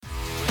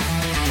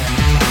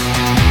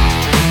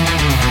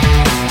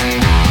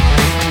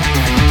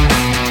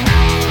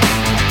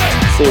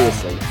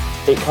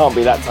It can't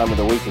be that time of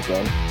the week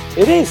again.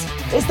 It is.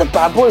 It's the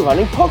Bad Boy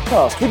Running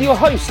Podcast with your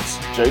hosts,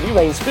 Jodie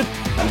Rainsford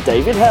and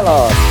David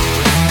Hellard.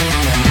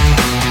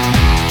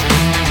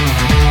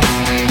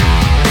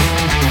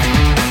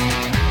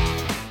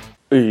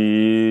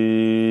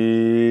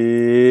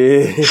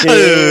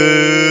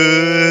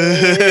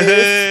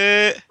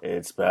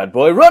 It's Bad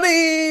Boy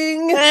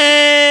Running!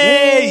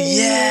 Hey!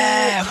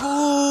 Yeah!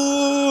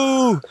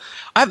 Woo!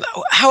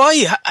 How are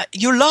you?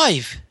 You're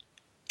live.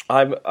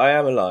 I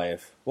am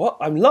alive. What?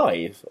 I'm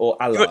live or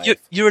alive?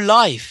 You're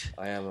alive.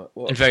 I am.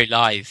 And very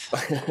live.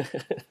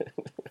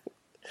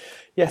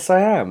 Yes, I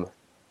am.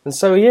 And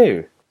so are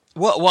you.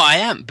 What I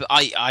am, but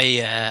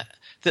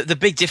the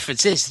big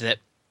difference is that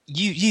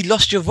you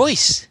lost your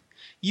voice.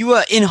 You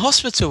were in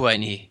hospital,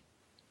 weren't you?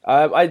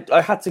 I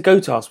had to go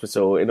to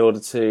hospital in order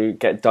to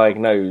get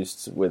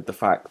diagnosed with the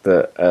fact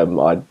that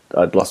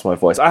I'd lost my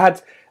voice.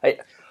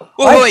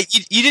 Wait,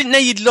 you didn't know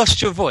you'd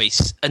lost your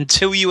voice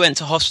until you went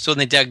to hospital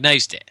and they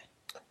diagnosed it?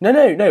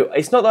 No.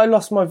 It's not that I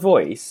lost my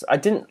voice. I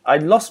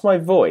lost my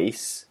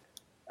voice.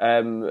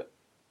 I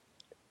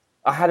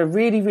had a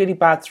really, really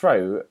bad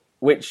throat,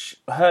 which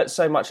hurt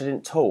so much I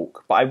didn't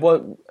talk. But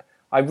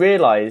I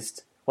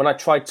realised when I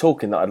tried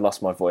talking that I'd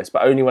lost my voice,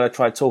 but only when I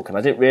tried talking.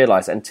 I didn't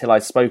realise until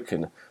I'd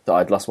spoken that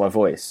I'd lost my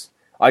voice.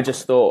 I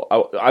just thought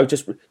I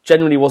just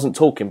generally wasn't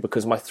talking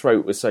because my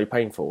throat was so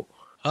painful.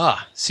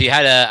 So you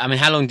had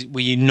how long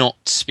were you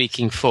not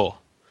speaking for?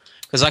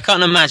 Because I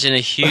can't imagine a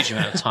huge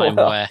amount of time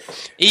where,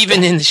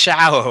 even in the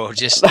shower or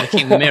just looking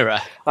in the mirror.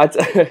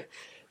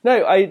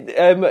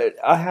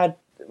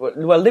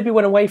 Libby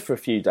went away for a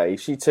few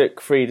days. She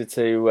took Frida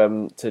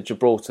to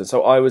Gibraltar,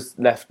 so I was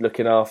left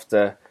looking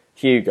after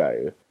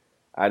Hugo,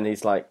 and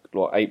he's like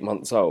 8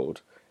 months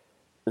old,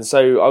 and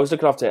so I was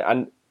looking after him.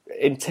 And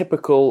in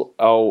typical,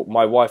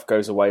 my wife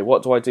goes away.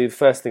 What do? The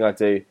first thing I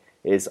do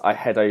is I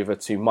head over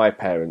to my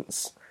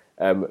parents,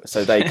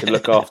 so they can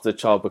look after the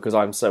child because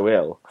I'm so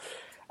ill.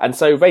 And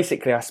so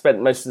basically I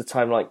spent most of the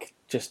time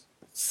just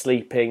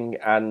sleeping,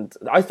 and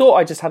I thought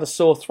I just had a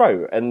sore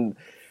throat, and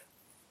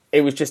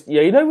it was just,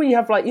 when you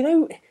have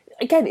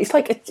again, it's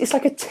like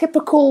a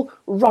typical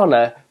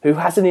runner who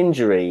has an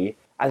injury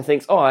and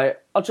thinks, I'll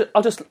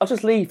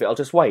just leave it, I'll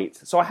just wait.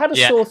 So I had a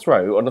sore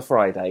throat on a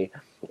Friday.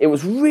 It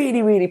was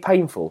really, really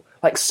painful,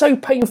 so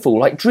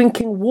painful,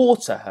 drinking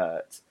water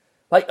hurt.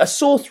 A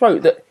sore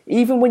throat that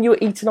even when you were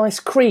eating ice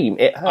cream,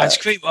 it hurt. Ice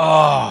cream?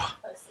 Oh.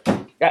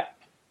 Yeah.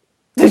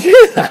 Did you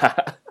hear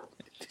that?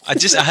 I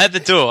heard the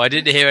door. I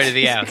didn't hear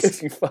anything else.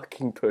 Because you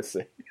fucking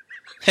pussy.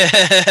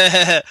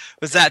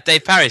 Was that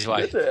Dave Parry's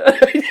wife?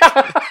 Sheena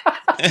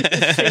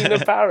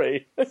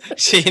Parry.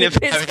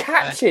 It's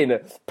catching.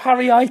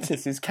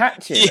 Parryitis is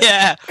catching.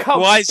 Yeah.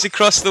 Wives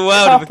across the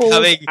world are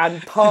becoming...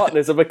 and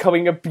partners are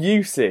becoming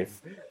abusive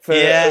for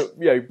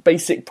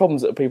basic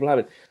problems that people are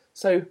having.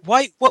 So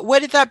where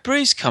did that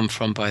bruise come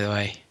from, by the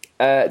way?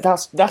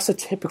 That's a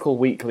typical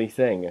weekly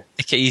thing.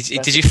 Okay,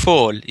 did you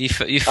fall?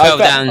 You fell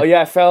down? Oh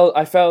yeah,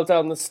 I fell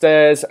down the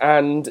stairs,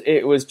 and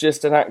it was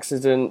just an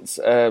accident,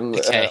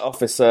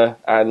 officer.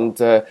 And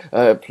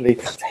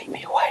please take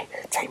me away.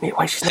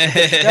 She's not...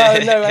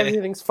 no,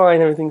 everything's fine.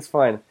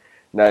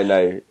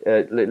 No,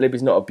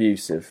 Libby's not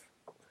abusive.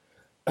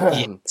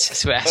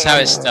 That's how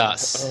it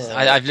starts.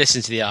 I've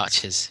listened to the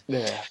Archers.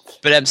 Yeah.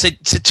 But so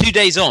 2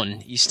 days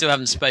on, you still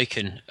haven't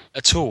spoken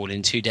at all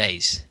in 2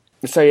 days.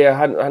 So yeah, I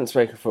hadn't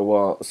spoken for a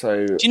while.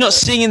 So do you not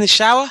sing in the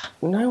shower?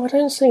 No, I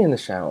don't sing in the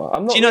shower.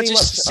 I'm not. Do you not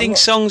just sing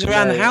songs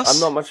around the house?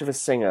 I'm not much of a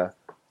singer.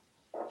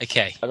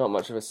 Okay. I'm not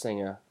much of a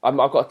singer. I've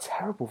got a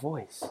terrible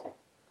voice.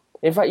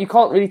 In fact, you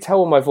can't really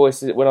tell when my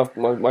voice is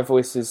my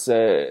voice is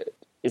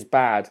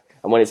bad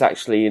and when it's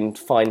actually in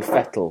fine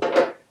fettle.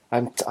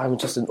 I'm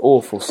just an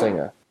awful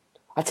singer.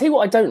 I tell you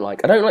what, I don't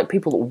like. I don't like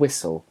people that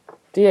whistle.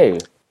 Do you?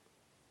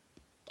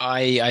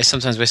 I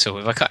sometimes whistle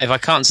if I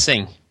can't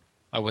sing.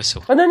 I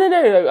whistle. Oh,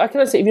 no. I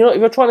can say if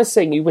you're trying to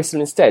sing, you whistle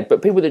instead.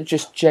 But people that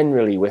just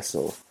generally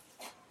whistle,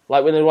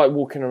 like when they're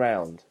walking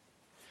around.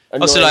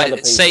 Also,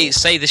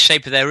 say the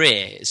shape of their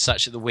ear is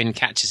such that the wind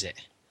catches it.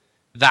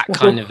 That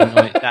kind of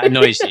that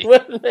annoys you.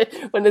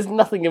 when there's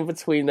nothing in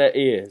between their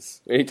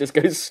ears, it just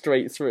goes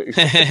straight through.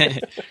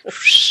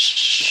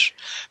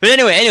 But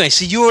anyway,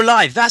 so you're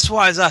alive. That's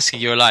why I was asking.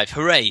 You're alive.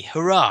 Hooray,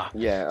 hurrah!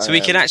 Yeah. So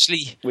we can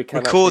actually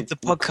record the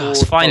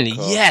podcast finally.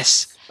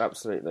 Yes,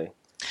 absolutely.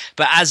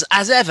 But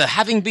as ever,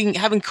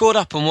 having caught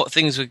up on what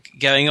things were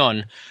going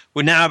on,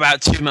 we're now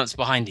about 2 months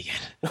behind again.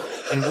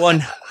 In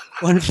one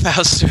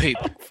foul swoop.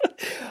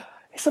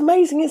 It's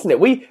amazing, isn't it?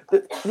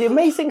 The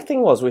amazing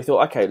thing was we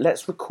thought, okay,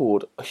 let's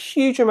record a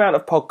huge amount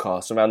of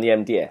podcasts around the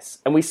MDS,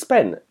 and we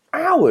spent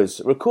hours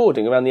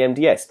recording around the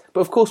MDS.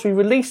 But of course, we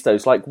released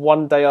those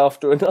one day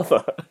after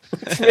another,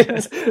 which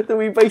means that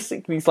we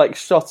basically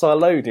shot our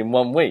load in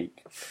 1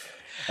 week.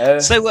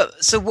 So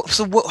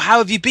how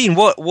have you been?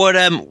 What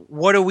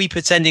are we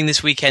pretending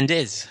this weekend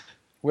is?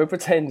 We're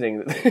pretending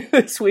that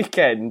this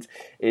weekend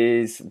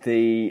is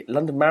the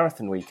London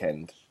Marathon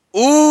weekend.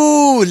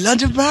 Ooh,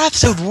 London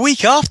Marathon, the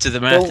week after the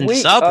Marathon des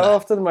Sables.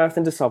 After the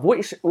Marathon des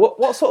Sables.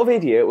 What sort of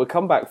idiot would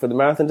come back for the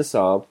Marathon des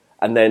Sables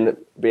and then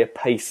be a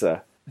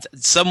pacer.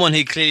 Someone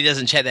who clearly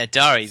doesn't check their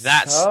diary.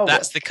 That's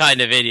the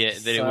kind of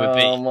idiot that it would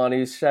be. Someone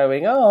who's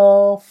showing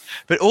off.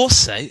 But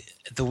also,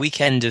 the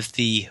weekend of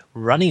the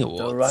Running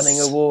Awards. The Running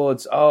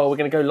Awards. Oh, we're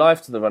going to go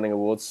live to the Running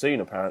Awards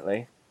soon,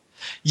 apparently.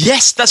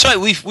 Yes, that's right.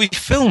 We've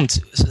filmed.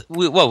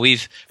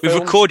 We've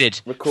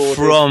recorded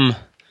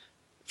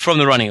from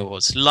the Running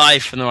Awards,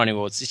 live from the Running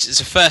Awards. It's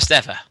a first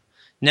ever,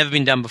 never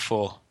been done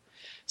before.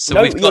 So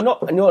no, you're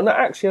not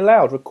actually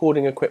allowed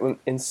recording equipment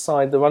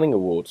inside the Running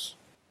Awards.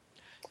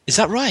 Is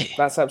that right?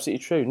 That's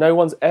absolutely true. No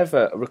one's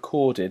ever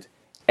recorded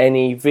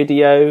any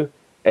video,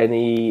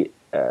 any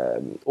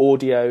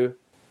audio,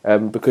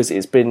 because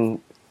it's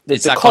been the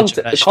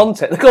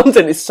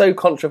content is so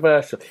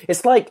controversial.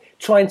 It's like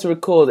trying to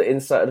record it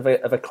inside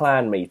of a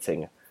clan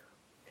meeting.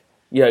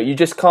 You know, you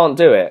just can't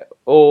do it.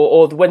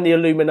 Or when the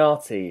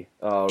Illuminati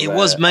are... It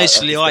was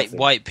mostly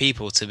white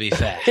people, to be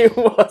fair. It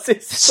was.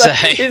 It's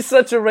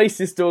such a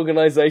racist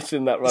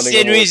organisation, that Running Awards.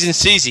 It's the reason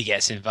Susie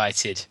gets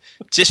invited,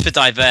 just for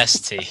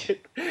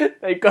diversity.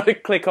 They've got to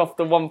click off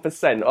the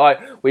 1%. All right,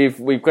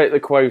 we've got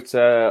the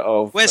quota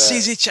of... Where's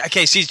Susie?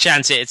 Okay, Susie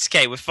Chantit. It's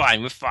okay. We're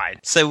fine.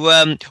 So,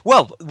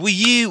 were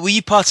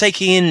you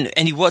partaking in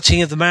any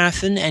watching of the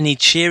marathon? Any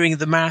cheering of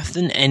the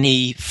marathon?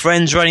 Any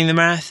friends running the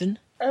marathon?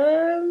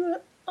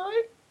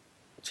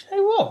 Do you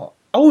know what?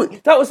 Oh,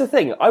 that was the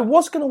thing. I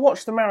was going to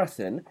watch the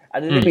marathon,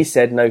 and Libby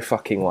said, "No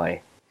fucking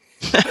way."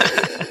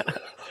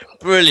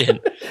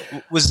 Brilliant.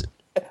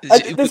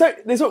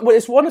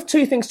 There's one of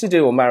two things to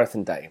do on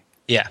marathon day.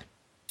 Yeah.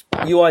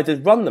 You either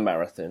run the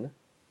marathon,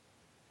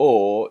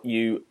 or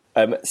you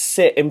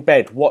sit in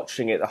bed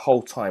watching it the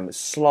whole time,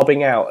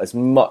 slobbing out as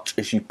much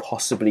as you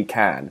possibly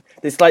can.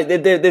 It's like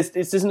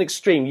there's an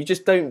extreme. You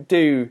just don't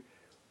do.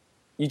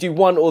 You do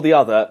one or the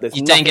other.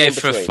 You don't go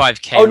for a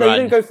 5K run. Oh, no, you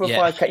don't go for a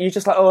 5K. You're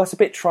just like, oh, that's a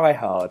bit try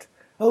hard.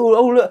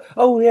 Oh, look.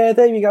 Oh, yeah,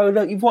 there you go.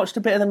 Look, you've watched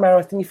a bit of the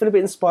marathon. You feel a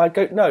bit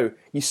inspired. No,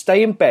 you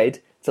stay in bed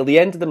till the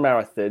end of the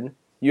marathon.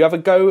 You have a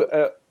go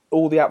at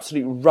all the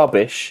absolute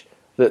rubbish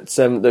that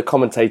the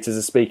commentators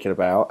are speaking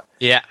about.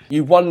 Yeah.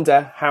 You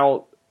wonder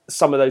how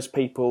some of those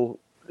people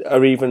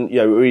are even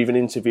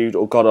interviewed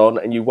or got on,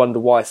 and you wonder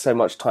why so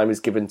much time is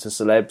given to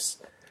celebs.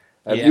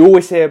 You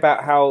always hear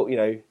about how,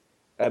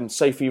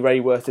 Sophie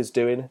Rayworth is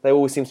doing. There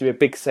always seems to be a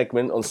big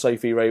segment on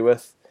Sophie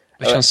Rayworth.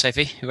 Which one's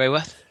Sophie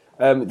Rayworth?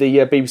 The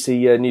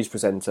BBC news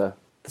presenter.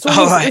 It's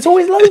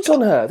always loads on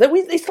her.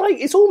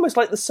 It's almost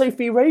like the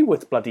Sophie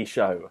Rayworth bloody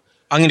show.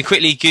 I'm going to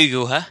quickly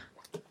Google her,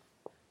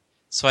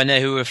 so I know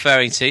who we're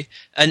referring to.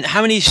 And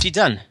how many has she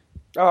done?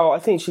 Oh, I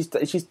think she's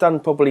done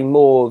probably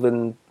more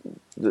than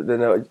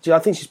I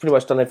think she's pretty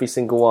much done every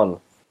single one.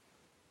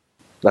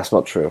 That's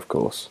not true, of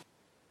course.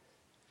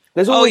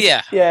 There's always,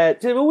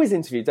 they're always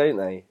interviewed, don't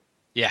they?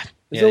 Yeah,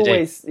 there's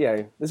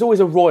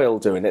always a royal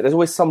doing it. There's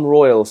always some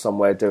royal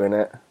somewhere doing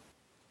it.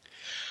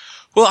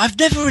 Well, I've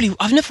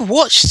never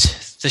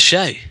watched the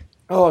show.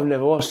 Oh, I've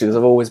never watched it because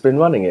I've always been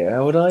running it.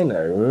 How would I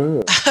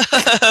know?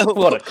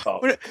 What a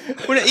cop.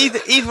 Well,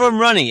 either I'm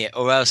running it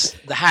or else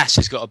the Hash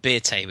has got a beer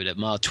table at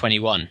mile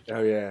 21.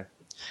 Oh, yeah.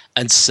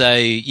 And so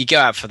you go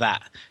out for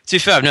that. To be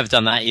fair, I've never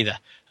done that either.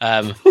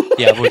 I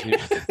would.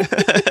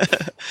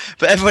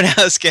 But everyone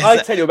else gets... I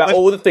tell you about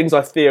all the things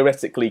I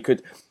theoretically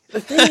could... The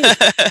thing is,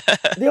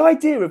 the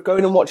idea of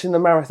going and watching the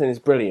marathon is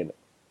brilliant.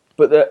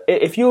 But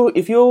if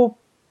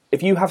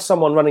you have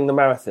someone running the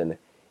marathon,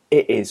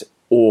 it is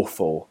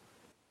awful.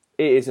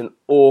 It is an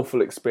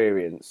awful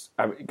experience.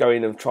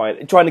 Going and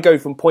trying to go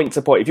from point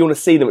to point. If you want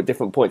to see them at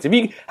different points, if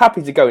you're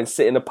happy to go and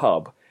sit in a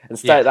pub and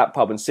stay at that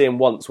pub and see them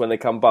once when they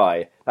come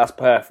by, that's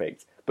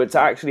perfect. But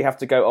to actually have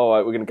to go, all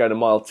right, we're going to go to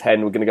mile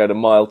 10, we're going to go to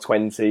mile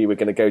 20, we're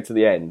going to go to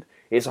the end.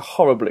 It's a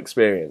horrible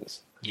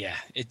experience. Yeah,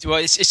 it's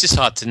just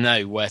hard to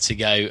know where to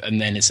go,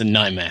 and then it's a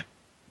nightmare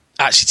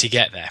actually to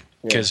get there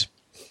because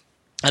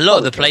a lot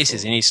of the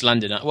places in East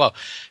London,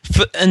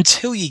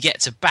 until you get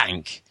to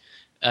Bank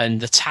and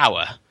the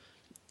Tower,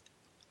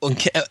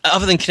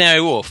 other than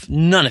Canary Wharf,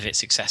 none of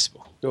it's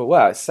accessible. Oh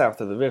wow, it's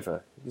south of the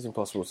river. It's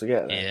impossible to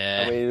get there.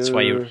 Yeah, I mean,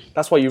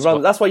 that's why you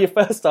run. That's why your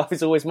first half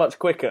is always much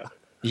quicker.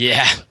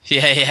 Yeah.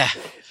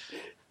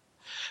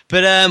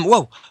 But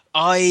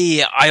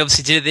I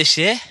obviously did it this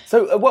year.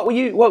 So what were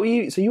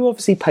you? So you were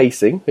obviously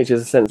pacing, which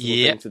is a sensible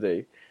thing to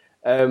do.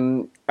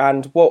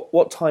 And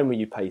what time were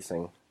you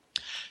pacing?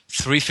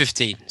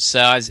 3:15.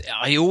 So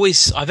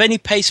I've only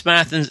paced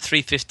marathons at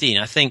 3:15.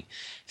 I think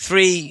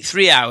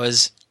 3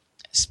 hours.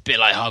 It's a bit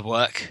like hard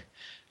work,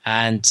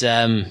 and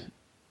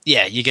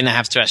you're going to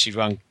have to actually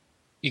run.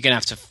 You're going to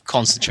have to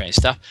concentrate and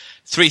stuff.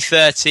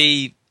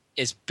 3:30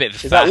 is a bit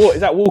of a faff.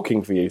 Is that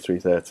walking for you?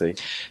 3:30.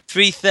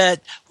 3:30.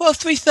 Well,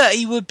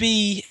 3:30 would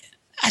be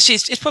actually.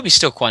 It's probably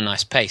still quite a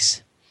nice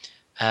pace,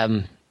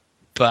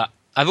 but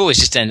I've always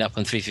just ended up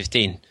on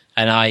 3:15.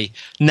 And I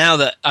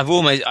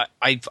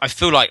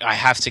feel like I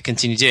have to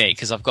continue doing it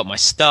because I've got my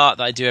start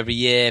that I do every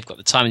year. I've got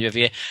the time I do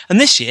every year. And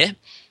this year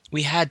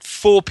we had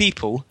 4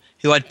 people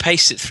who I'd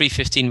paced at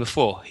 3:15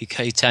 before who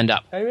turned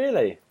up. Oh,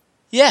 really?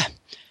 Yeah,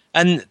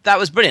 and that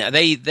was brilliant.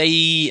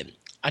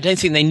 I don't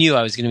think they knew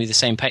I was going to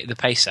be the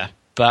pacer,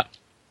 but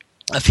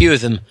a few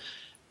of them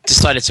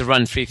decided to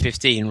run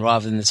 3:15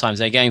 rather than the times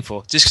they're going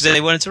for, just because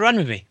they wanted to run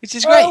with me, which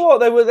is great. Oh,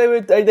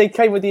 what they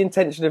came with the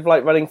intention of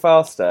like running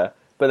faster,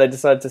 but they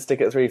decided to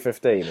stick at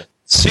 3:15.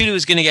 Sulu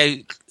was going to go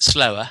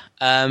slower.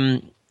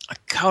 I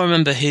can't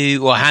remember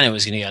who. Well, Hannah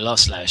was going to go a lot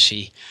slower.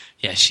 She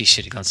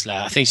should have gone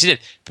slower. I think she did.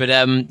 But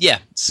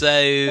so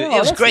it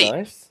was great.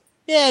 Nice.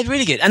 Yeah,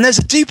 really good. And there's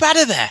a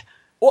do-badder there.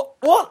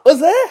 What was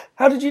there?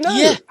 How did you know?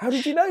 Yeah. How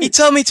did you know? He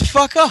told me to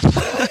fuck off.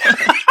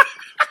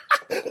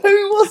 Who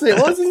was it?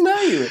 What was his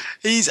name?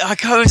 I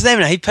can't remember his name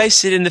now. He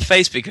posted in the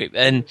Facebook group,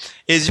 and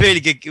he was a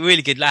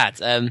really good lad.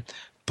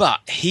 But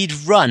he'd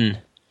run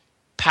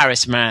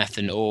Paris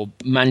Marathon or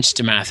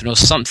Manchester Marathon or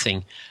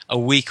something a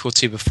week or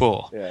two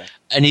before,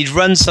 and he'd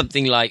run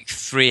something like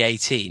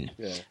 3:18,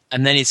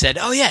 and then he said,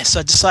 "Oh yes,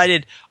 I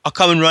decided I'll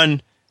come and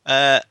run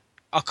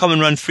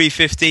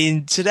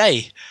 3:15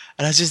 today."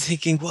 And I was just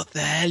thinking, "What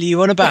the hell are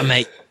you on about,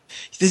 mate?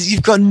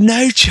 You've got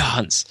no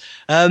chance."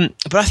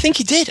 But I think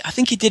he did. I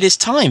think he did his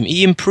time.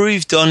 He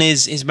improved on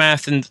his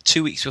marathon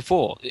 2 weeks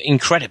before,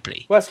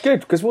 incredibly. Well, that's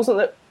good, because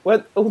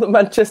weren't all the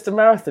Manchester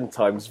Marathon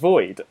times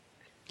void?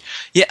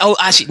 Yeah. Oh,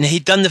 actually, no,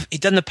 he'd done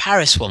the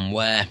Paris one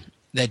where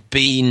there'd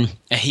been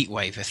a heat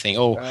wave, I think.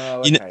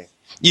 Okay.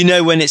 You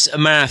know, when it's a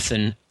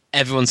marathon,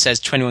 everyone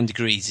says 21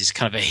 degrees is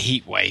kind of a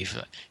heat wave.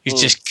 You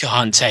just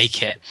can't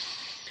take it.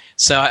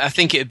 So I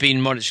think it had been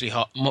moderately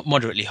hot,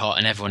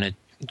 and everyone had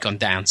gone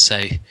down.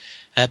 So,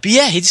 but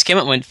yeah, he just came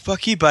up and went,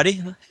 "Fuck you,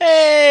 buddy."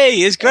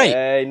 Hey, it was great.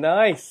 Hey,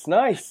 nice.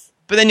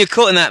 But then you're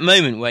caught in that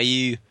moment where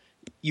you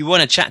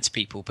want to chat to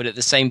people, but at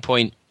the same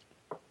point,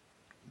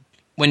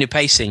 when you're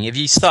pacing, if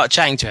you start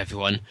chatting to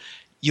everyone,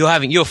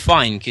 you're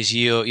fine because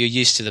you're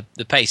used to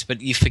the pace,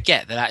 but you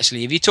forget that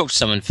actually if you talk to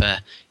someone for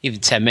even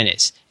 10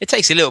 minutes, it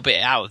takes a little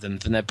bit out of them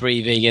from their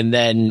breathing, and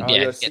then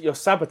you're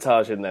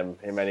sabotaging them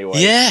in many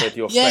ways with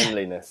your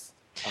friendliness.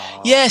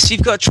 Oh. Yes,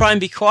 you've got to try and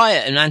be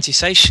quiet and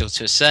antisocial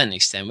to a certain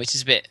extent, which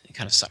is it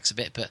kind of sucks a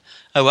bit, but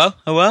oh well.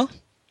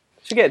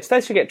 They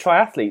should get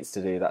triathletes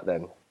to do that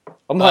then.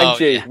 Oh,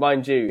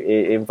 mind you,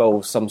 it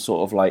involves some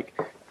sort of like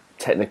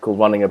technical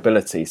running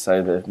ability.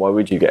 So why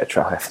would you get a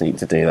triathlete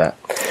to do that?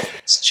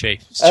 It's true.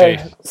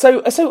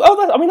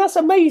 That's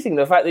amazing.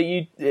 The fact that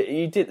you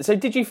did. So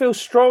did you feel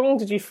strong?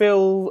 Did you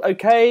feel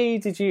okay?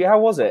 How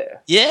was it?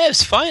 Yeah, it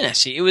was fine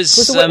actually. It was.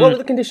 What were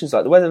the conditions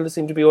like? The weather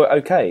seemed to be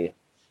okay.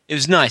 It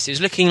was nice. It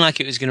was looking like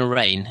it was going to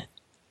rain,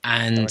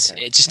 and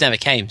it just never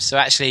came. So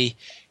actually,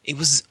 it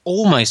was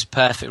almost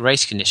perfect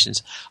race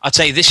conditions. I'll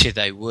tell you, this year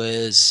though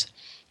was,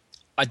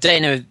 I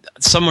don't know.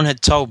 Someone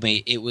had told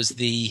me it was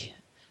the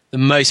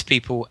most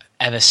people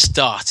ever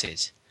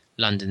started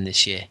London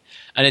this year,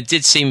 and it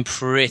did seem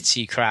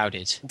pretty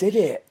crowded. Did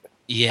it?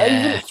 Yeah.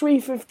 Even at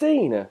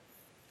 3:15.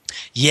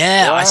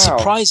 Yeah, wow. It's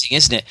surprising,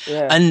 isn't it?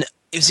 Yeah. And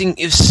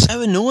it was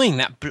so annoying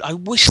that I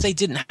wish they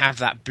didn't have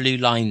that blue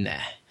line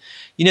there.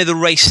 You know, the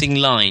racing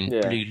line,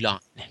 blue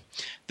line,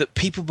 that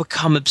people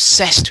become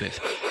obsessed with.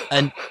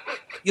 And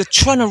you're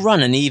trying to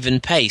run an even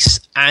pace,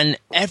 and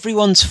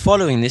everyone's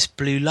following this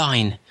blue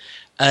line.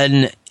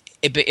 And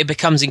it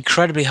becomes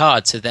incredibly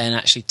hard to then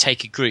actually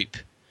take a group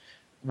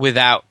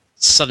without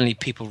suddenly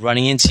people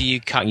running into you,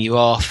 cutting you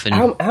off.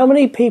 And how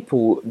many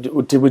people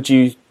would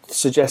you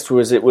suggest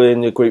were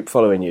in the group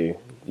following you,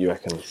 you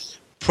reckon?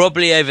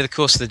 Probably over the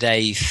course of the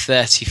day,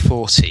 30,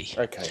 40.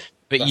 Okay.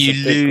 But that's you a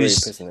big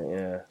lose... group, isn't it?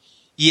 Yeah.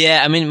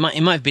 Yeah, I mean,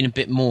 it might have been a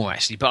bit more,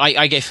 actually. But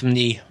I gave from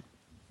the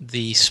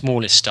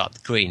smallest start, the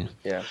green.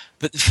 Yeah.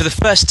 But for the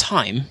first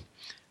time,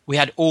 we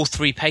had all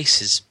three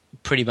paces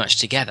pretty much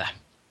together,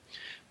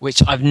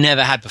 which I've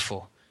never had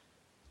before.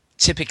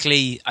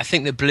 Typically, I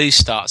think the blue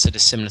starts at a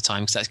similar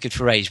time because that's good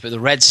for age, but the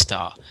red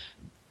start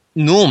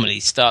normally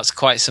starts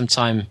quite some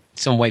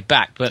way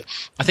back. But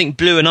I think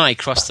blue and I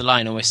crossed the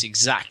line almost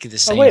exactly the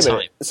same wait a time.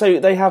 minute. So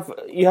you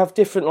have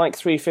different like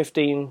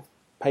 3:15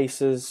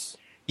 paces.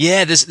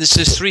 Yeah, there's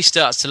 3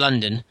 starts to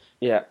London.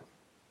 Yeah.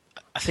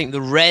 I think the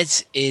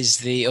red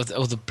is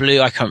or the blue.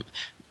 I can't.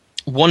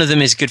 One of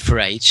them is good for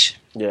age.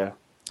 Yeah.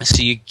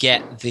 So you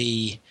get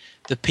the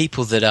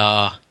people that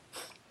are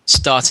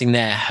starting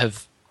there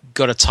have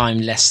got a time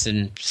less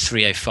than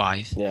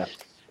 3:05. Yeah.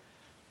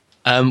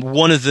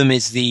 One of them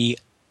is the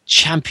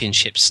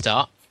championship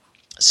start.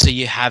 So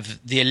you have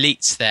the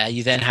elites there.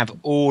 You then have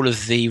all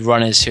of the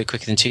runners who are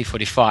quicker than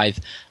 2:45,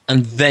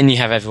 and then you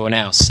have everyone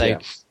else. So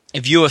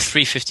if you're a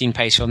 3:15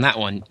 pacer on that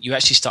one, you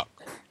actually start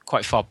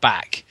quite far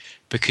back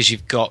because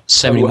you've got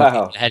so many more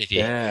people ahead of you.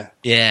 Yeah.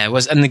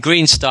 And the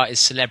green start is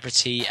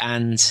celebrity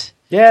and...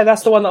 Yeah,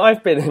 that's the one that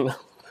I've been in.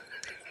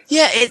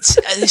 Yeah,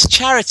 it's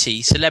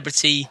charity,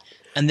 celebrity,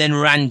 and then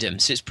random.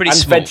 So it's pretty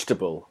small. And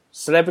vegetable.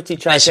 Celebrity,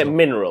 charity, and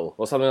mineral,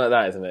 or something like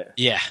that, isn't it?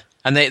 Yeah,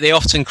 and they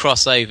often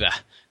cross over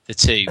the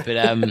two. But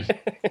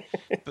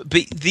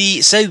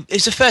so it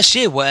was the first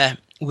year where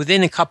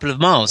within a couple of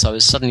miles I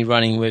was suddenly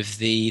running with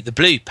the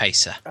blue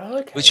pacer,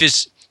 which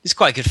it's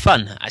quite good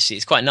fun actually.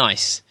 It's quite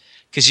nice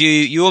because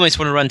you almost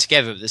want to run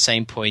together, but at the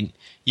same point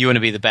you want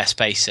to be the best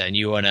pacer and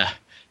you want to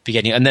be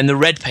getting. And then the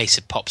red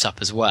pacer pops up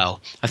as well.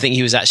 I think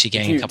he was actually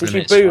getting a couple of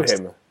minutes. Did you boo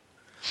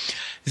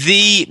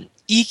him?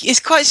 it's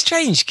quite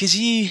strange because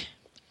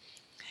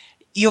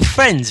you're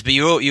friends, but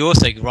you're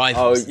also Oh,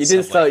 rivals. you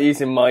didn't start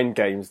using mind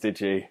games, did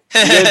you?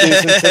 You're going to do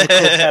some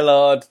typical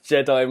Hellard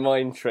Jedi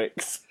mind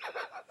tricks.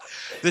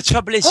 The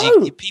trouble is,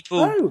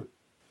 people.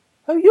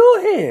 Oh,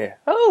 you're here.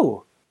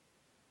 Oh,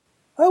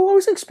 I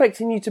was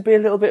expecting you to be a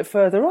little bit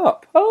further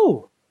up.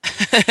 Oh,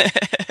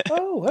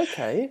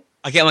 okay.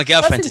 I get my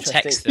girlfriend to That's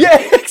text them. Yeah,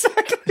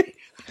 exactly.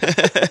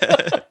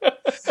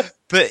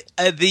 But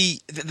the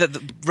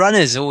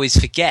runners always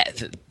forget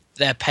that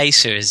their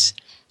pacer has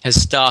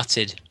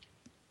started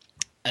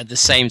at the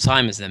same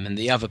time as them, and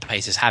the other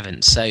pacers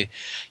haven't. So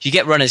you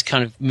get runners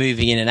kind of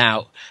moving in and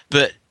out,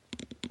 but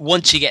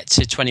once you get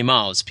to 20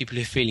 miles, people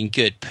who are feeling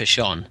good push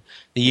on.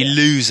 You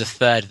lose a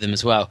third of them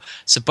as well.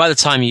 So by the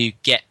time you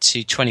get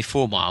to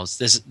 24 miles,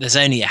 there's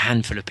only a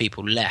handful of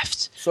people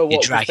left. So what?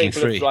 You're dragging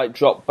people through. have, like,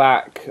 dropped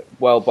back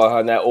well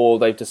behind there, or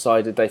they've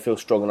decided they feel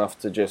strong enough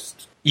to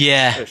just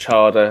push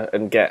harder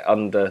and get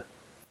under.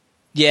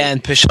 Yeah,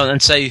 and push on.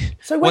 And so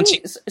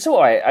all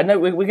right. I know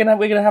we're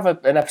gonna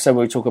have an episode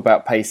where we talk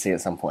about pacing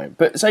at some point.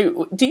 But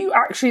so, do you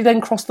actually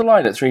then cross the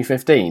line at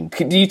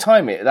 3:15? Do you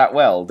time it that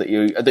well that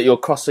you're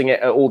crossing it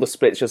at all the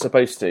splits you're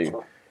supposed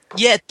to?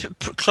 Yeah,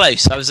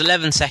 close. I was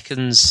 11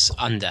 seconds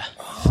under.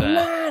 Oh,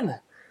 man!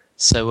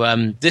 So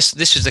this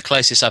was the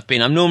closest I've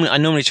been. I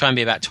normally try and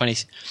be about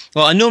 20.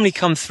 Well, I normally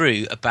come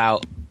through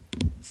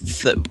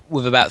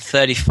with about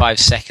 35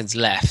 seconds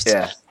left.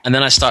 Yeah. And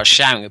then I start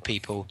shouting at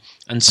people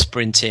and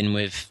sprint in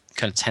with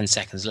kind of 10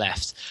 seconds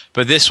left.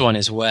 But this one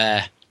is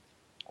where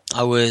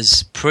I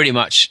was pretty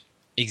much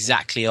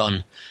exactly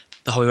on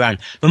the whole way around.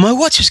 But my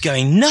watch was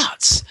going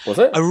nuts. Was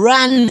it? I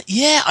ran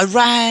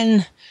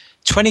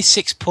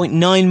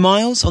 26.9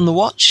 miles on the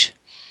watch,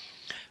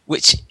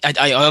 which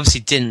I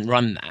obviously didn't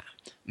run that,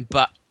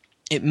 but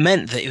it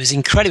meant that it was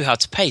incredibly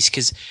hard to pace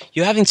because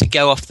you're having to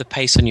go off the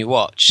pace on your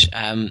watch.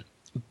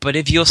 But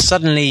if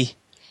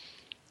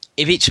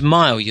each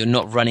mile you're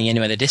not running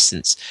anywhere the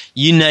distance,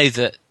 you know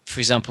that,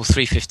 for example,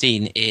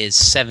 3:15 is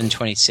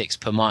 7:26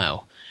 per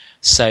mile.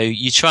 So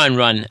you try and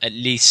run at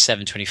least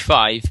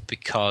 7:25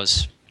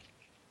 because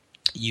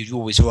you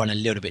always run a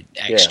little bit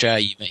extra.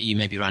 Yeah. You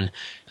maybe run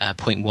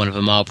 0.1 of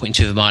a mile,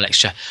 0.2 of a mile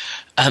extra.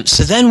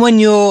 So then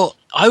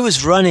I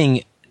was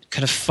running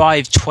kind of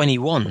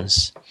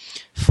 5:21s,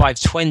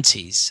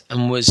 5:20s,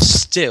 and was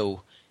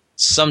still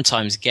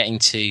sometimes getting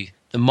to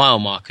the mile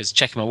markers,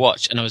 checking my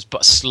watch, and I was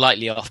but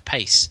slightly off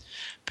pace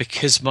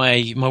because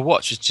my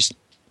watch was just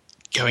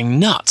going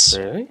nuts.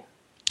 Really?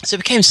 So it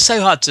became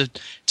so hard to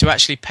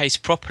actually pace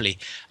properly,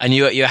 and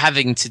you're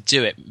having to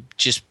do it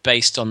just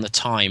based on the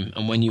time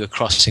and when you were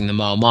crossing the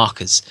mile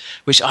markers,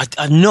 which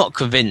I'm not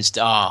convinced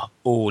are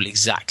all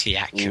exactly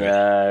accurate.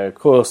 No, of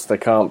course they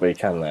can't be,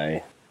 can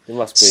they? It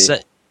must be. So,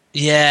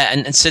 yeah,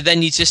 and so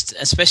then you just,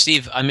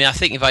 especially I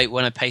think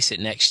when I pace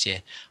it next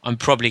year, I'm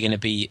probably going to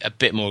be a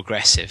bit more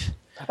aggressive.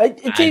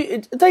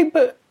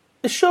 But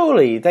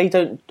surely they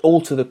don't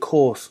alter the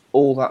course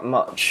all that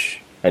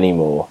much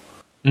anymore.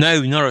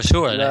 No, not at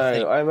all.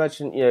 No, I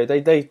imagine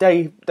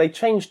they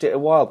changed it a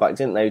while back,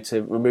 didn't they,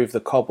 to remove the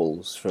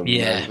cobbles from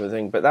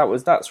everything? But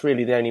that's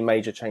really the only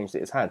major change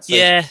that it's had. So,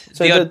 yeah,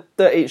 so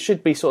it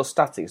should be sort of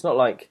static. It's not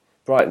like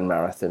Brighton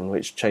Marathon,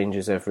 which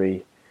changes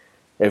every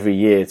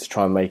year to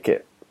try and make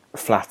it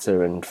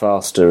flatter and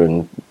faster,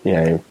 and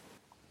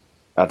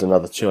add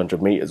another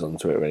 200 metres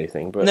onto it or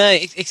anything. But no,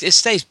 it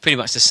stays pretty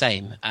much the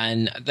same,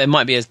 and there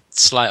might be a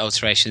slight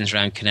alterations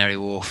around Canary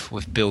Wharf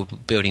with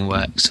building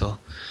works or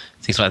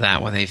things like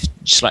that, where they've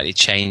slightly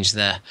changed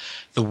the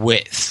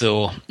width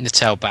or the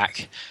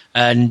tailback.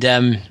 And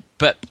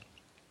but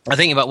I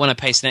think about when I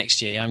pace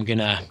next year, I'm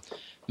gonna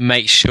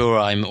make sure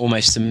I'm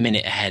almost a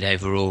minute ahead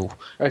overall,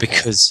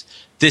 because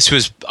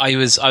I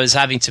was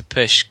having to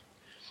push.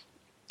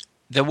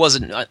 There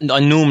wasn't. I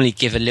normally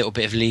give a little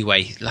bit of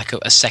leeway, like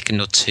a second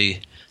or two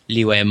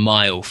leeway a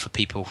mile for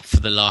people for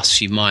the last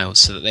few miles,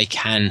 so that they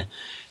can,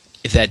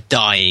 if they're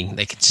dying,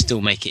 they can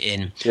still make it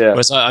in. Yeah.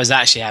 Whereas I was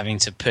actually having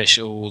to push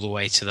all the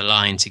way to the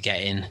line to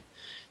get in.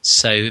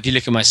 So if you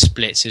look at my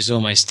splits, it's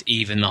almost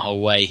even the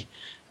whole way.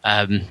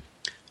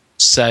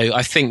 So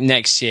I think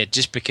next year,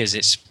 just because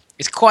it's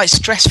quite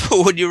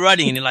stressful when you're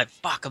running and you're like,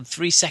 fuck, I'm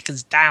 3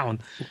 seconds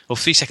down or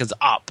 3 seconds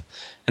up.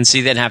 And so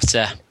you then have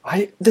to...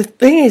 The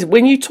thing is,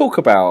 when you talk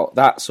about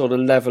that sort of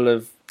level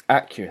of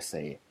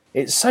accuracy,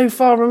 it's so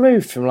far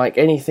removed from like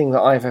anything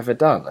that I've ever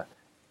done.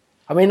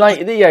 I mean, like,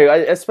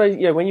 I suppose,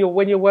 when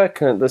you're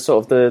working at the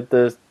sort of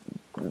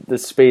the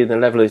speed and the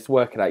level it's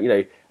working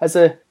at, as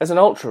an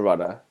ultra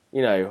runner,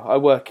 I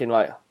work in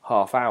like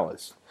half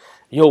hours.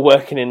 You're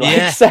working in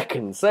like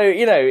seconds, so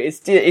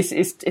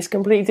it's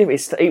completely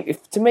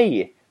different. To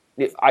me,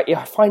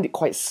 I find it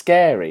quite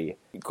scary.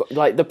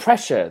 Like the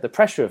pressure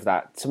of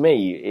that, to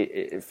me,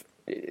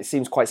 it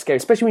seems quite scary,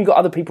 especially when you've got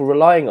other people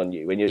relying on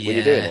you when you're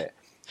doing it.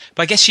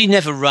 But I guess you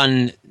never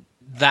run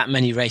that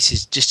many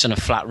races just on a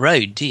flat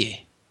road, do you?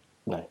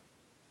 No.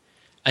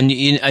 And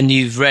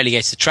you rarely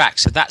go to the track,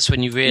 so that's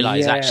when you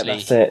realise actually.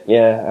 That's it.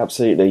 Yeah,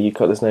 absolutely.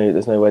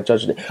 There's no way of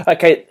judging it.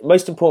 Okay,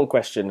 most important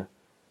question.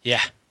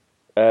 Yeah.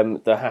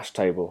 The hash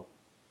table.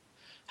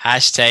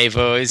 Hash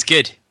table is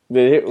good.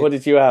 What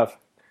did you have?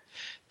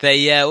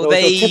 They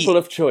The tipple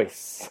of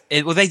choice.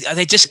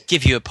 They just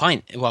give you a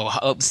pint. Well,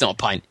 it's not a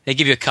pint. They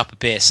give you a cup of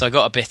beer. So I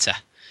got a bitter.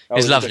 It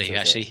was lovely, bitter,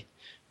 actually.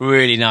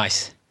 Really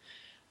nice.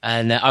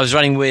 And I was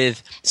running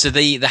with. So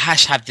the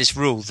Hash have this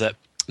rule that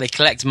they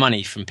collect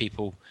money from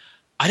people.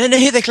 I don't know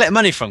who they collect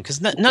money from because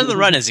none of the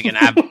runners are going to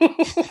have.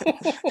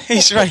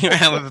 He's running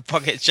around with a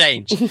pocket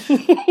change,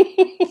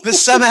 but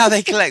somehow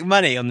they collect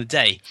money on the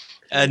day.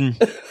 And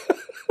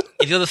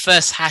if you're the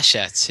first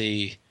Hasher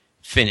to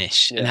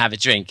finish and have a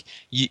drink,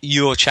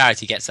 your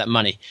charity gets that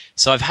money.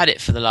 So I've had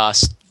it for the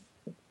last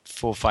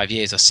 4 or 5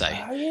 years or so.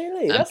 Oh,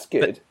 really? That's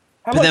good.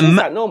 How but much is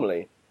that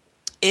normally?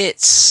 I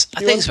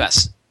think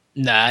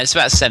it's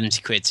about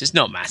 70 quid. So it's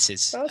not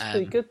masses. That's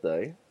pretty good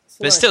though.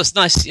 But still, it's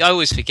nice. I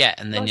always forget,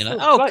 and then you're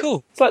like,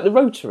 cool. It's like the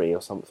Rotary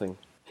or something.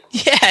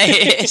 Yeah,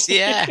 it is,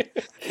 yeah.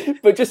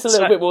 But just a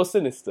little bit more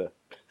sinister.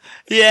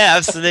 Yeah,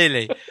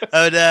 absolutely.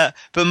 But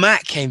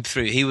Matt came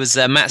through. He was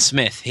Matt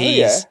Smith.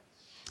 He was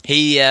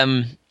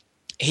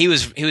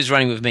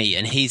running with me,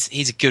 and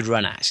he's a good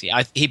runner, actually.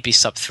 He'd be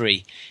sub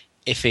 3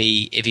 if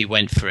he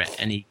went for it,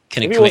 and he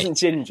couldn't If he wasn't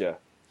ginger.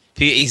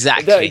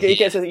 Exactly. He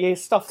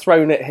gets stuff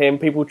thrown at him,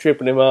 people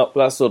tripping him up,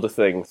 that sort of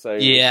thing. So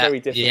yeah, it's very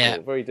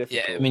difficult. Very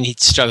difficult. Yeah, I mean, he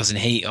struggles in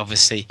heat,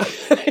 obviously.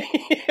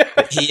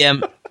 But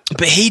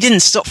he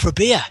didn't stop for a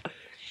beer.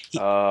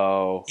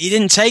 He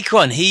didn't take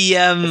one.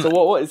 So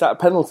what is that, a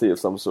penalty of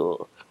some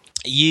sort?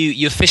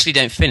 You officially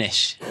don't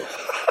finish.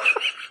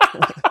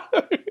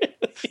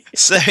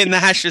 So in the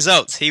Hash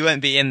results, he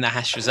won't be in the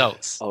Hash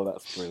results. Oh,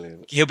 that's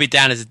brilliant. He'll be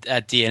down as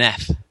a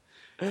DNF,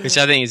 which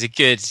I think is a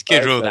good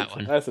rule. That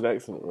one. That's an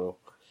excellent rule.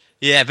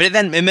 Yeah, but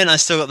it meant I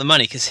still got the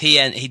money because he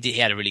had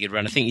a really good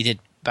run. I think he did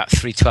about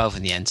 3:12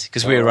 in the end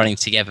because we were running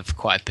together for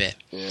quite a bit.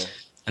 Yeah.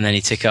 And then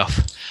he took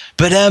off.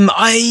 But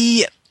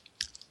I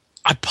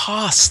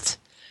passed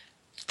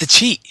the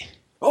cheat.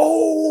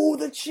 Oh,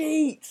 the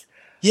cheat!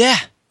 Yeah.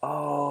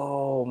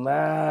 Oh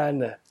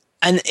man.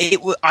 And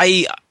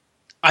I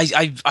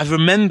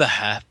remember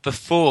her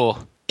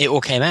before it all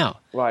came out.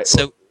 Right.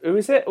 So who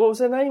is it? What was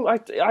her name? I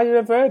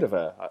never heard of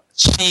her.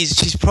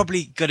 She's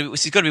probably got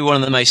to be one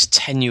of the most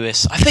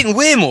tenuous. I think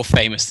we're more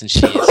famous than she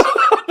is.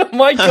 Oh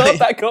my God,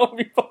 that can't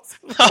be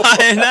possible.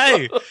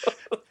 I know.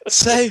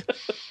 So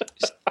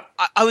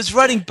I was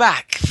running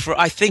back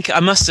I think I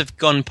must have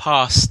gone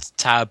past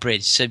Tower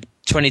Bridge, so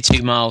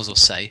 22 miles or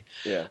so.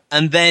 Yeah.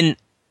 And then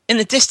in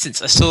the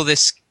distance, I saw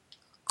this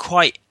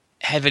quite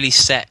heavily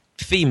set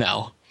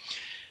female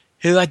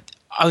who I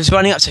was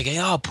running up to, going,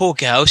 "Oh, poor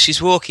girl, she's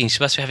walking.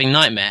 She must be having a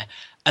nightmare."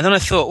 And then I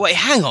thought, wait,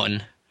 hang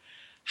on.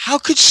 How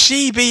could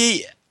she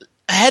be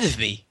ahead of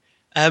me?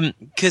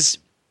 Because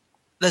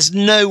there's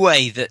no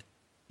way that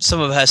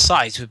some of her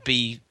size would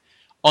be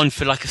on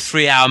for like a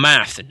 3-hour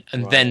marathon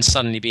and then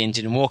suddenly be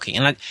injured and walking.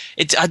 And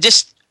I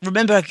just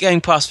remember going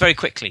past very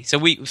quickly. So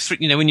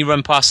when you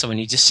run past someone,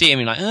 you just see him,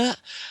 you're like,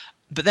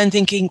 but then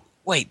thinking,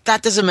 wait,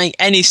 that doesn't make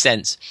any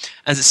sense.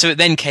 And so it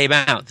then came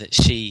out that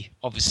she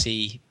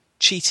obviously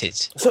cheated.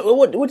 So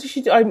what did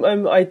she do? I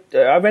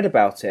read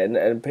about it,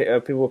 and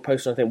people were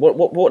posting on things.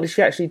 What did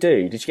she actually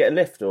do? Did she get a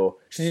lift, or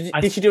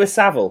did she do a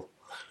Savile?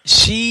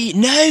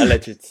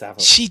 Alleged Savile.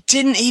 She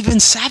didn't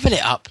even Savile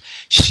it up.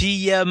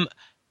 She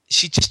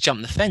just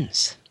jumped the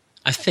fence,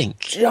 I think.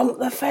 Jumped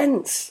the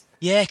fence?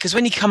 Yeah, because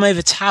when you come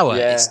over Tower,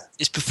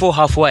 it's before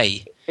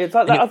halfway. It's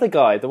like that other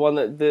guy, the one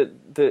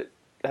that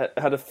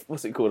had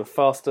what's it called, a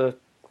faster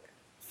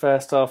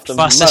first half than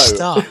faster Mo.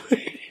 start.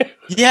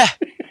 Yeah.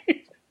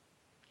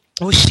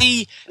 Well,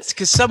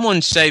 because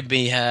someone showed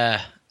me her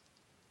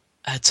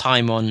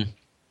time on,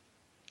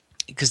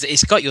 because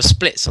it's got your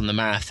splits on the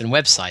marathon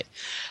website,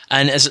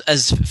 and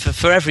as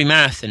for every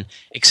marathon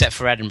except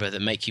for Edinburgh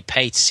that make you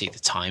pay to see the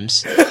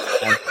times,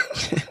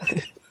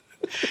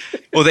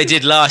 or they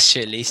did last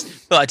year at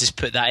least. But I just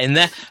put that in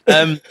there.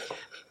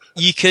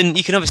 You can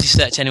obviously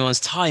search anyone's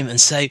time,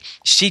 and so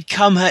she'd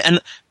come her,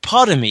 and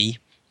part of me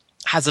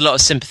has a lot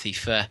of sympathy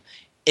for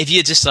if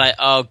you're just like,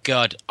 oh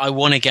God, I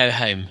want to go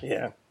home.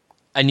 Yeah.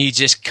 And you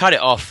just cut it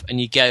off and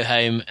you go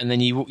home, and then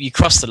you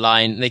cross the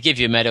line, they give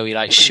you a medal, you're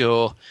like,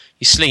 sure,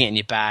 you sling it in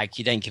your bag,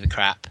 you don't give a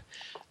crap.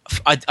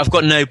 I've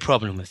got no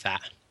problem with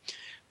that.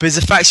 But it's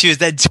the fact she was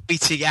then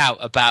tweeting out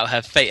about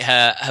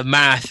her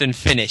marathon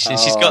finish, and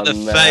she's got the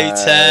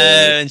photo,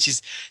 and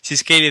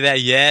she's clearly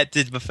there,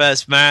 did my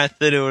first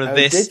marathon, all of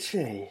this. Did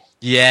she?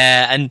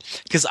 Yeah, and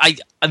because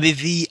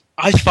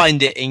I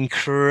find it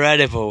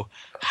incredible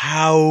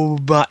how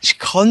much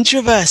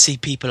controversy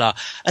people are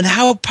and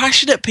how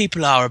passionate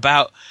people are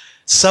about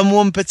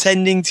someone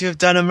pretending to have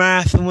done a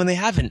marathon when they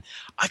haven't.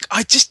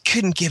 I just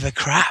couldn't give a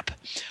crap.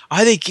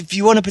 I think if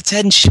you want to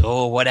pretend,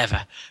 sure,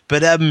 whatever.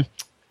 But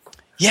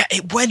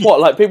it went. What,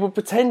 like people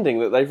pretending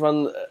that they've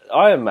run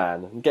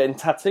Ironman and getting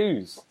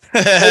tattoos?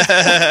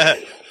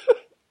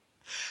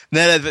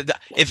 No, but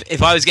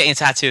if I was getting a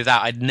tattoo of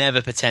that, I'd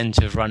never pretend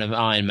to have run an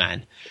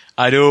Ironman.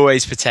 I'd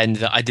always pretend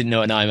that I didn't know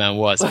what an Ironman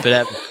was.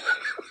 But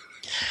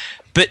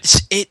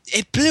but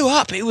it blew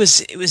up. It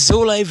was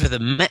all over the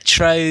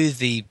Metro.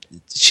 I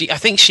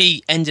think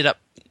she ended up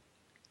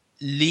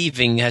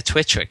leaving her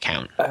Twitter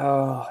account.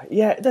 Oh,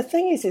 yeah. The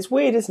thing is, it's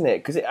weird, isn't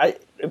it? Because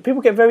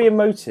people get very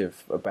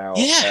emotive about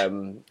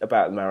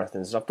about marathons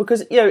and stuff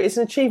because it's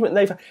an achievement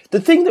they've.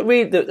 The thing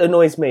that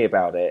annoys me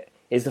about it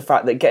is the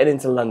fact that getting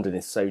into London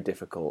is so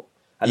difficult,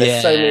 and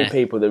there's so many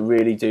people that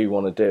really do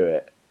want to do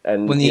it.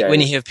 And when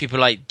you hear people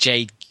like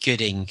Jade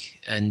Gooding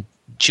and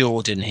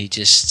Jordan who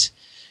just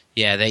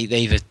they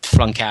either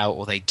flunk out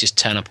or they just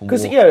turn up and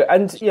walk. Because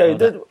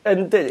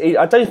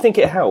I don't think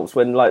it helps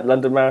when like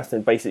London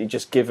Marathon basically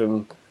just give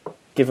them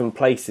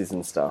places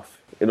and stuff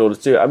in order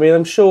to do it. I mean,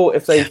 I'm sure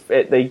if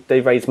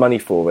they raise money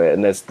for it,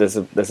 and there's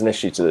an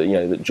issue to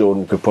that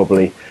Jordan could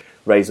probably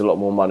raise a lot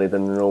more money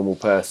than a normal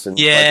person.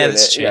 Yeah,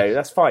 that's true.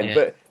 That's fine.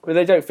 Yeah. But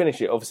they don't finish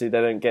it. Obviously, they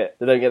don't get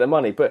the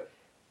money. But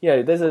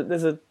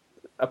there's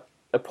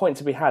a point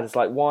to be had. It's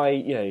like why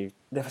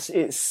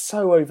it's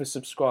so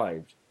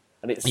oversubscribed.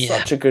 And it's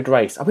such a good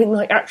race. I mean,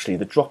 like, actually,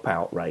 the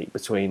dropout rate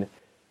between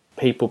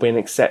people being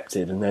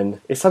accepted and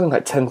then... It's something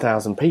like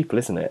 10,000 people,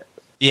 isn't it?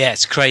 Yeah,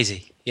 it's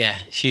crazy. Yeah,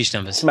 huge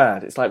numbers. It's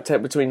mad. It's like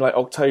between, like,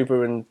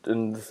 October and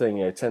the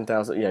thing,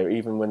 10,000,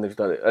 even when they've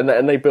done it.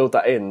 And they build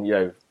that in,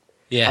 Yeah.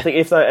 I think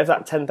if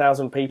that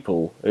 10,000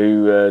 people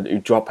who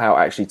drop out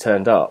actually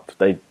turned up,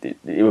 it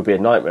would be a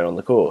nightmare on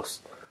the course.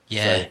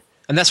 Yeah. So,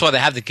 and that's why they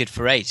have the Good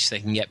for Age, so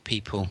they can get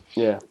people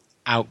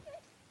out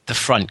the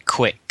front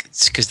quick.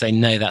 Because they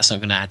know that's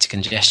not going to add to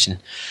congestion.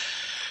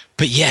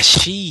 But yeah,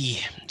 she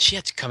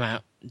had to come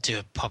out, do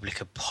a public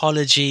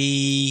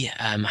apology,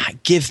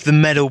 give the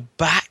medal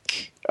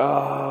back.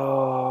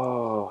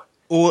 Oh,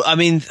 or I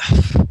mean,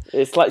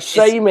 it's like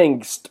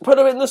shaming. Put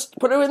her in the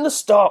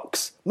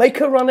stocks. Make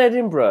her run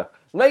Edinburgh.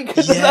 Make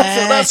her.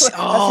 Yes.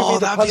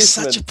 That'd be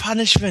such a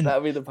punishment.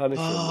 That'd be the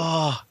punishment.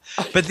 Oh,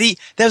 but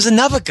there was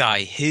another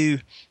guy who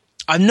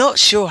I'm not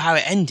sure how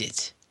it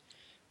ended,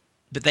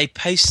 but they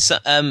post.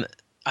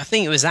 I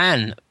think it was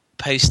Anne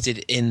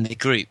posted in the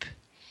group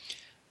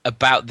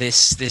about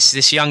this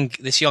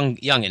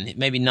youngin,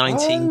 maybe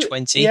 19,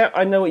 20. Yeah,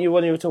 I know what you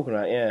were talking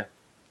about. Yeah.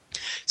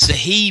 So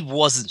he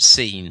wasn't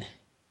seen,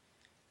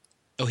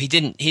 or he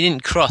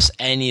didn't cross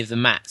any of the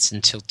mats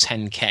until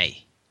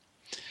 10K,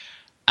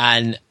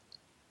 and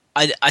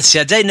I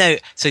don't know.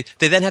 So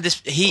they then had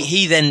this.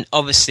 He then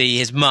obviously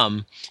his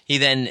mum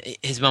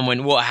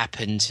went, "What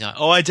happened?" Like,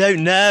 "Oh, I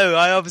don't know.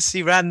 I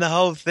obviously ran the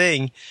whole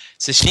thing."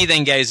 So she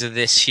then goes with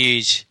this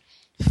huge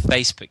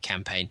Facebook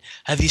campaign.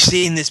 Have you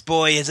seen this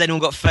boy? Has anyone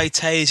got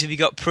photos? Have you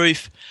got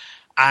proof?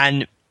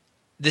 And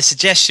the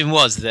suggestion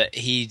was that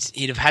he'd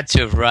have had to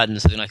have run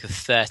something like a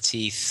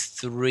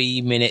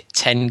 33-minute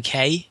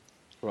 10K,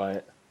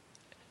 right,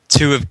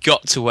 to have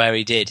got to where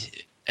he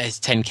did his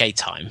 10K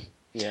time.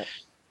 Yeah.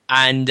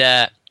 And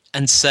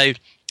so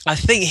I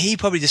think he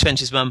probably just went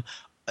to his mum.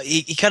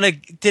 He kind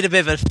of did a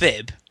bit of a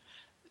fib.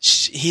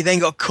 He then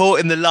got caught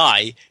in the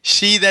lie.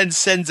 She then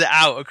sends it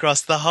out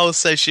across the whole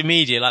social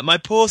media, like, my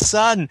poor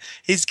son,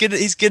 he's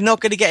not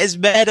gonna get his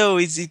medal.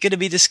 He's gonna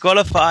be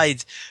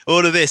disqualified.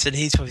 All of this, and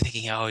he's probably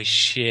thinking, oh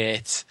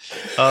shit,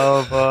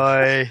 oh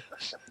boy.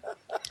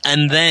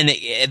 And then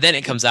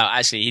it comes out.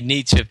 Actually, he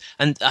needs to have,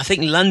 and I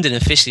think London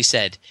officially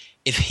said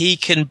if he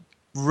can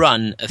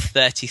run a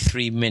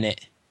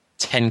 33-minute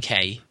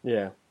 10K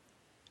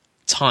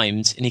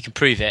timed and he can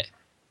prove it,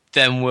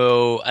 then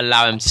we'll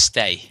allow him to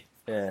stay.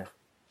 Yeah.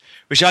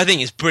 Which I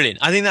think is brilliant.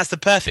 I think that's the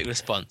perfect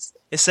response.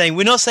 It's saying,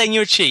 we're not saying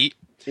you're a cheat.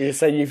 You're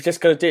saying you've just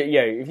got to do it.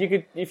 Yeah,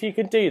 if you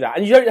could do that,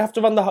 and you don't have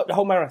to run the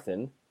whole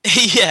marathon.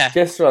 Yeah.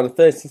 Just run a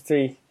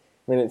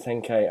 33-minute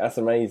 10K. That's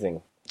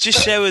amazing.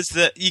 Just show us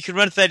that you can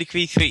run a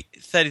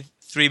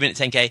 33-minute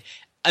 10K,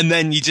 and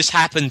then you just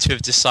happen to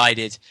have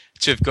decided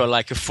to have got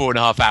like a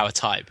 4.5 hour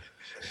time.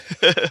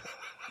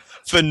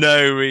 For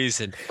no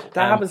reason.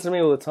 That happens to me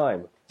all the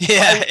time.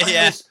 Yeah,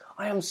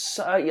 I am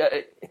so...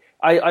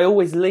 I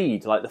always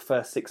lead like the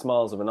first 6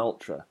 miles of an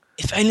ultra.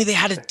 If only they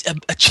had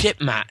a chip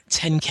mat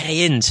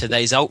 10K into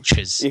those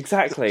ultras.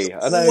 Exactly.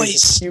 I know.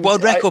 Always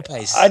world record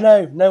pace. I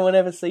know. No one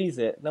ever sees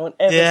it. No one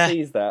ever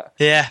sees that.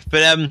 Yeah,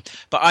 but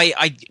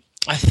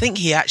I think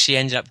he actually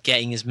ended up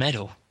getting his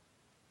medal.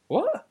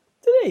 What?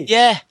 Did he?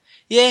 Yeah,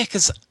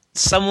 because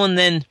someone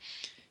then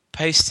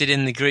posted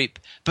in the group,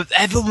 but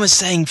everyone was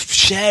saying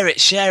share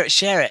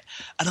it,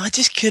 and I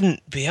just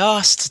couldn't be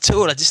asked at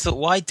all. I just thought,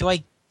 why do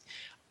I?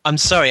 I'm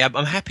sorry, I'm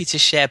happy to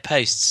share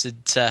posts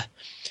and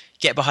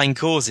get behind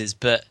causes,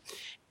 but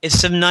if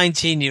some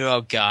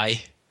 19-year-old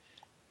guy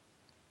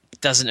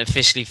doesn't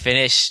officially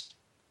finish,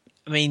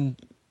 I mean,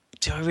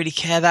 do I really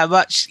care that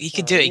much? He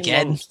could do it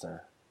again.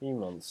 You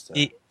monster.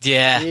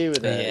 Yeah. You were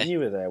there. Yeah. You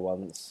were there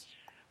once.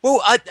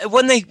 Well,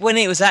 when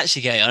it was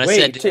actually going on, I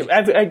said... do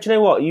you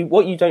know what?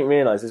 What you don't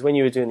realise is when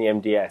you were doing the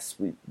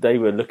MDS, they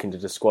were looking to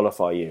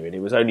disqualify you, and it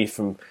was only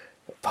from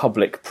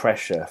public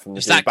pressure from the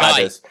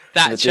Dubadders.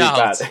 That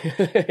child.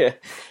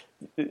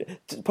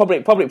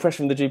 Public pressure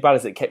from the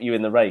Dubadders that kept you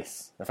in the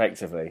race,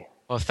 effectively.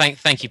 Well,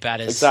 thank you,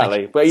 Badders.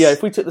 Exactly. But yeah,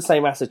 if we took the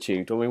same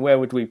attitude, I mean, where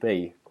would we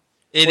be?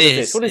 What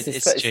is this?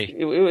 It's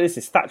true. Is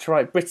this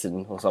Thatcherite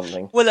Britain or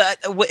something? Well,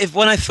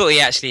 when I thought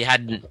he actually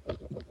hadn't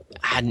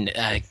hadn't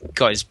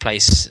got his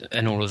place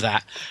and all of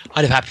that,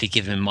 I'd have happily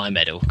given him my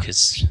medal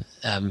because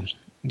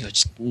you're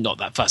just not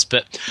that fussed.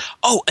 But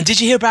and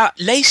did you hear about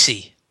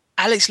Lacey?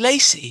 Alex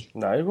Lacey?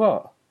 No,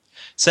 what?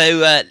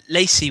 So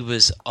Lacey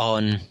was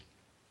on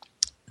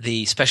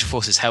the Special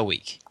Forces Hell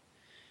Week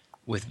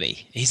with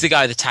me. He's the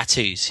guy with the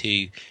tattoos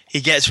who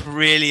he gets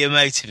really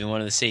emotive in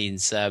one of the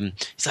scenes.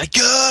 He's like,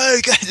 go,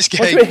 just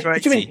going crazy.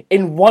 What do you mean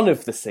in one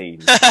of the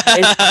scenes?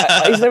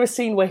 Is there a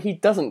scene where he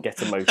doesn't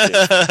get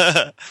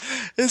emotive?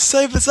 It's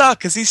so bizarre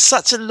because he's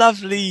such a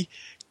lovely,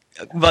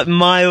 but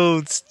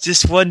mild,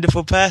 just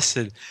wonderful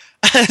person.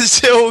 And it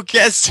still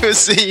gets to a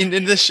scene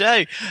in the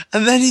show,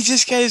 and then he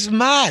just goes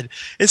mad.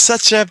 It's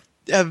such a,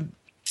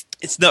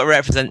 it's not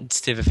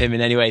representative of him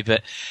in any way,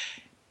 but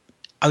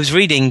I was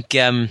reading,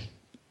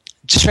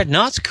 just read an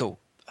article.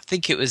 I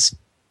think it was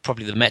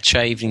probably the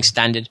Metro Evening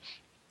Standard,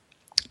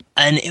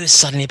 and it was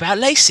suddenly about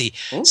Lacey.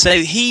 Ooh. So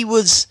he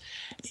was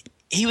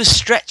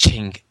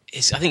stretching.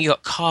 I think he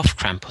got calf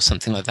cramp or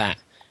something like that.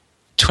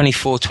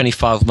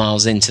 25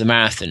 miles into the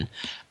marathon,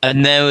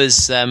 and there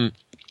was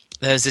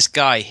this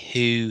guy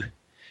who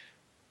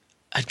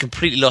had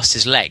completely lost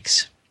his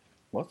legs.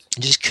 What?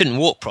 And just couldn't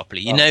walk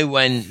properly. You know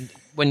when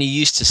you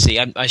used to see,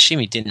 I assume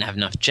he didn't have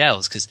enough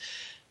gels because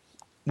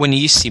when you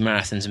used to see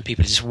marathons and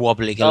people are just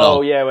wobbling along.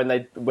 Oh yeah, when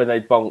they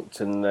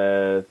bonked and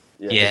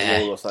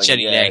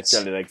jelly legs.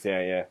 Jelly legs,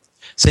 yeah.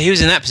 So he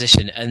was in that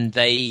position, and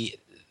the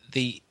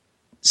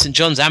St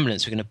John's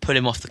ambulance were going to pull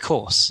him off the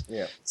course.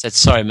 Yeah. Said,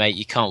 sorry mate,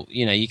 you can't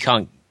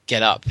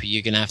get up.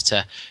 You're going to have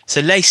to. So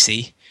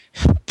Lacey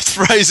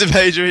throws him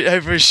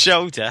over his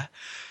shoulder,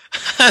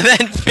 and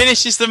then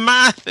finishes the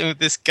marathon with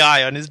this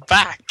guy on his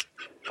back.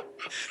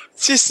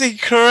 It's just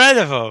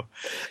incredible,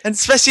 and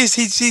especially as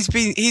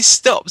he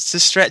stops to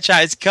stretch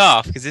out his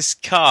calf because this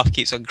calf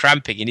keeps on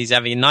cramping and he's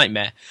having a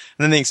nightmare.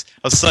 And then thinks,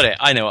 "Oh, sod it,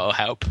 I know what'll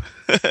help."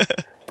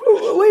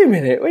 Wait a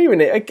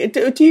minute.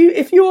 Do you,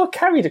 if you are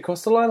carried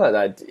across the line like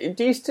that,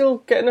 do you still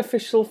get an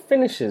official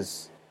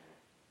finishers?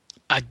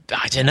 I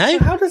don't know.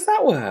 How does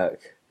that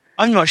work?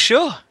 I'm not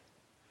sure.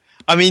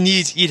 I mean,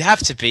 you'd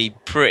have to be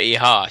pretty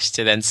harsh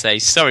to then say,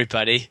 sorry,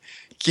 buddy,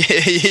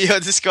 you're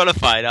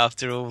disqualified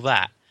after all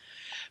that.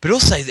 But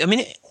also, I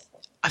mean,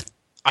 I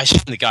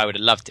assume the guy would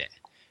have loved it,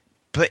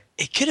 but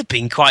it could have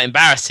been quite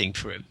embarrassing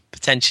for him,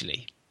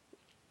 potentially.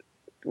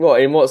 What,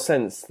 in what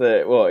sense?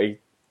 If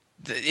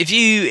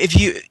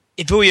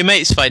all your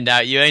mates find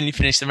out you only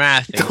finished the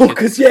marathon.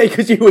 Because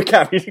you were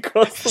carried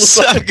across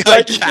the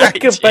line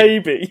like a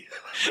baby.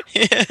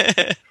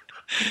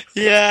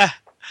 Yeah.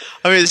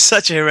 I mean, it's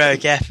such a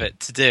heroic effort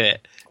to do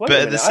it. But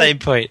at the same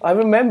point... I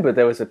remember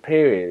there was a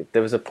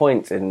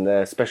point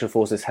in Special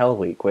Forces Hell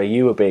Week where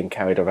you were being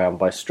carried around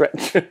by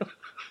stretcher.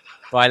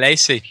 By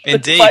Lacey,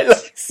 indeed. By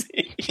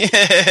Lacey.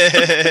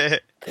 Yeah.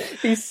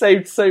 He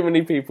saved so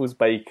many people's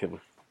bacon.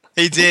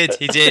 He did.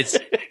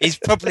 He's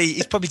probably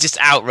just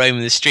out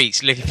roaming the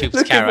streets looking for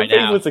people to carry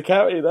now. People to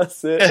carry,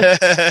 that's it.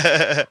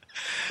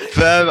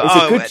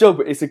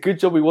 It's a good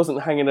job he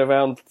wasn't hanging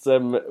around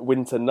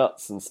winter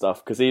nuts and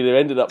stuff, because he either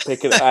ended up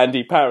picking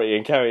Andy Parry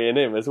and carrying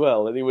him as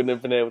well, and he wouldn't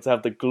have been able to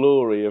have the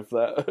glory of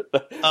that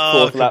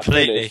fourth lap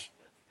finish.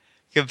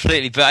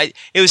 Completely, but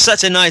it was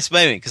such a nice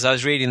moment because I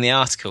was reading the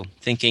article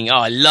thinking,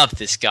 I love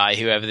this guy,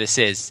 whoever this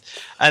is.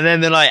 And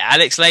then they're like,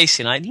 Alex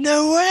Lacey, and I'm like,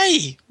 no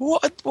way!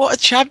 What a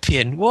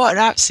champion! What an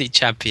absolute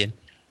champion!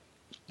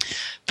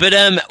 But,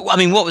 I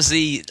mean,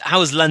 how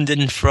was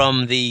London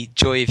from the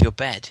joy of your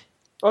bed?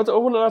 I wasn't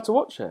allowed to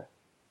watch it.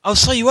 Oh,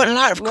 so you weren't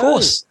allowed, of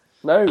course.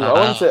 No,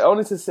 I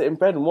wanted to sit in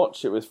bed and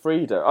watch it with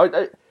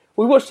Frida.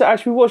 We watched it a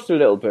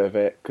little bit of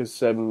it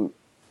because...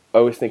 I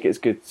always think it's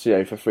good,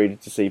 for Frida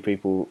to see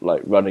people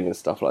like running and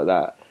stuff like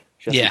that.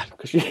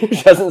 Because she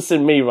hasn't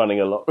seen me running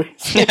a lot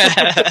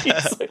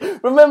recently.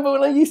 Remember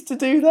when I used to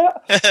do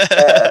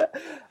that?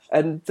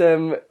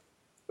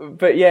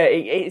 But yeah,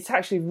 it's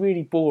actually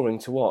really boring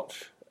to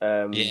watch.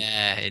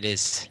 Yeah, it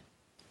is.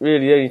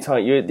 Really,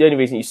 the only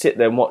reason you sit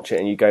there and watch it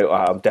and you go,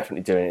 I'm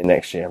definitely doing it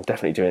next year.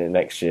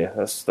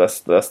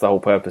 That's the whole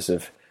purpose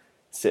of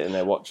sitting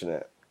there watching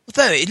it.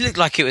 Although it looked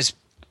like it was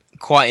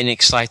quite an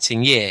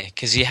exciting year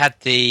because you had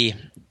the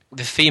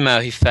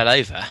female who fell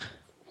over,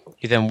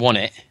 who then won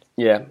it.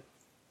 Yeah,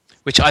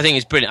 which I think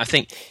is brilliant. I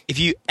think if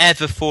you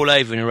ever fall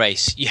over in a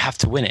race, you have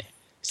to win it.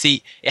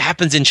 See, it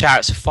happens in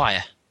Chariots of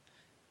Fire,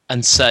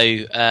 and so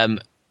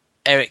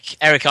Eric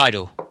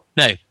Idle,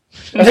 no,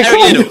 Eric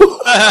Liddell,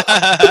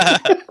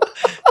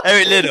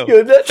 Eric Liddell,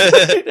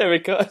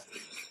 Eric Idle.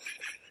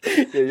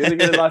 Yeah, you're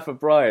thinking of Life of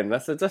Brian.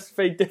 That's a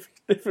very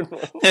different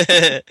one.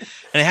 And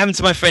it happened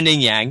to my friend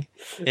Yin Yang.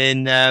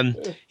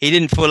 He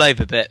didn't fall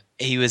over, but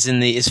he was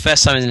his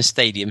first time in a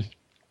stadium,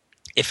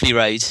 Iffley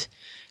Road,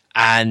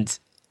 and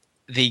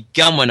the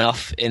gun went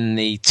off in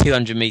the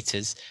 200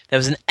 metres. There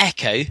was an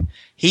echo.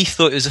 He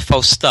thought it was a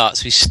false start,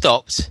 so he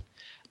stopped.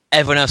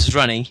 Everyone else was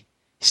running.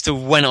 He still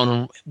went on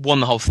and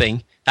won the whole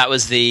thing. That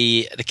was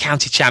the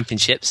county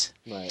championships.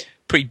 Right.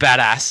 Pretty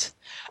badass.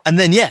 And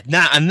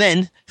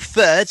then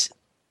third,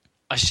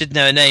 I should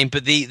know her name,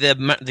 but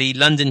the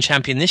London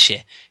champion this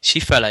year, she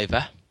fell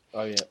over.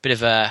 Oh yeah. Bit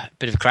of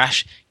a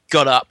crash.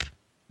 Got up,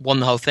 won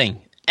the whole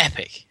thing.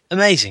 Epic,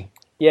 amazing.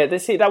 Yeah,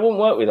 that wouldn't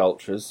work with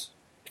ultras.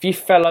 If you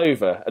fell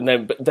over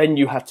and then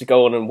you had to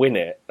go on and win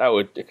it, that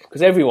would,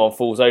 because everyone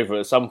falls over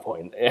at some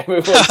point.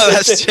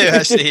 That's true,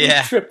 actually.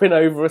 Yeah, tripping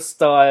over a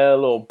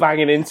stile or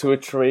banging into a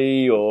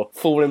tree or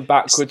falling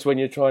backwards when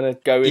you're trying to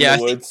go in the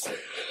woods.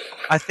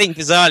 I think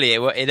bizarrely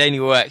it only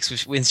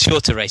works with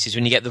shorter races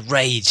when you get the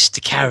rage to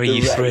carry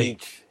you through.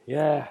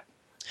 Yeah.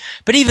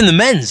 But even the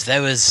men's,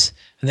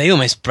 they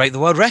almost break the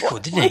world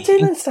record, didn't they? I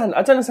don't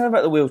understand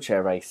about the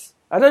wheelchair race.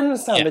 I don't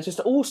understand. Yeah. They just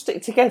all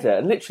stick together,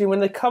 and literally when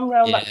they come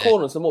round that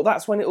corner,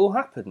 that's when it all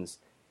happens.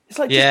 It's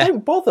like, just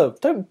don't bother.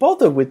 Don't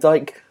bother with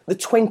like the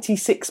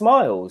 26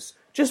 miles.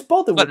 Just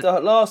bother with the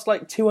last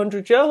like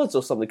 200 yards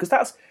or something,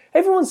 because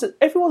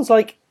everyone's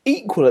like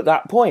equal at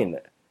that point.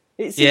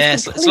 It's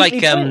like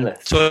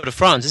Tour de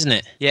France, isn't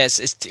it? Yeah,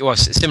 it's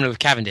similar with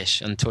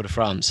Cavendish and Tour de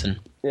France, and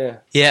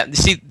yeah.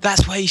 See,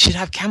 that's why you should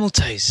have camel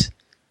toes.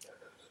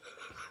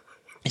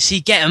 So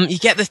you get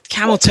the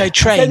camel toe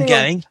train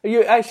going. When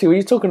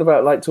you're talking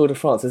about like Tour de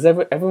France, has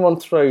everyone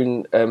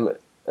thrown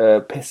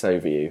piss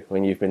over you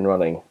when you've been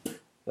running?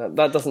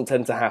 That doesn't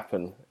tend to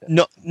happen.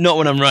 Not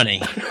when I'm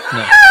running.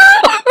 No.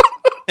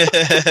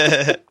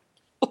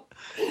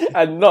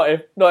 And not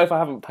if I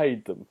haven't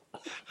paid them.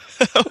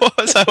 What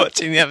was I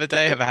watching the other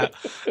day about?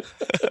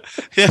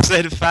 The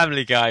episode of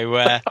Family Guy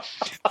where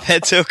they're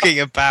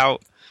talking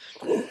about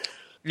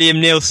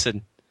Liam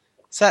Neeson.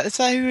 Is that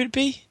who it would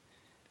be?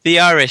 The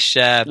Irish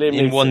in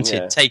Neeson,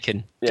 Wanted,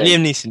 Taken. Yeah.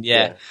 Liam Neeson,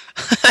 yeah.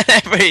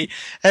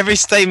 every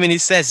statement he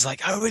says is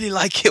like, I really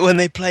like it when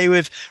they play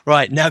with,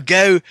 right, now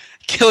go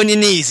on your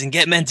knees and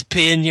get men to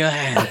pee in your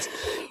hand.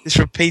 Just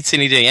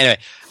repeatedly doing it. Anyway,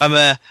 I'm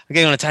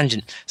going on a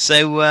tangent.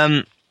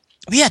 So,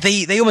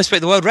 they almost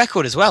broke the world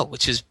record as well,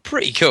 which is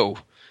pretty cool.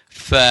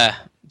 Because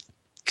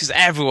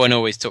everyone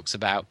always talks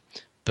about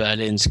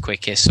Berlin's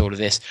quickest, all of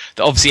this.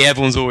 But obviously,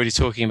 everyone's already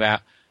talking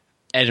about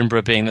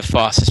Edinburgh being the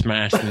fastest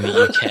marathon in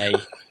the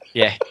UK.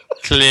 Yeah,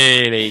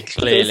 clearly.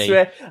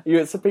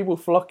 It's people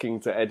flocking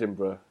to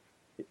Edinburgh.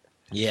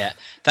 Yeah,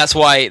 that's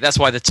why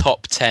the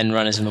top 10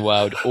 runners in the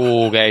world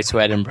all go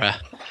to Edinburgh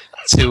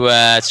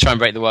to try and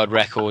break the world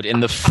record in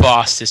the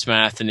fastest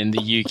marathon in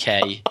the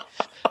UK.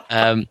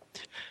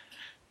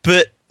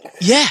 But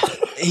yeah,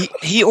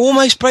 he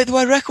almost broke the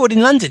world record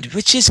in London,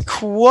 which is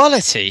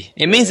quality.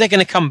 It means they're going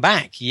to come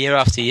back year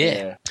after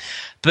year. Yeah.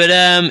 But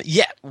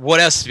what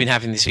else has been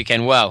happening this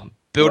weekend? Well,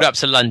 build up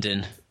to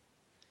London.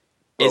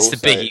 It's also,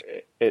 the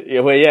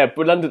biggie.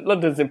 But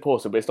London's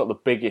important, but it's not the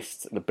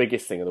biggest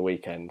thing of the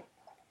weekend.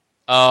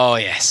 Oh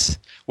yes.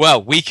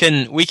 Well, we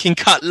can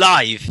cut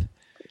live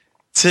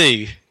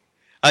too.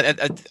 Are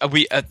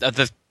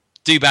the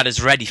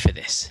do-badders ready for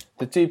this?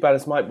 The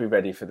do-badders might be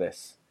ready for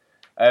this.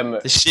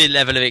 The sheer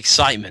level of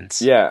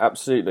excitement. Yeah,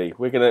 absolutely.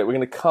 We're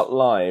gonna cut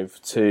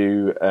live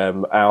to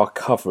our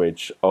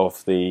coverage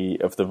of the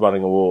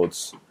running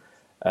awards.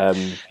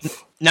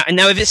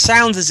 Now, if it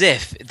sounds as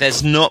if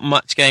there's not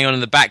much going on in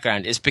the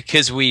background, it's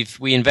because we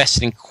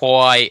invested in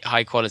quite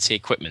high quality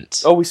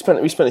equipment. Oh, we spent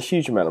a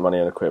huge amount of money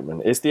on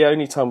equipment. It's the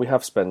only time we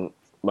have spent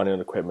money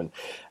on equipment.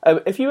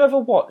 If you ever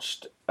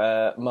watched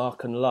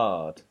Mark and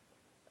Lard,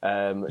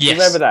 do you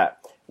remember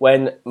that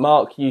when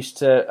Mark used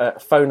to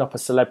phone up a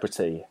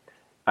celebrity?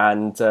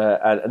 And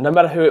no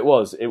matter who it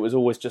was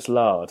always just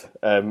Lard.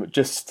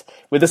 Just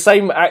with the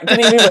same accent.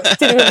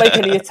 Didn't even make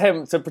any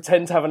attempt to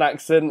pretend to have an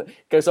accent.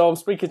 Goes, I'm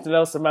speaking to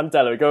Nelson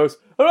Mandela. He goes,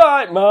 all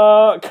right,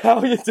 Mark, how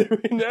are you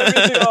doing?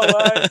 Everything all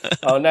right?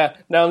 Oh, now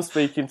I'm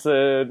speaking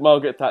to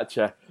Margaret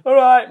Thatcher. All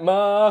right,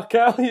 Mark,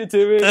 how are you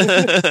doing?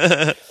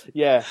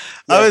 Yeah.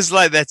 I was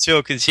like their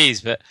chalk and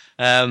cheese, but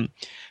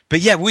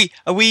yeah,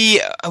 are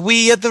we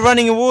at the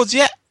running awards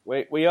yet?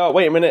 We are.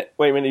 Wait a minute.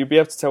 You'll be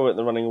able to tell we're at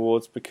the running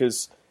awards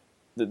because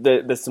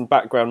there's some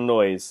background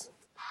noise.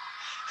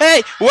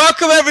 Hey,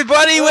 welcome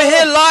everybody. We're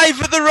here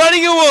live at the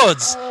Running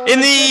Awards in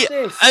the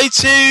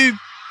O2.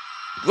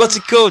 What's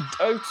it called?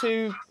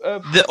 O2.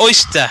 The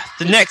Oyster.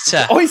 The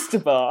Nectar. The Oyster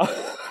Bar.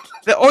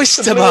 The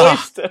Oyster Bar.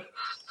 Oyster.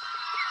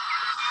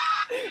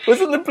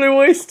 Wasn't the Blue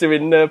Oyster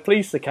in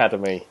Police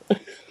Academy?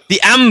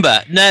 The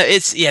Amber. No,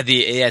 it's in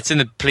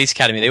the Police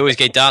Academy. They always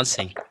go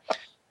dancing.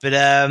 But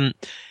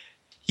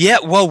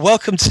well,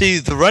 welcome to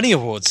the Running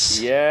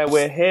Awards. Yeah,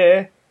 we're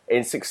here.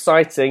 It's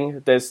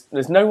exciting. There's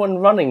no one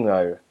running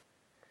though.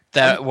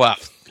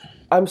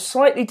 I'm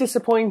slightly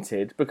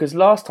disappointed because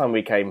last time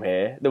we came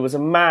here, there was a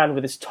man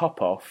with his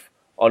top off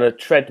on a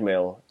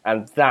treadmill,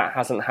 and that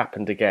hasn't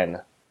happened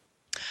again.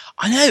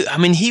 I know. I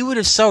mean, he would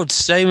have sold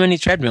so many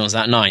treadmills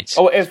that night.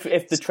 Oh,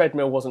 if the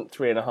treadmill wasn't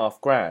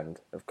 $3,500,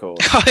 of course.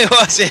 Oh, it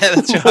was. Yeah,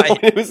 that's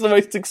right. It was the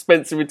most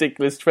expensive,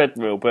 ridiculous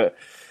treadmill. But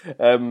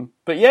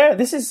yeah,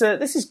 this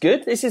is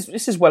good. This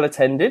is well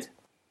attended.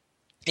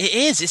 It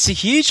is. It's a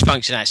huge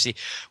function, actually.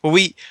 Well,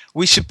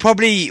 we should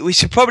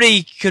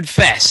probably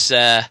confess.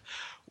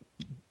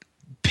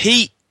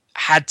 Pete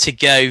had to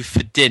go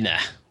for dinner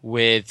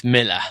with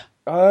Miller.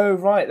 Oh,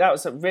 right. That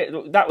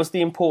was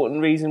the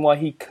important reason why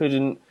he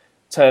couldn't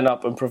turn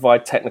up and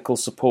provide technical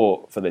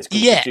support for this.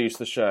 Yeah. Produce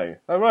the show.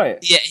 Oh, right.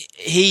 Yeah,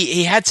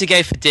 he had to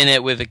go for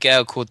dinner with a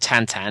girl called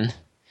Tantan,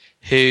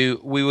 who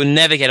we will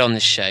never get on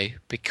this show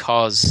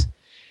because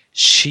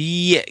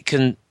she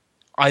can...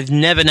 I've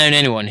never known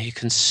anyone who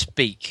can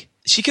speak.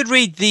 She could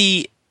read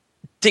the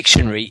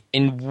dictionary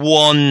in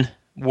one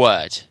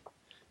word.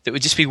 That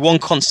would just be one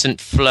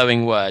constant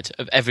flowing word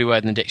of every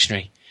word in the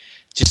dictionary.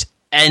 Just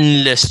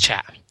endless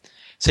chat.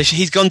 So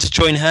he's gone to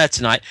join her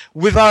tonight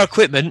with our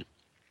equipment.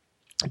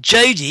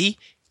 Jodie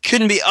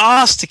couldn't be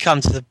asked to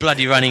come to the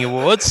bloody running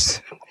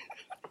awards.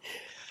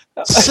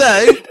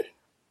 So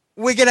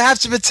we're going to have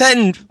to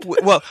pretend...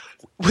 Well,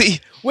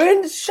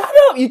 Shut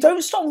up! You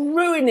don't stop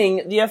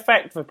ruining the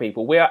effect for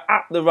people. We are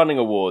at the running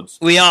awards.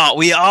 We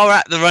are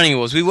at the running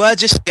awards. We were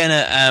just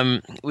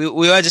gonna we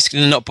were just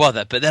gonna not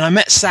bother, but then I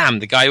met Sam,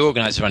 the guy who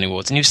organised the running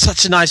awards, and he was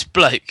such a nice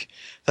bloke.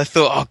 I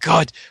thought, oh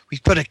God,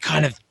 we've got to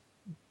kind of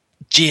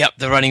G up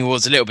the running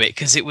awards a little bit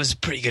because it was a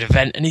pretty good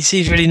event, and he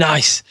seems really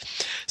nice.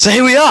 So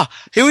here we are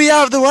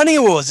at the running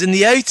awards in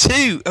the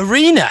O2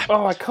 Arena.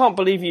 Oh, I can't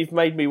believe you've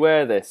made me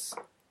wear this.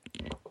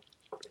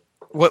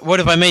 What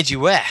have I made you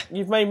wear?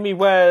 You've made me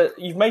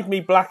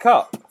black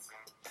up.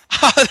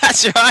 Oh,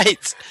 that's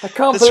right. I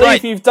can't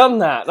believe you've done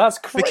that. That's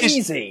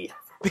crazy.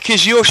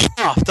 Because you're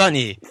Shaft, aren't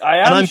you? I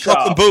am. And I'm Shaft.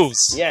 Cock and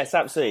Balls. Yes,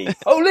 absolutely.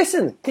 Oh,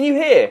 listen, can you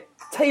hear?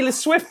 Taylor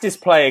Swift is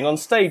playing on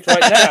stage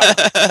right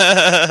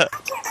now.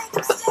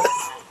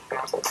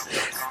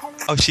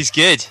 Oh, she's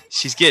good.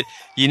 She's good.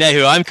 You know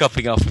who I'm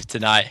copping off with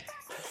tonight?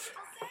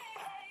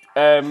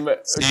 Gary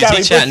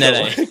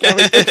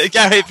Bishop.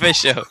 Gary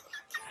Bishop.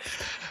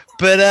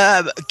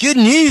 But good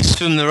news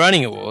from the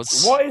running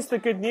awards. What is the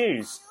good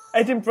news?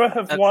 Edinburgh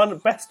have won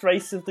Best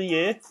Race of the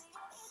Year.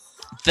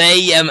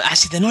 They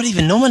actually they're not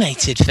even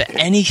nominated for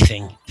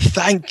anything.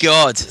 Thank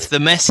God,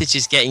 the message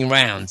is getting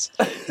round.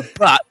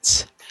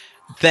 But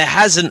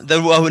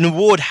an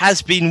award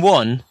has been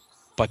won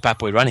by Bad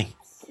Boy Running.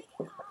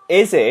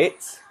 Is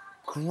it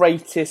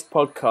greatest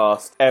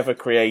podcast ever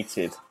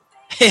created?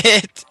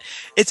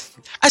 It's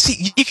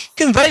actually you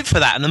can vote for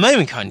that in the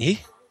moment, can't you?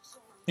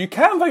 You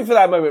can vote for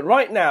that moment.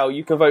 Right now,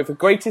 you can vote for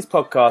greatest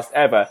podcast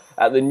ever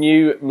at the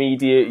New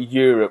Media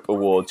Europe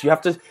Awards. You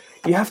have to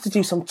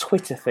do some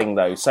Twitter thing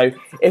though. So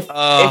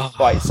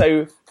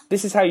so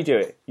this is how you do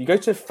it. You go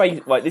to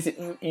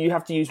you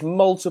have to use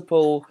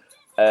multiple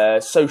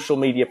social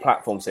media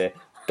platforms here.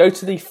 Go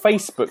to the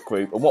Facebook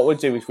group, and what we'll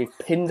do is we've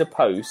pinned a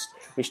post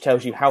which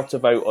tells you how to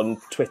vote on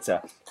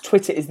Twitter.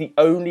 Twitter is the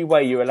only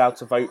way you're allowed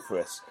to vote for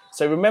us.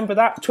 So remember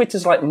that?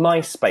 Twitter's like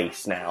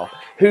MySpace now.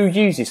 Who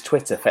uses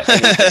Twitter for anything?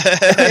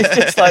 It's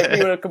just like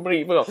people are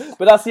completely forgotten.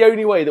 But that's the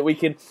only way that we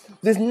can...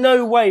 There's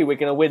no way we're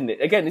going to win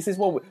it. Again, this is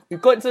what we've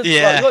got to...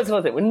 Yeah. We've got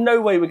to think. There's no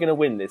way we're going to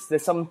win this.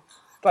 There's some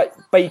like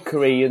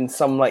bakery and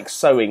some like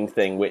sewing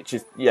thing which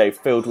is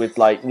filled with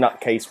like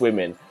nutcase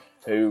women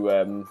who...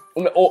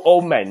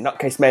 or men,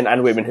 nutcase men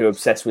and women who are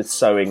obsessed with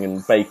sewing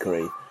and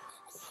bakery.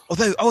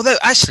 Although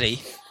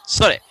actually...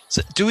 Sorry.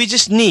 So do we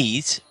just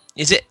need...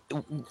 Is it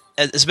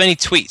as many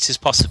tweets as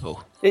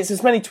possible? It's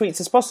as many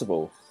tweets as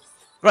possible.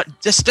 Right,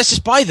 let's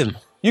just buy them.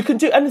 You can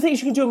do, and the thing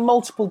is, you can do them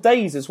multiple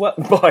days as well.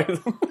 Buy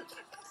them.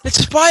 Let's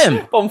just buy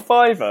them on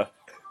Fiverr.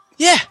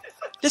 Yeah,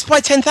 let's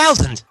buy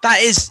 10,000. That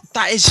is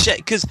shit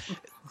because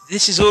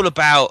this is all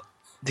about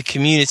the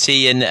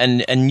community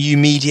and new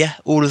media,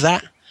 all of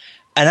that.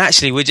 And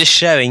actually, we're just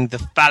showing the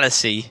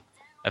fallacy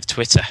of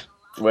Twitter.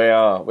 We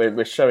are.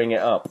 We're showing it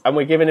up, and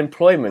we're giving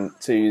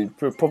employment to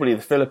probably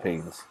the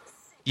Philippines.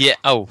 Yeah.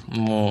 Oh,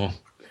 more.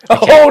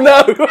 Okay. Oh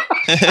no!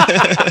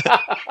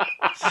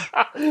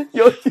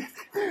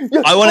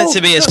 I want it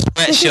to be a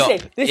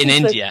sweatshop in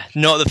India,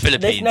 not the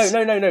Philippines.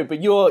 No.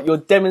 But you're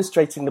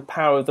demonstrating the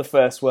power of the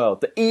first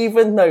world. That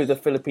even though the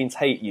Philippines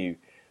hate you,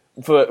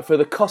 for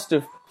the cost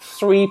of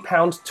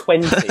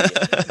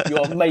 £3.20, you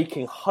are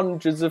making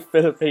hundreds of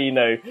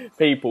Filipino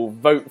people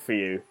vote for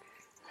you.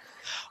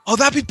 Oh,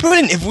 that'd be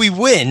brilliant if we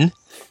win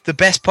the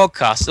best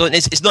podcast.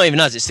 It's not even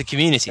us; it's the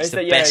community. It's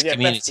the best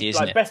community,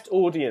 isn't it? Best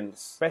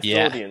audience,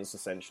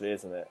 essentially,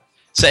 isn't it?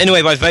 So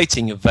anyway, by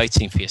voting, you're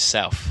voting for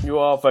yourself. You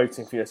are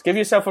voting for yourself. Give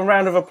yourself a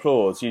round of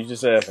applause. You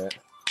deserve it.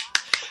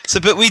 So,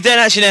 but we don't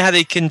actually know how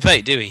they can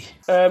vote, do we?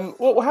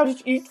 Well, how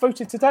did you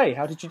voted today?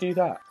 How did you do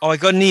that? Oh, I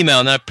got an email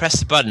and then I pressed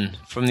the button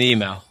from the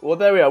email. Well,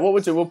 there we are. What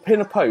we'll do, we'll pin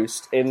a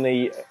post in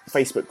the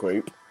Facebook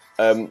group.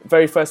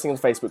 Very first thing on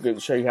the Facebook group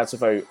to show you how to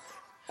vote.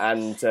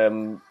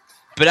 And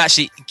but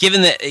actually,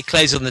 given that it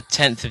closes on the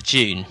 10th of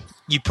June,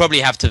 you probably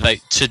have to vote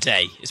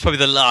today. It's probably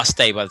the last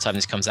day by the time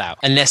this comes out,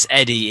 unless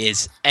Eddie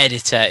is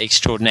editor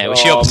extraordinaire, which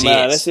he obviously is.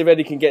 Let's see if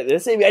Eddie can get this.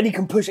 Let's see if Eddie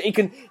can push it. He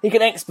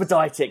can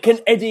expedite it. Can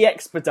Eddie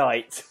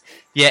expedite?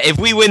 Yeah, if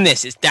we win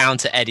this, it's down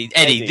to Eddie.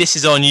 Eddie, this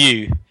is on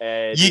you.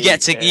 You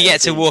get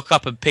to walk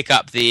up and pick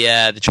up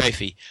the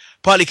trophy.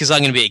 Partly because I'm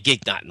going to be at a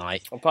gig that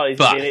night. And partly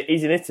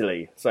he's in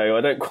Italy, so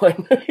I don't quite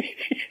know.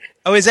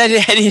 Oh, is Eddie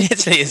in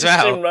Italy as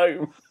well? He's in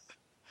Rome.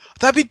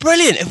 That'd be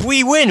brilliant if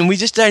we win and we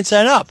just don't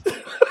turn up.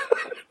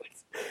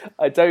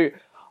 I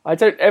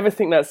don't ever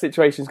think that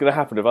situation's going to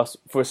happen if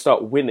we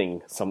start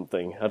winning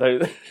something. I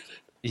don't.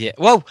 Yeah.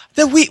 Well,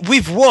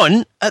 we've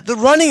won at the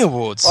running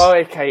awards. Oh,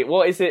 okay.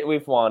 What is it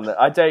we've won?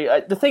 I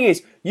don't. The thing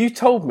is, you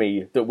told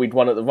me that we'd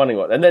won at the running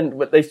award, and then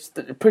they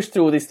pushed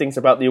through all these things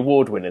about the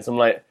award winners. I'm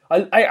like,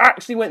 I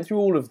actually went through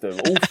all of them,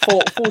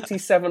 all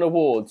 47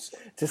 awards,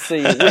 to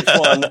see which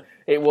one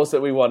it was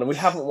that we won, and we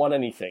haven't won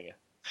anything.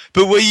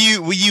 But were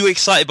you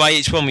excited by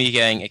each one? Were you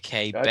going,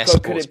 okay, best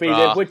God, sports could it be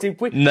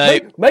bra? No.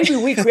 Maybe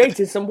we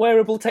created some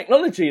wearable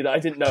technology that I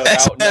didn't know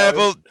That's about.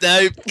 terrible.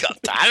 No, god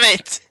damn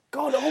it.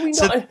 God,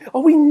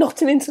 are we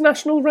not an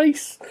international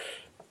race?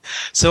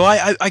 So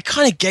I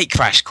kind of gate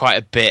crashed quite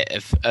a bit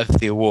of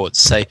the awards.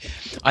 So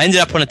I ended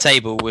up on a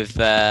table with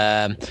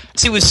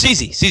with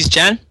Susie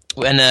Chan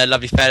and a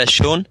lovely fella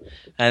Sean,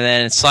 and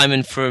then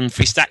Simon from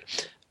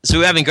Freestack. So we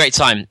were having a great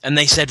time, and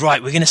they said,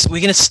 right, we're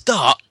gonna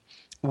start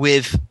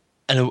with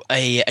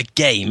a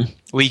game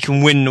where you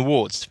can win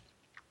awards.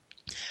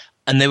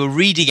 And they were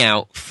reading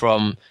out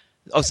from.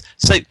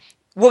 So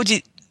what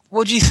do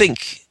you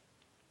think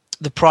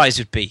the prize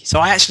would be? So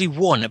I actually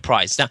won a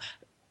prize. Now,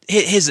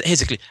 here's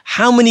a clue.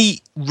 How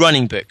many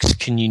running books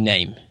can you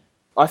name?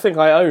 I think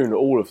I own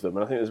all of them,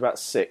 and I think there's about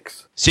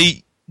 6. So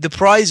the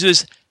prize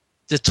was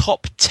the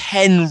top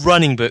 10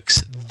 running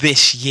books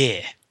this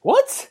year.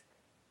 What?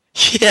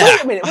 Yeah,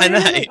 Wait a minute. I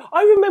know.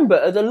 I remember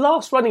at the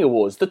last running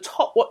awards, the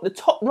top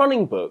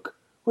running book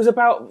was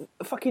about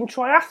a fucking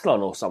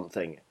triathlon or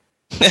something.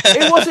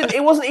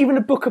 It wasn't even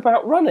a book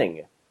about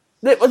running.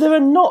 There are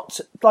not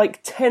like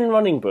 10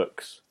 running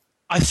books.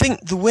 I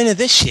think the winner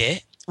this year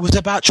was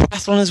about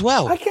triathlon as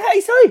well.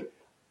 Okay, sorry.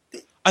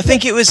 I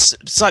think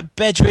it's like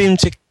Bedroom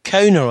to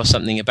Kona or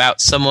something,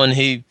 about someone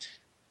who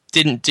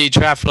didn't do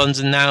triathlons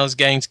and now is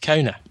going to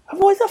Kona.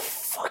 Why the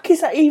fuck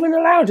is that even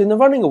allowed in the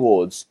running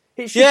awards?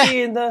 It should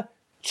be in the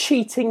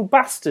cheating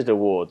bastard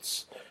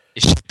awards.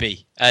 It should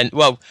be. And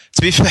well,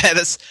 to be fair,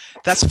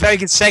 that's a very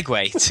good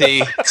segue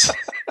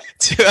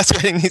to us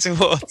winning these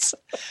awards.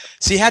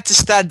 So you had to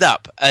stand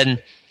up,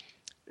 and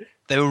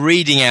they were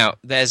reading out.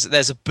 There's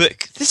a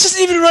book. This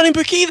isn't even a running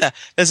book either.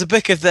 There's a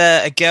book of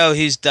a girl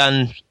who's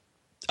done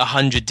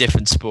 100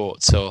 different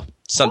sports or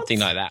something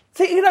like that.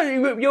 See,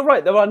 you're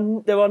right. There are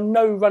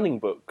no running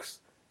books.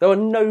 There are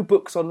no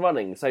books on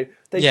running. So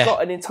they've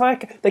got an entire.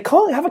 They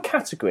can't have a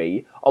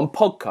category on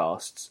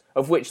podcasts,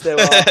 of which there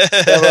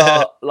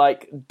are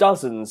like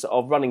dozens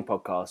of running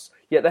podcasts.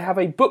 Yet they have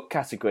a book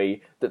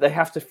category that they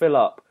have to fill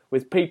up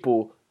with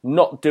people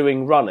not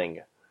doing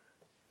running.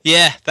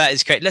 Yeah, that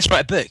is great. Let's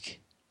write a book,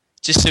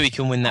 just so we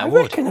can win that I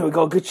award. reckon we've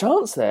got a good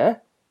chance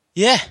there.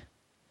 Yeah.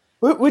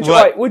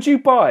 Would you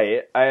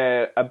buy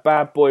a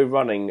bad boy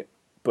running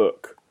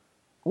book?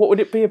 What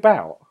would it be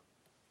about?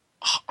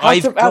 How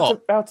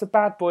to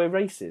bad boy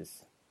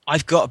races.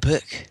 I've got a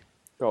book.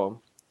 Go on.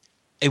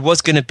 It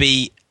was going to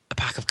be a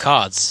pack of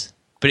cards,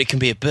 but it can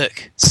be a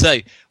book. So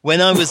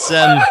when I was,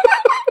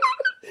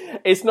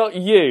 it's not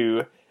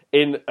you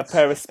in a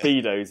pair of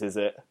Speedos, is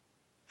it?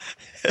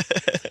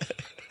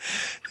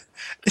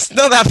 It's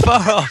not that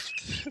far off.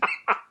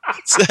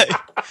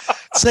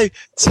 So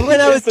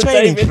when I was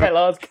training, David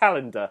Hellard's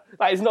calendar.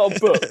 That is not a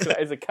book.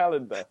 That is a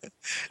calendar.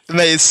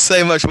 Mate, it's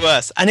so much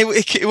worse. And it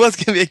was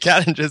going to be a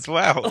calendar as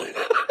well.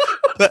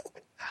 But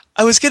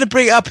I was going to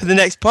bring it up in the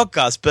next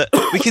podcast, but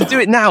we can do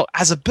it now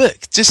as a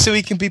book, just so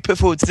we can be put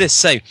forward to this.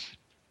 So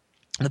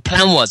the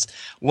plan was,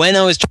 when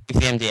I was training for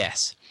the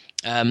MDS,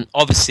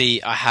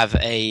 obviously I have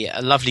a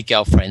lovely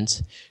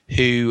girlfriend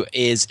who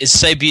is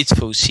so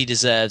beautiful. She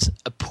deserves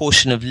a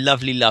portion of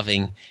lovely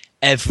loving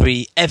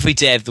every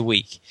day of the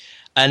week.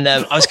 And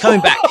I was coming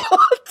back.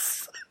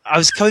 I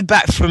was coming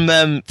back from.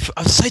 I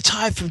was so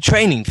tired from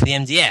training for the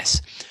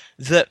MDS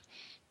that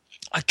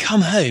I'd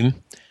come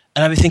home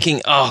and I'd be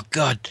thinking, "Oh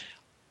God,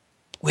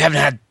 we haven't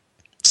had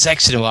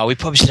sex in a while. We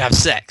probably should have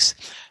sex."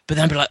 But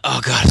then I'd be like, "Oh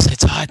God, I'm so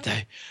tired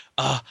though.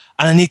 And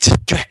I need to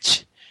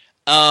stretch.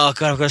 Oh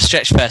God, I've got to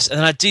stretch first." And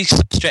then I'd do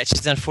some stretches,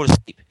 then I'd fall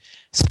asleep.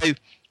 So,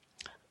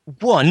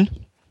 1,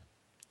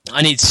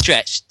 I need to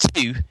stretch.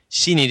 2,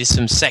 she needed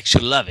some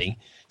sexual loving.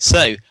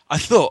 So I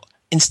thought,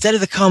 instead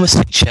of the Kama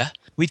Sutra,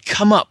 we'd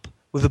come up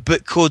with a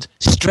book called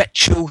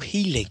Stretchal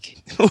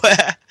Healing,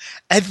 where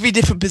every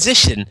different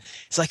position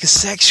is like a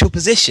sexual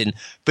position,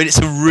 but it's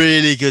a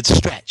really good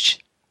stretch.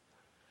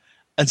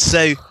 And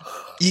so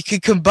you can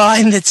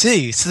combine the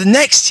two. So the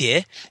next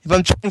year, if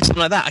I'm trying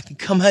something like that, I can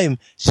come home,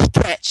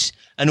 stretch,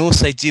 and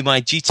also do my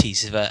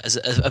duties as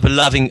a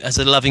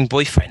loving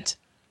boyfriend.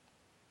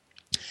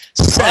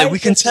 So we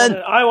can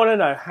turn. I want to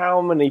know how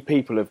many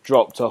people have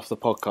dropped off the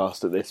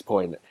podcast at this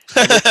point.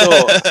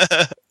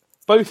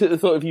 Both at the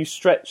thought of you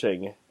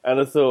stretching and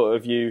the thought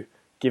of you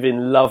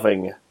giving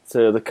loving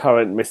to the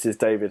current Mrs.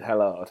 David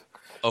Hellard.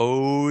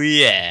 Oh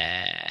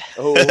yeah.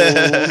 Oh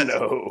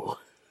no.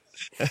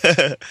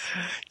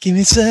 Give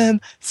me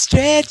some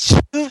stretch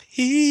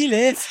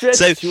healing.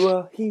 Stretch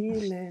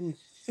healing.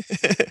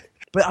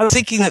 But I was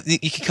thinking that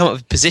you could come up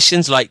with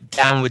positions like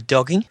downward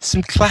dogging,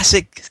 some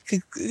classic.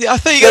 I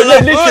thought you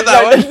got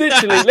that one.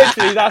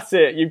 Literally, that's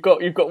it. You've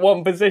got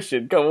one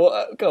position. Go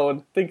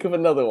on. Think of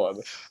another one.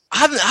 I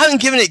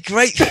haven't given it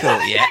great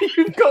thought yet.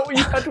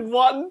 You've had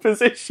one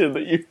position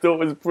that you thought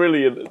was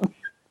brilliant.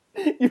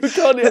 You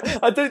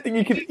can't. I don't think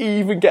you can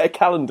even get a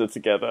calendar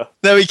together.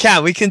 No, we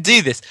can. We can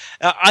do this.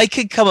 I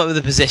could come up with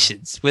the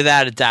positions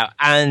without a doubt,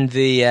 and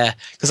the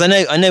because I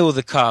know all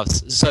the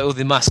calves, so all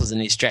the muscles that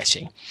need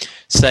stretching.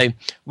 So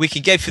we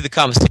could go through the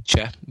Kama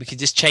Sutra. We could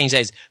just change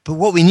those. But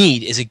what we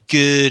need is a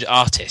good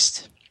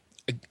artist,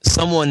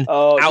 someone.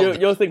 Oh,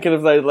 you're thinking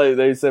of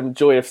those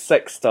Joy of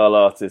Sex style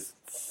artists.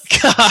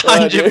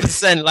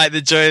 100% like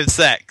the Joy of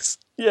Sex.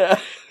 Yeah.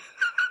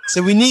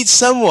 So we need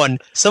someone,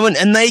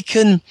 and they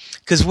can,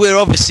 because we're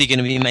obviously going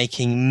to be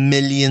making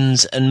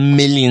millions and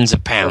millions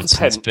of pounds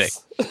from this book.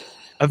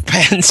 Of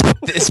pence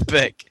with this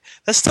book.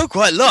 That's still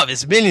quite a lot.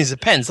 It's millions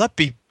of pence. I'd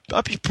be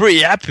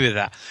pretty happy with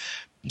that.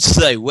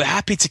 So we're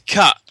happy to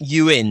cut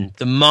you in,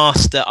 the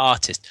master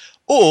artist,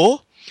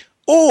 or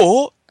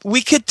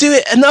we could do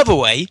it another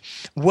way,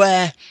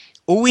 where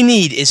all we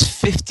need is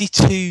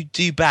 52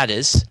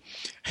 do-badders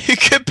who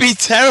could be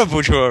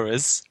terrible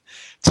drawers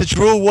to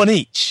draw one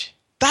each.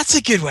 That's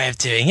a good way of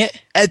doing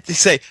it.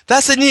 So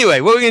that's a new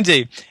way. What we're going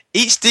to do,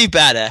 each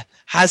do-badder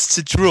has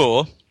to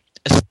draw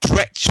a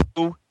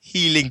stretchable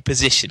healing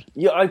position.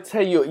 Yeah, I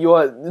tell you, you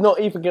are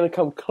not even going to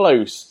come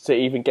close to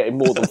even getting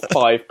more than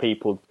 5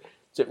 people.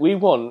 So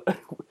why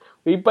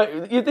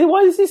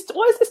is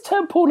this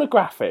term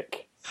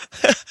pornographic?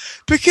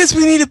 Because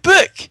we need a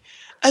book,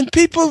 and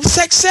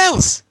sex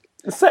sells.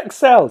 Sex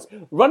sells.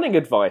 Running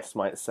advice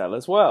might sell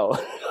as well.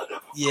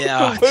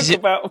 Yeah,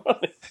 about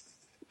running.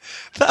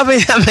 I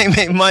mean,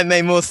 that might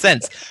make more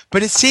sense,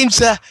 but it seems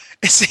to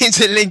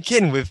link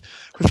in with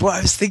what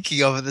I was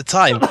thinking of at the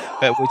time,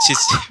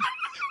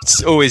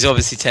 which always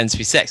obviously tends to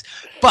be sex.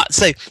 But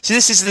so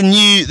this is the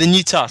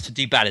new task to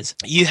do badders.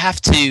 You have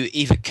to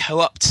either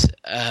co-opt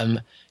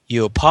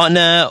your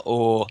partner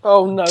or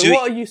what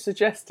are you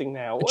suggesting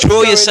now?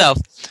 Draw yourself.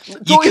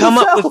 Draw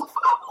yourself.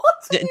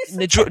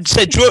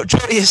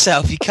 Draw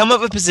yourself. You come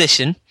up with a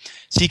position,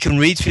 so you can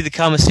read through the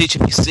Kama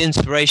Sutra for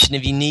inspiration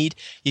if you need.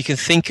 You can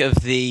think of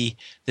the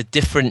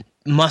different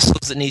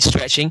muscles that need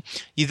stretching.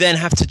 You then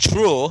have to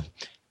draw.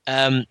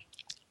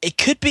 It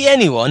could be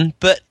anyone,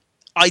 but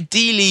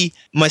ideally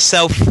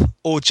myself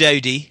or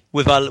Jodie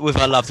with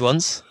our loved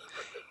ones.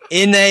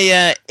 In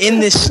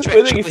this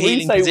stretchable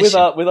healing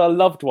position. With our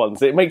loved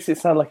ones, it makes it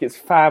sound like it's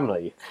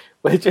family.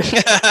 We're just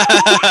I've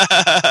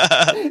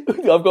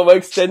got my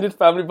extended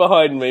family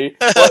behind me,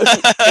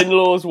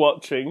 in-laws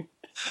watching,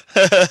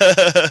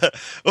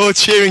 or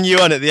cheering you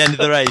on at the end of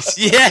the race.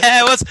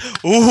 Yeah,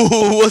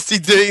 what's he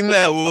doing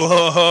there?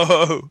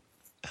 Whoa!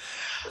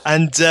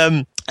 And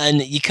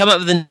you come up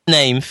with a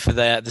name for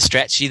the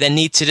stretch. You then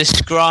need to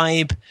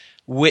describe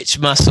which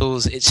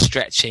muscles it's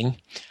stretching,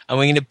 and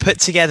we're going to put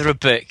together a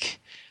book.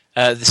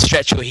 The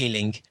Stretchable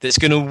Healing, that's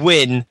going to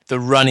win the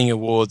Running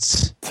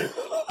Awards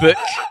Book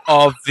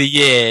of the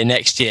Year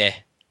next year.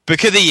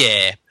 Book of the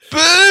Year.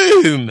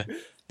 Boom!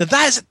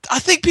 Now I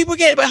think people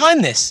get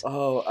behind this.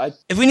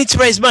 If we need to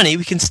raise money,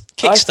 we can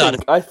kickstart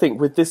it. I think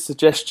with this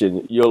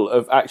suggestion, you'll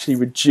have actually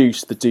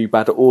reduced the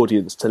Do-Badder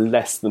audience to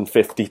less than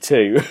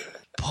 52.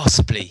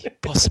 Possibly,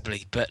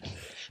 but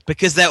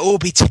because they'll all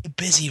be too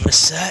busy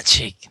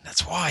researching.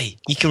 That's why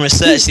you can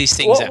research these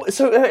things out.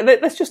 So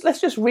let's just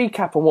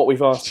recap on what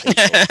we've asked you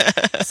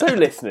for. So,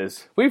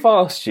 listeners, we've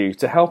asked you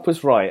to help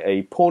us write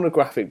a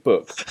pornographic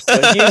book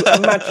where you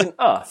imagine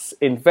us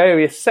in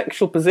various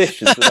sexual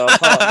positions with our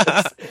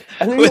partners,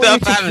 and with our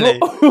family.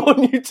 We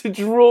want you to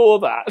draw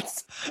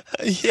that.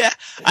 Yeah,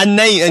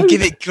 and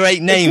give it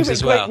great names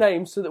as well. Great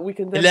names so that we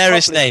can then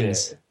hilarious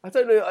names. I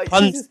don't know.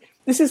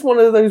 This is one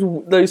of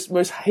those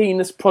most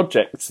heinous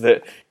projects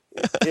that.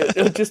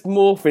 It'll just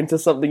morph into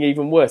something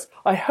even worse.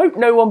 I hope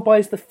no one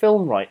buys the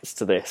film rights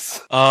to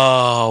this.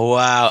 Oh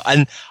wow!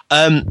 And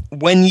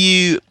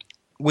we're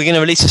going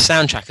to release a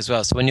soundtrack as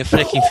well. So when you're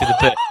flicking through the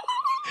book,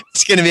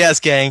 it's going to be us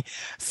going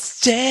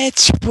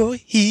stretchable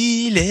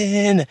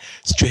healing,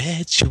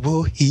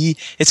 stretchable heal.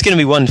 It's going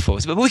to be wonderful.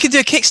 But we can do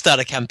a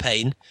Kickstarter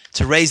campaign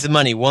to raise the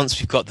money once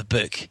we've got the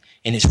book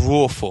in its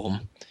raw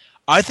form.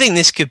 I think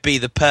this could be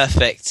the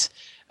perfect.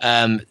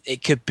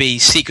 It could be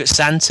Secret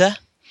Santa.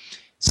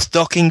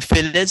 Stocking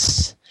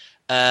fillers,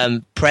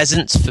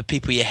 presents for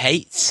people you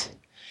hate.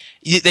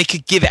 They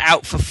could give it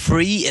out for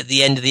free at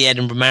the end of the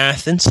Edinburgh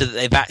Marathon so that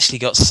they've actually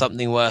got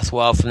something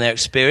worthwhile from their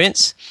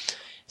experience.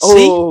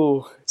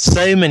 See?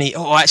 So many...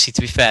 Oh, actually,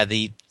 to be fair,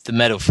 the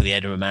medal for the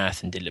Edinburgh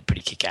Marathon did look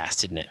pretty kick-ass,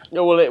 didn't it?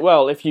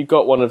 Well, if you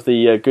got one of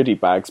the goodie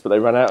bags, but they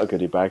ran out of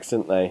goodie bags,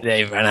 didn't they?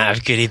 They ran out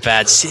of goodie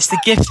bags. It's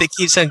the gift that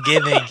keeps on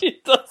giving.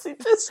 It does.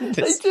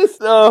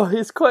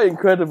 It's quite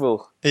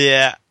incredible.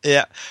 Yeah.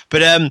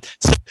 But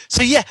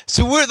so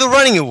we're at the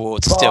Running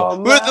Awards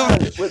still. We're at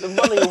the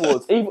Running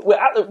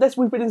Awards.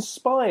 We've been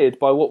inspired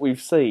by what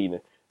we've seen,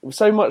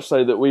 so much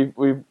so that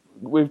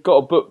we've got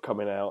a book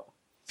coming out.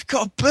 we've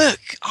got a book.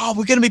 Oh,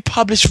 we're going to be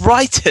published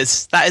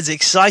writers. That is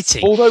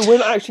exciting. Although we're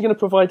not actually going to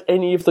provide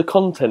any of the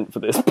content for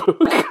this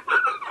book.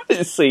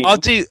 It seems. I'll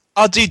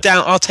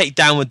take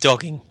Downward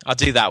Dogging. I'll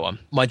do that one.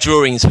 My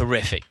drawing is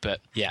horrific,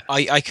 but yeah,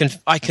 I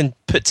can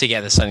put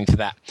together something for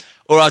that.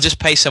 Or I'll just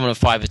pay someone a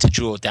 $5 to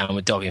draw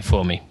Downward Dogging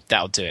for me.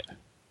 That'll do it.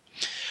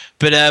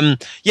 But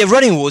yeah,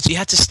 running awards, you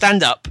had to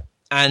stand up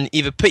and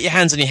either put your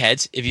hands on your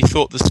head if you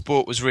thought the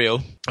sport was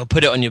real, or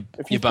put it on your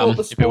if you bum thought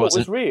the if it sport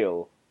wasn't. was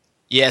real.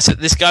 Yeah, so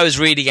this guy was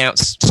reading out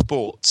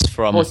sports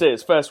from... What's it?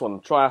 It's first one,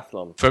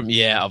 triathlon.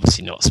 Yeah,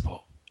 obviously not a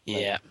sport.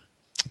 Yeah.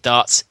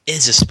 Darts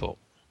is a sport.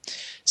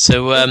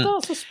 So...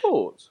 darts a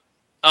sport?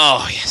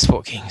 Oh, yeah,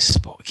 Sport Kings.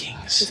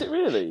 Is it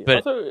really?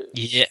 But,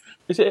 yeah.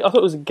 I thought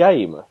it was a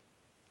game.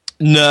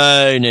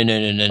 No. I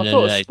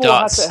thought a sport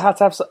Darts. had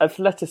to have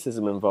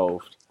athleticism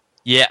involved.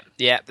 Yeah,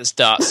 that's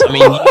darts. I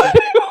mean...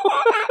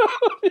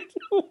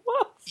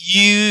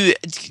 You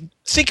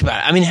think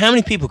about it. I mean, how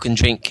many people can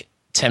drink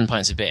 10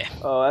 pints of beer?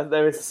 Oh,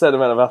 there is a certain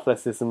amount of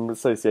athleticism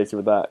associated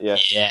with that, yeah.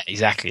 Yeah,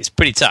 exactly. It's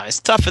pretty tough. It's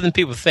tougher than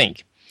people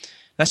think.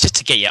 That's just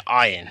to get your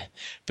eye in.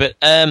 But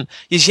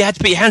you had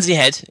to put your hands on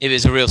your head if it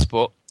was a real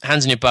sport,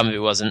 hands on your bum if it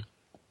wasn't.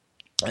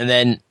 And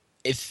then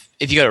if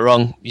you got it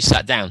wrong, you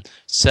sat down.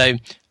 So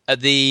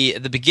at the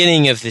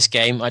beginning of this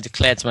game, I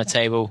declared to my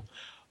table,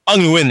 I'm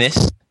going to win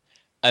this,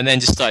 and then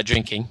just started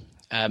drinking.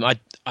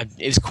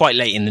 It was quite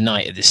late in the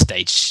night at this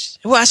stage.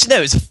 Well, actually, no,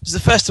 it was the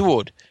first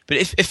award, but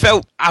it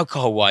felt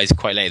alcohol-wise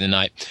quite late in the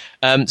night.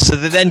 So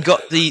they then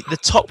got the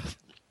top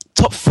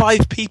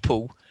 5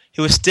 people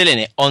who were still in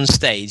it on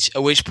stage,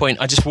 at which point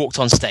I just walked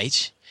on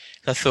stage.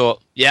 I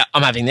thought, yeah,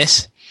 I'm having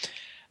this.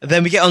 And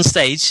then we get on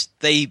stage,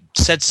 they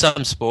said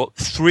some sport,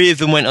 3 of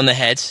them went on the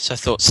head, so I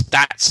thought,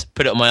 stats,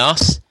 put it on my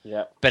arse,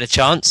 yeah, better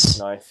chance.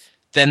 Nice.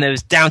 Then there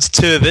was down to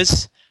 2 of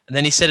us, and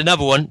then he said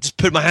another one, just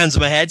put my hands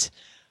on my head,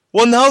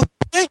 won the whole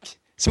thing.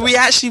 So we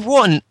actually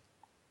won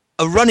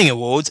a running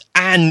award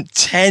and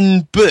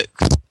 10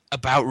 books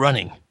about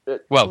running.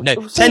 Well,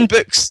 no, 10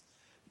 books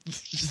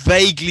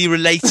vaguely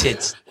related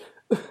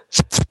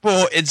to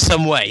sport in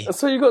some way.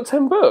 So you got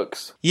 10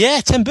 books? Yeah,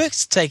 10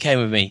 books to take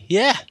home with me.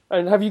 Yeah.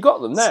 And have you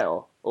got them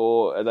now?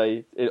 Or are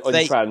they in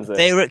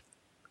transit?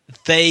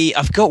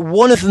 I've got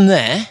one of them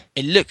there.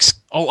 It looks...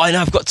 Oh, I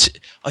know, I've got...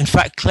 In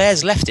fact,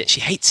 Claire's left it.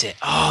 She hates it.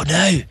 Oh,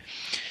 no.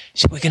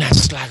 We're going to have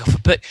to slag off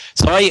a book.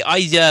 So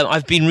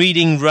I've been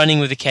reading Running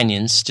with the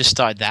Kenyans. Just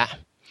started that.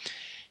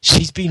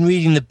 She's been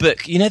reading the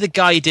book. You know the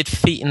guy who did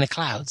Feet in the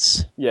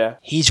Clouds? Yeah.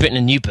 He's written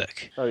a new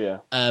book. Oh, yeah.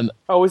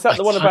 Is that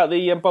the one about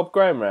the Bob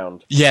Graham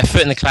round? Yeah,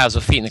 Foot in the Clouds,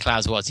 or Feet in the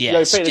Clouds was. Yeah,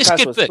 no, Feet in the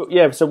Clouds good book.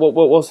 Yeah, so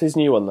what's his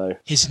new one, though?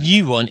 His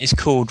new one is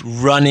called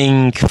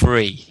Running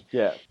Free.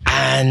 Yeah.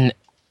 And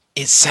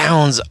it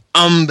sounds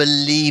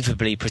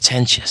unbelievably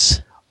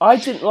pretentious. I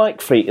didn't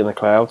like Feet in the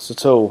Clouds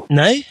at all.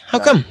 No? How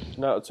come?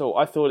 Not at all.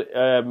 I thought,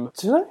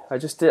 do you know?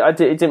 It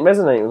didn't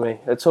resonate with me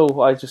at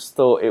all. I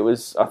thought it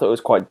was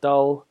quite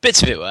dull.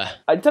 Bits of it were.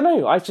 I don't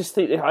know. I just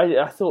think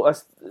I thought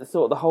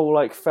the whole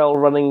like fell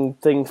running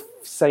thing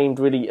seemed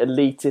really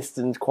elitist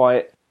and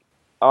quite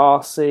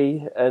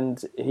arsey,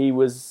 and he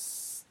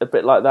was a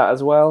bit like that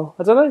as well.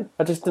 I don't know.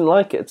 I just didn't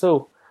like it at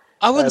all.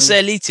 I wouldn't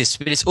say elitist,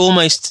 but it's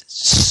almost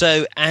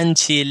so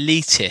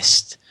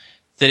anti-elitist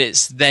that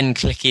it's then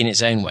clicky in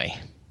its own way.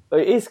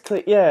 It is,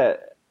 yeah.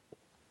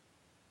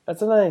 I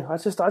don't know. I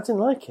didn't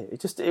like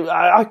it.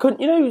 I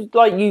couldn't. You know,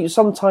 like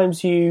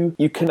sometimes you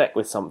connect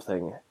with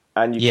something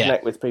and you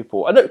connect with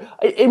people. I know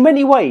in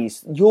many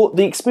ways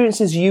the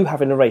experiences you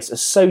have in a race are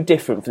so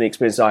different from the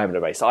experiences I have in a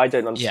race. I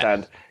don't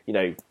understand. You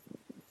know,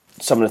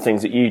 some of the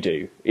things that you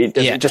do. It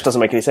just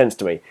doesn't make any sense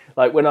to me.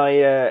 Like when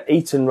I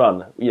eat and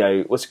run. You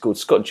know, what's it called?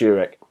 Scott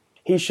Jurek.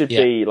 He should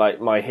be like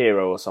my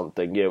hero or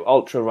something. You know,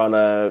 ultra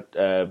runner,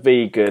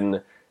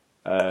 vegan.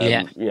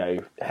 You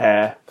know,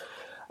 hair,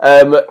 you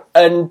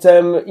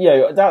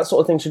know, that sort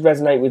of thing should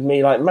resonate with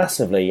me like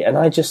massively. And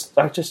I just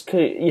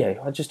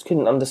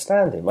couldn't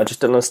understand him. I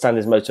just didn't understand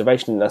his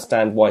motivation. Didn't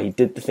understand why he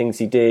did the things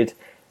he did.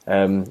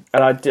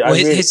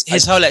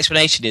 His whole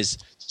explanation is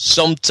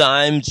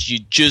sometimes you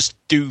just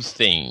do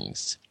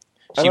things.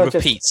 He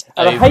repeats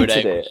over and over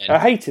again. I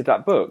hated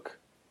that book.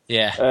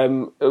 Yeah,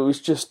 it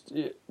was just.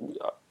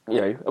 You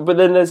know, but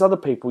then there's other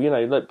people. You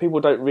know, like people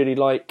don't really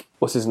like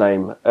what's his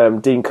name,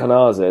 Dean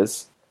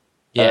Karnazes.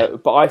 Yeah,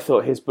 but I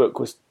thought his book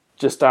was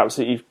just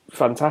absolutely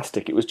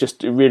fantastic. It was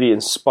just really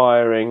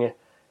inspiring,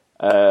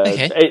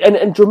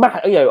 and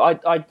dramatic. You know, I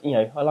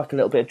like a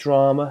little bit of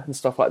drama and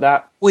stuff like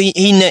that. Well,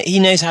 he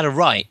knows how to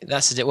write.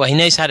 That's it. Well, he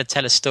knows how to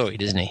tell a story,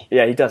 doesn't he?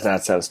 Yeah, he does know how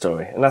to tell a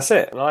story, and that's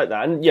it. I like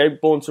that. And you know,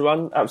 Born to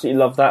Run, absolutely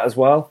love that as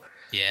well.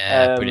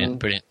 Yeah,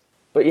 brilliant.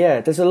 But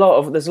yeah, there's a lot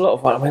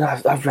of. I mean,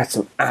 I've read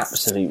some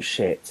absolute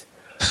shit.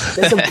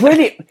 There's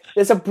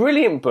a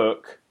brilliant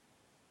book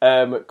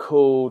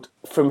called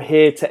From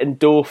Here to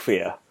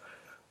Endorphia.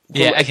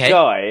 Yeah, okay. A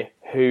guy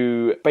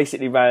who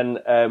basically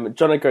ran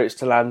John O'Groats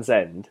to Land's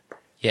End.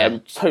 Yeah.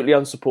 Totally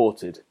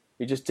unsupported.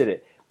 He just did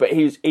it. but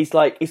he's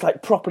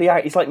like properly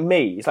he's like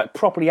me. He's like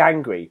properly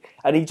angry,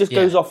 and he just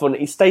goes off on.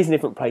 He stays in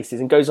different places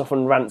and goes off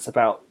on rants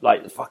about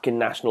like the fucking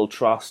National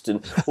Trust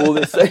and all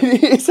this.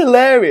 It's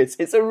hilarious.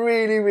 It's a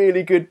really,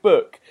 really good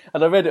book,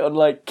 and I read it on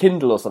like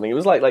Kindle or something. It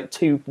was like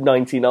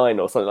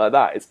 $2.99 or something like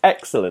that. It's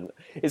excellent.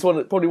 It's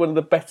probably one of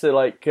the better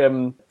like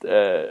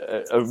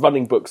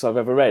running books I've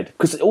ever read,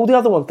 because all the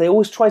other ones they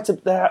always try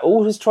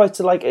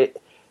to like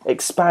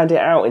expand it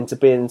out into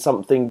being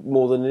something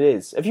more than it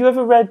is. Have you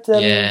ever read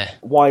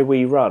Why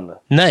We Run?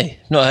 No,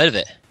 not heard of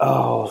it.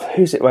 Oh,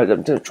 who's it? Wait,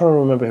 I'm trying to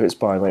remember who it's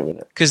by. Wait a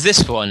minute. Because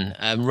this one,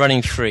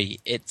 Running Free,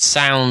 it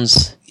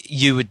sounds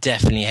you would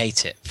definitely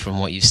hate it from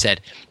what you've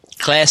said.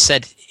 Claire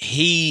said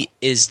he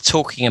is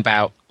talking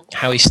about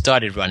how he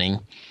started running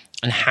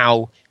and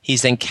how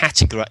he's then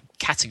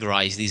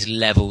categorized these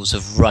levels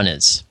of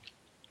runners.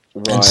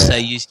 Right. And so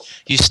you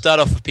start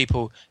off with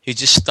people who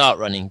just start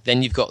running,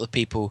 then you've got the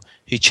people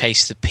who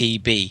chase the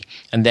PB,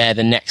 and they're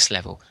the next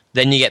level.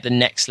 Then you get the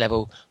next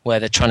level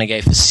where they're trying to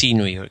go for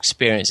scenery or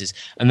experiences,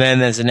 and then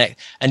there's the next.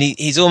 And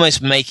he's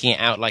almost making it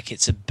out like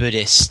it's a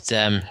Buddhist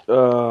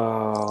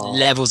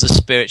levels of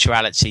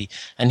spirituality,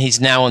 and he's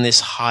now on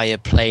this higher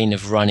plane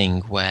of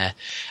running where,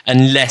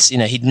 unless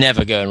he'd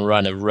never go and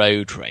run a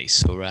road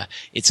race or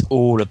it's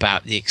all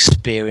about the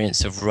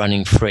experience of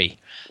running free.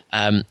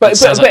 But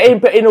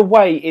in a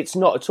way, it's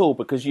not at all,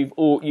 because you've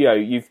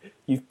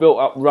built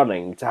up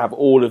running to have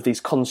all of these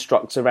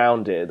constructs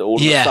around it. That all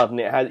of a sudden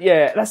it has.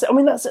 Yeah,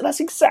 that's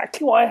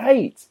exactly what I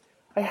hate.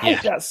 I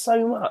hate that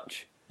so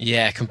much.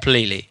 Yeah,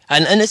 completely.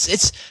 And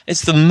it's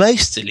the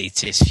most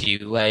elitist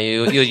view where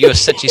you're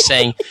essentially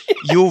saying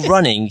your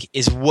running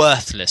is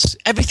worthless.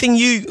 Everything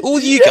all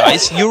you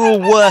guys, you're all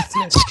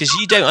worthless because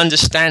you don't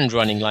understand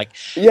running. Like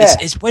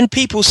it's when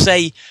people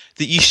say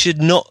that you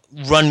should not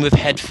run with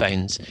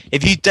headphones.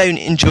 If you don't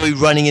enjoy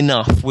running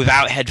enough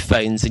without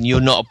headphones, then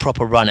you're not a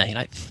proper runner. You're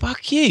like,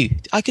 fuck you.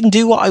 I can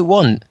do what I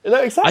want. No,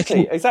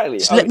 exactly.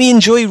 Just let me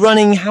enjoy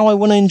running how I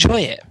want to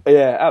enjoy it.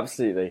 Yeah,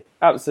 absolutely.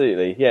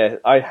 Absolutely. Yeah,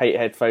 I hate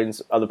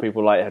headphones. Other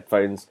people like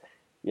headphones.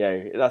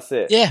 That's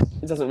it. Yeah.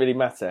 It doesn't really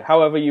matter.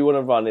 However you want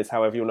to run is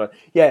however you want to.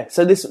 Yeah,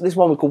 so this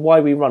one we call Why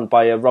We Run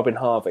by Robin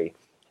Harvey.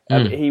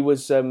 He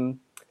was it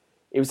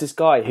was this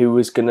guy who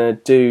was going to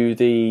do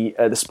the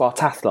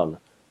Spartathlon,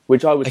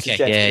 which I would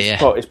suggest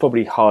is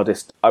probably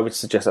hardest. I would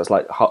suggest that's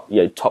like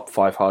top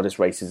 5 hardest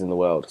races in the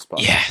world.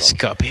 Yeah, it's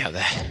got to be up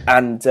there.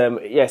 And so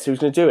he was going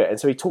to do it, and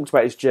so he talked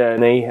about his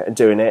journey and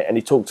doing it, and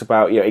he talked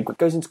about it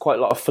goes into quite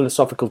a lot of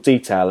philosophical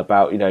detail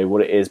about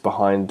what it is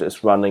behind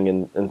us running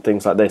and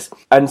things like this.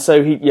 And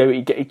so he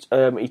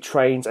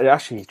trains, and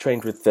actually he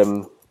trained with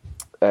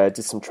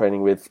did some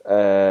training with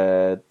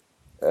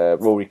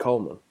Rory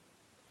Coleman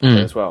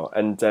as well,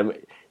 and.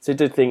 So he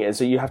did thing, and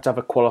so you have to have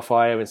a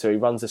qualifier, and so he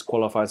runs this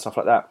qualifier and stuff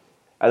like that.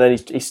 And then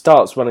he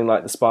starts running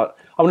like the Spart.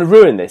 I'm going to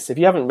ruin this. If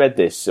you haven't read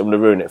this, I'm going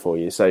to ruin it for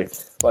you. So,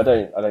 but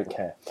I don't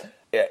care.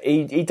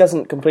 He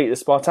doesn't complete the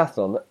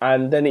Spartathlon,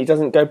 and then he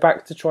doesn't go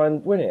back to try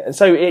and win it. And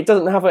so it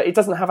doesn't have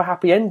a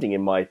happy ending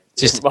in my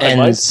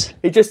mind.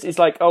 It's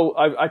like,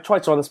 I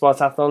tried to run the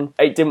Spartathlon,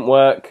 it didn't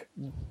work.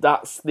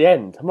 That's the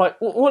end. I'm like,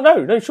 well,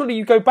 no. Surely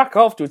you go back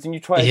afterwards and you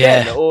try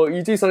again, or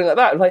you do something like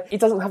that. Like, it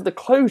doesn't have the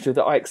closure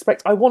that I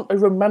expect. I want a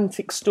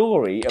romantic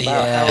story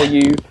about how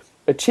you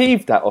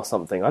achieved that or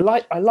something. I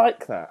like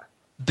that.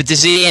 But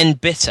does he end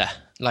bitter?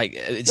 Like,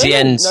 does he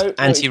end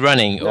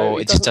anti-running,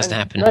 or it just doesn't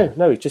happen?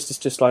 No. It's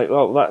just like,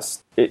 well,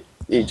 that's it.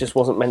 It just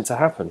wasn't meant to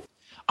happen.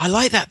 I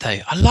like that though.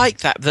 I like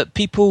that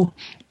people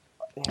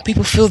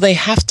feel they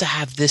have to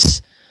have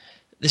this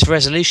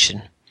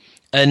resolution,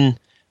 and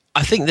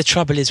I think the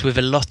trouble is with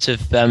a lot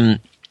of.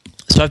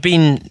 So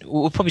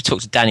we'll probably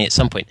talk to Danny at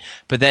some point,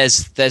 but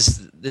there's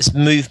this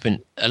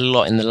movement a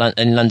lot in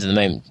London at the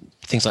moment.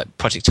 Things like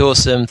Project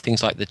Awesome,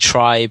 things like the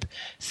Tribe,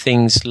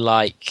 things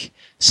like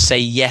Say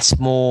Yes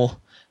More.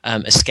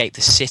 Escape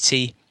the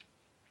City,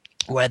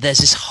 where there's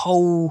this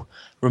whole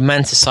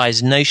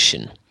romanticized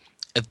notion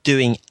of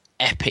doing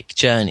epic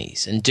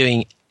journeys and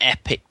doing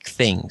epic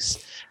things,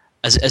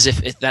 as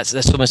if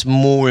that's almost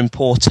more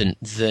important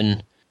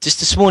than just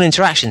the small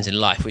interactions in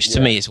life, which to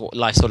me is what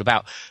life's all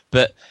about.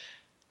 But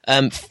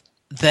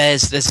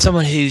there's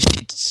someone who's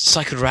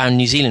cycled around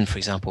New Zealand, for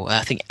example.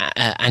 I think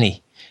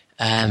Annie,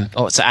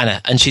 it's Anna,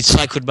 and she'd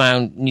cycled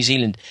around New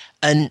Zealand,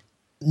 and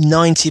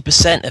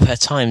 90% of her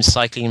time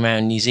cycling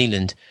around New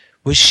Zealand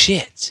was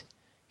shit,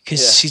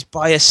 because she's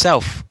by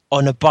herself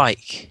on a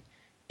bike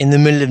in the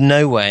middle of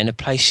nowhere in a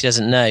place she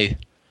doesn't know,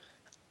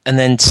 and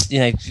then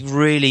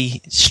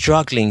really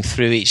struggling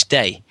through each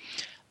day,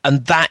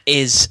 and that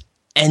is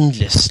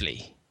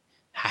endlessly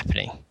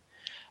happening.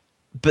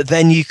 But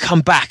then you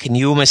come back and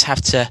you almost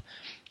have to.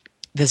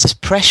 There's this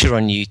pressure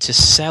on you to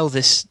sell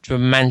this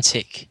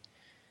romantic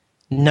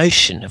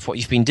notion of what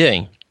you've been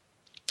doing,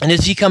 and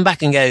if you come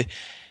back and go,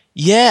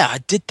 yeah, I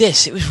did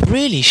this. It was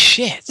really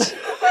shit.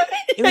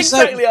 It was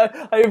exactly.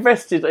 I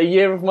invested a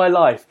year of my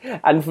life,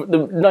 and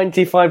the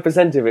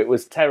 95% of it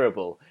was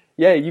terrible.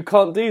 Yeah, you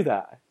can't do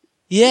that.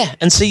 Yeah,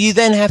 and so you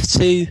then have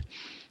to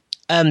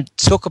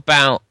talk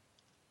about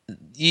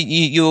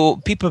your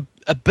people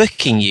are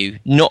booking you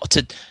not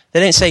to. They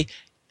don't say.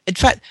 In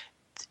fact,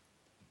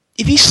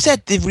 if you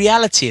said the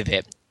reality of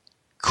it,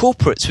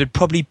 corporates would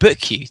probably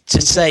book you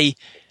to say,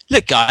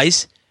 "Look,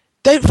 guys,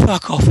 don't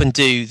fuck off and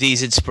do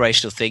these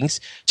inspirational things.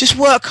 Just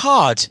work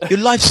hard. Your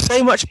life's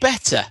so much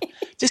better.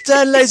 Just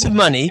earn loads of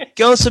money,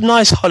 go on some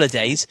nice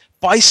holidays,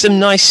 buy some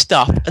nice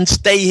stuff, and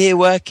stay here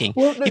working."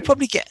 Well, you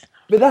probably get.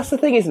 But that's the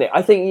thing, isn't it?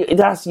 I think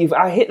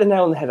I hit the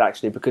nail on the head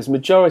actually, because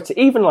majority,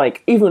 even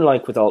like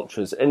with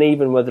ultras, and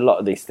even with a lot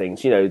of these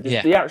things,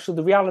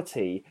 the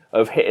reality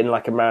of hitting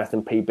like a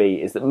marathon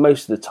PB is that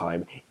most of the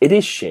time it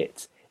is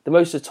shit. The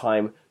most of the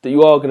time that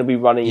you are going to be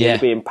running, you're going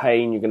to be in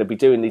pain, you're going to be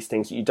doing these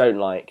things that you don't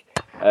like.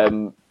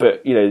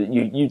 But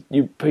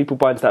you people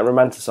buy into that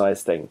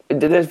romanticized thing.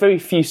 There's very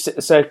few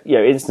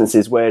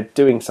instances where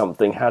doing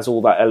something has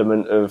all that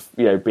element of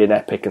being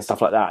epic and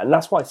stuff like that, and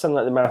that's why something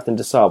like the Marathon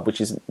des Sables, which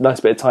is a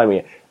nice bit of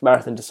timing.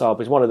 Marathon des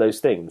Sables is one of those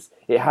things.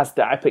 It has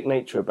the epic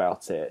nature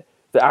about it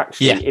that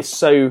actually is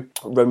so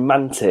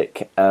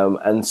romantic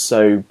and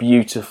so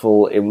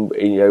beautiful in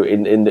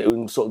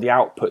sort of the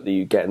output that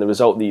you get and the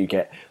result that you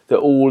get, that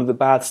all of the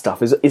bad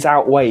stuff is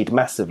outweighed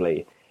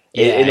massively.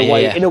 In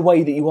a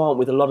way that you aren't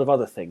with a lot of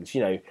other things,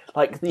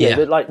 like we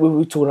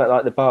were talking about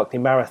like the Barkley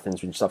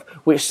marathons and stuff,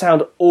 which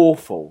sound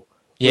awful,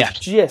 which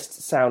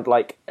just sound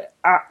like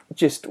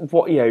just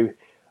what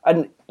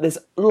and there's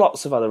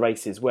lots of other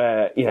races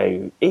where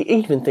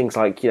even things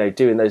like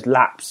doing those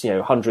laps,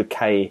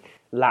 100k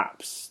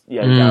laps,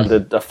 down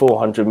the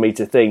 400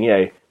 meter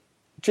thing,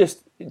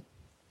 just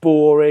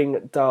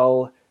boring,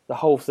 dull. The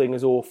whole thing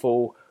is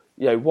awful.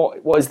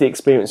 What is the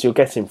experience you're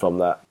getting from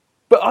that?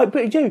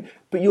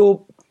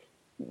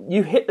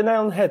 You hit the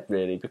nail on the head,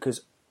 really,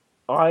 because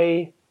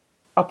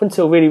up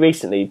until really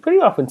recently,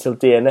 pretty up until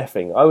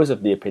DNFing, I was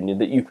of the opinion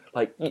that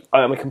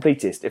I am a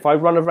completist. If I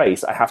run a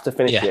race, I have to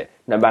finish it,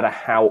 no matter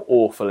how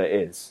awful it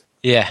is.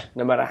 Yeah.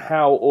 No matter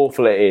how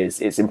awful it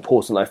is, it's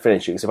important I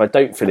finish it, because if I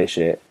don't finish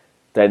it,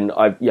 then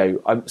I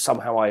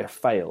have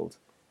failed.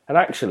 And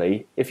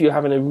actually, if you're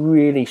having a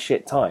really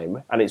shit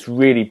time and it's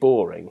really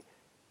boring,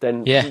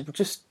 then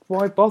just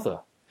why bother?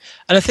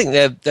 And I think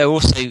they're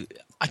also.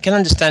 I can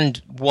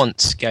understand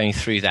once going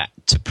through that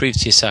to prove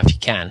to yourself you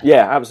can.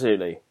 Yeah,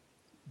 absolutely.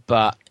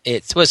 But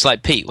it's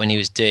like Pete when he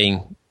was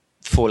doing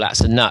 4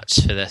 laps of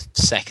nuts for the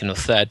second or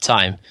third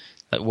time.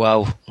 Like,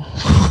 well,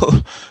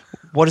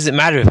 what does it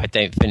matter if I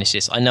don't finish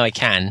this? I know I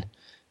can,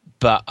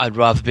 but I'd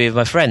rather be with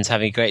my friends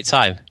having a great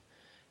time.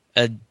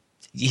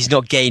 He's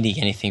not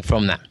gaining anything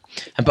from that.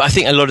 But I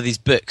think a lot of these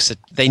books,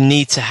 they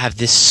need to have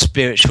this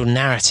spiritual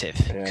narrative.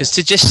 Because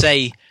to just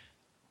say,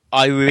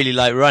 I really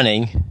like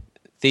running,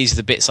 these are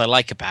the bits I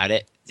like about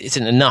it,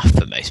 isn't enough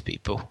for most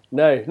people.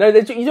 No, you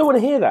don't want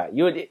to hear that.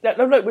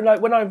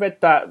 When I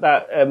read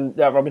that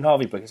Robin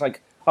Harvey book, it's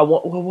like,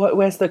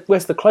 where's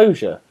the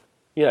closure?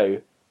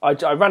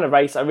 I ran a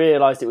race, I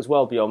realised it was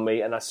well beyond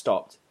me, and I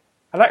stopped.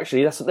 And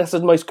actually, that's the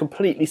most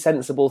completely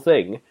sensible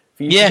thing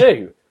for you to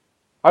do.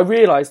 I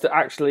realised that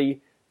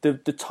actually the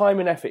time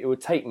and effort it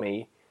would take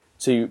me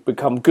to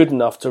become good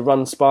enough to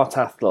run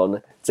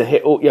Spartathlon, to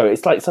hit all,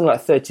 it's like something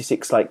like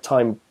 36 like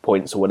time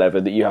points or whatever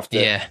that you have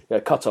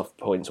to cut off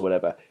points or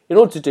whatever. In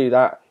order to do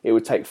that, it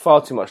would take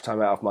far too much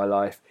time out of my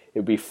life. It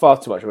would be far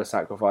too much of a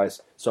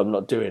sacrifice, so I'm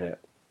not doing it.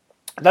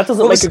 That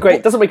doesn't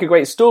make a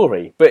great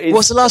story. But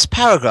what's the last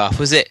paragraph?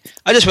 Was it?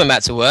 I just went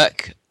back to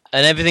work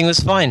and everything was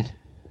fine.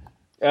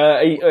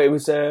 It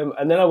was,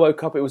 and then I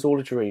woke up. It was all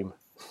a dream.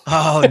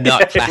 Oh,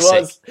 not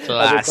classic. It was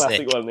a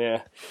classic one,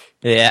 yeah.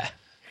 Yeah.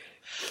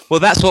 Well,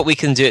 that's what we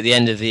can do at the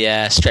end of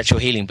the Stretch Your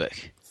Healing book.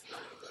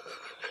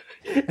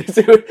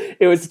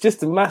 It was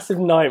just a massive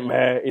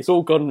nightmare. It's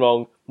all gone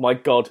wrong. My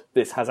God,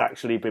 this has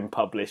actually been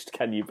published.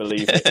 Can you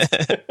believe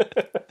it?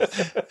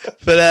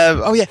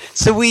 But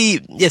so we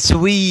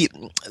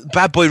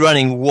Bad Boy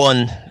Running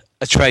won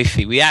a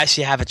trophy. We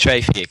actually have a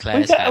trophy at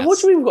Claire's house. What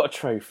do we even got a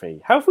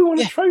trophy? How have we won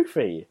a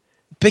trophy?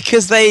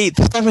 Because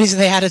for some reason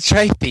they had a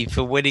trophy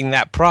for winning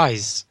that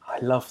prize. I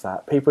love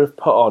that. People have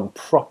put on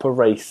proper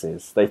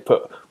races. They've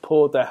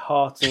poured their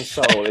heart and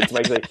soul into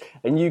making it.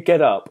 And you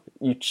get up,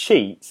 you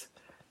cheat,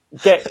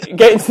 get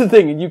into the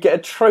thing, and you get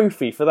a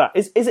trophy for that.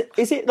 Is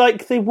it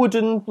like the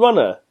wooden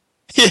runner?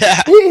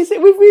 Yeah. Is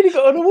it? We've really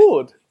got an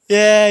award.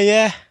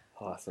 Yeah.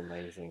 Oh, that's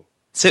amazing.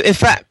 So in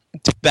fact,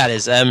 that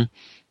is,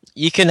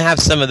 you can have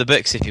some of the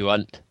books if you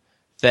want.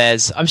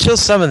 I'm sure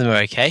some of them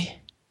are okay,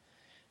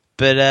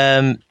 but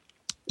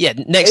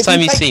next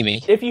time you see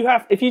me, if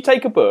you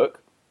take a book,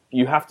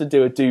 you have to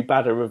do a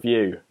Do-Badder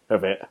review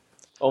of it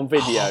on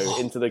video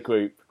into the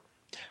group.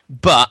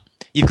 But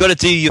you've got to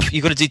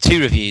do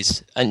 2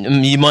 reviews,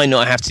 and you might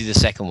not have to do the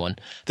second one.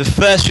 The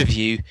first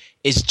review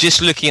is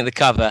just looking at the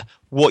cover,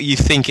 what you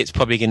think it's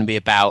probably going to be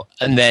about,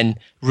 and then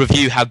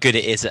review how good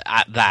it is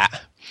at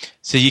that.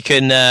 So you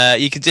can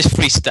just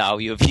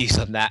freestyle your views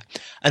on that,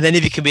 and then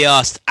if you can be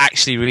asked,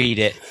 actually read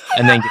it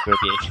and then give a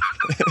review.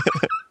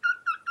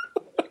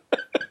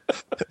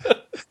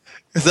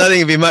 Because I think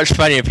it'd be much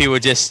funnier if people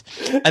just,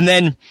 and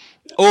then,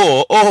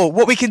 or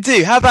what we can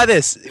do, how about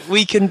this?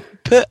 We can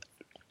put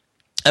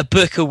a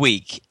book a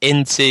week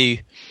into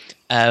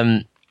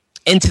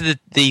into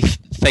the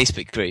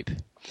Facebook group,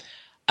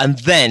 and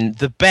then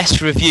the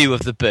best review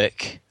of the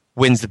book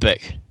wins the book.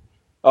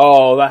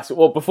 Oh, that's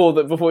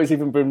before it's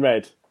even been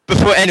read.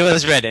 Before anyone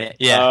has read it,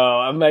 yeah.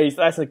 Oh, amazing!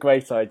 That's a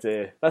great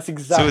idea. That's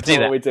exactly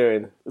what we're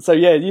doing. So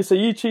yeah,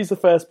 you choose the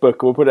first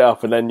book, and we'll put it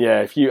up, and then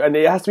and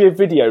it has to be a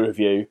video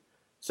review.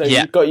 So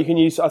you can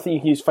use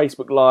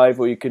Facebook Live,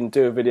 or you can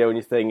do a video on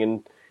your thing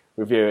and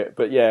review it.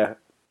 But yeah,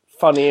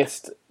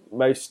 funniest,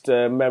 most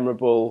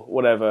memorable,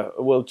 whatever.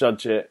 We'll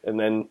judge it, and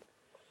then.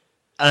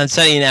 And I'm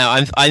telling you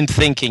now, I'm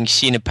thinking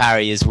Sheena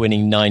Parry is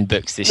winning 9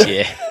 books this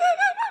year.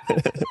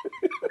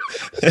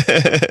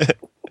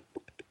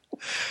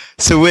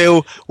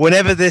 So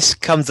whenever this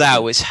comes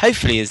out, which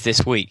hopefully is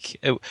this week,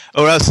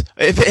 or else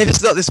if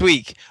it's not this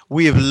week,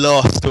 we have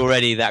lost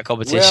already that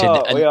competition.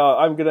 We are.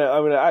 I'm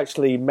gonna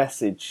actually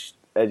message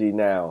Eddie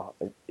now,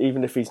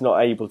 even if he's not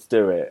able to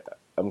do it.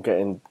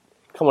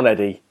 Come on,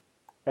 Eddie.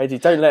 Eddie,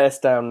 don't let us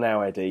down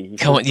now, Eddie.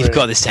 Come on, you've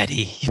got this,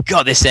 Eddie. You've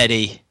got this,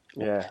 Eddie.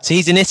 Yeah. So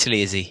he's in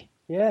Italy, is he?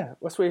 Yeah,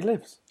 that's where he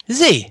lives. Is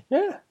he?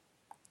 Yeah.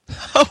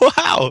 Oh,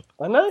 wow.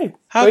 I know.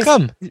 How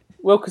come?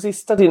 Well, because he's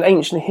studying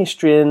ancient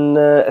history and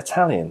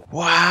Italian.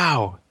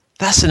 Wow.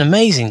 That's an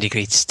amazing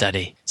degree to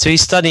study. So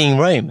he's studying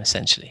Rome,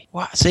 essentially.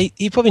 Wow. So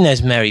he probably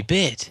knows Mary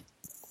Beard.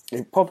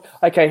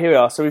 Okay, here we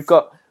are. So we've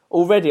got...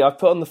 Already, I've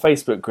put on the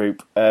Facebook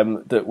group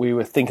that we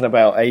were thinking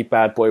about a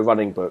bad boy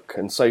running book,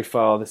 and so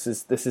far this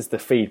is the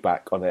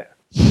feedback on it.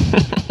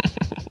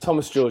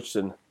 Thomas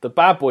Georgeson, the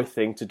bad boy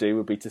thing to do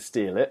would be to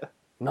steal it.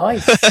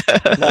 Nice,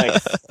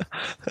 nice.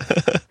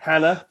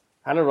 Hannah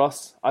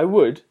Ross, I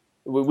would.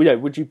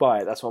 Would you buy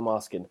it? That's what I'm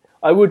asking.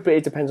 I would, but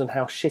it depends on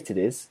how shit it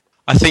is.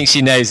 I think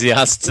she knows the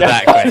answer to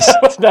that question.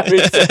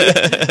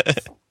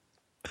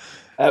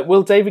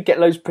 Will David get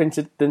loads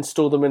printed, then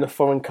store them in a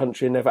foreign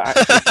country and never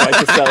actually try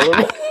to sell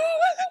them?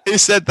 Who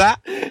said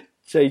that?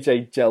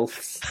 JJ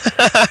Jelfs.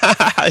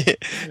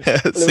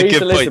 That's a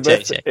good point,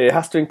 JJ. It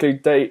has to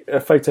include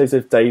photos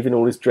of Dave in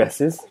all his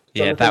dresses.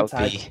 Yeah, that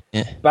would be...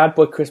 Yeah. Bad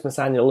Boy Christmas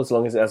Annual, as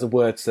long as it has a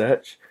word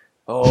search.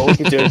 Oh, we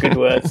can do a good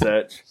word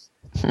search.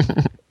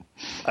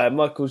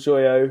 Michael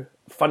Joyo,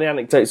 funny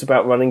anecdotes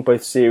about running,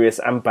 both serious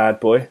and bad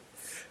boy.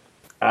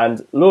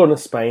 And Lorna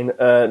Spain,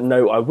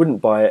 no, I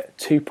wouldn't buy it.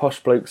 2 posh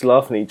blokes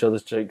laughing at each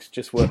other's jokes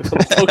just works on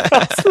the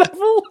podcast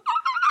level.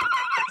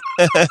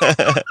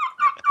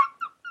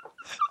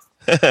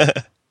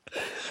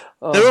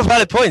 They're all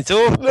valid points.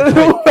 They're all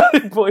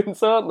valid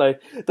points, aren't they?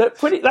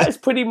 That is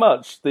pretty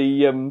much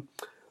the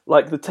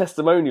the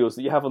testimonials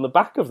that you have on the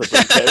back of the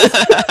book.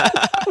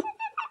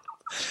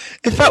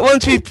 In fact,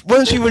 once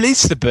we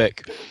release the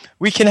book,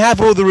 we can have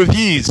all the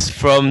reviews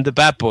from the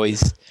bad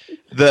boys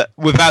that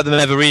without them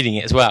ever reading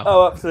it as well.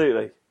 Oh,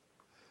 absolutely.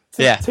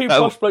 Yeah. 2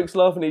 posh blokes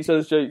laughing at each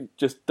other's joke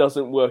just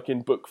doesn't work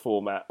in book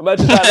format.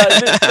 Imagine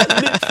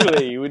that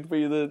literally would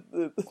be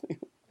the...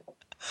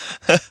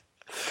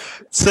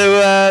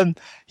 So,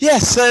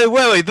 so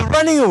where were we? The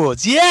Running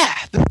Awards. Yeah,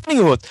 the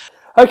Running Awards.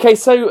 Okay,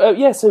 so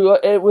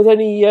with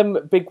any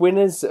big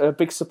winners,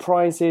 big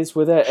surprises,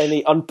 were there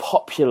any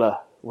unpopular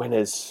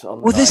winners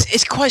on the night?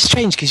 It's quite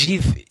strange because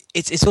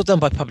it's all done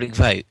by public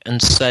vote, and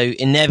so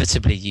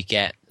inevitably you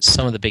get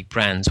some of the big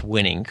brands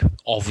winning,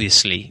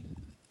 obviously,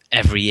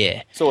 every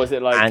year. So is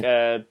it like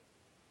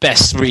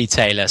best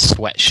retailer,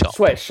 Sweatshop?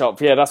 Sweatshop,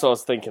 yeah, that's what I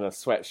was thinking of.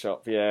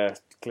 Sweatshop, yeah.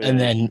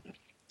 Clearly.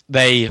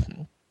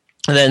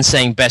 And then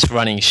saying best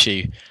running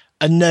shoe,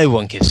 and no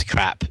one gives a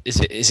crap.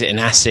 Is it an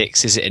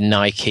Asics? Is it a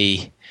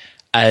Nike?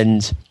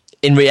 And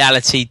in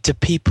reality, do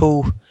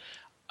people?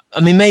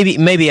 I mean,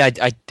 maybe I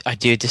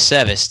do a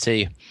disservice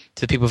to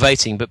the people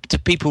voting, but do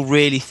people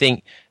really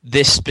think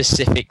this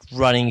specific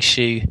running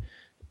shoe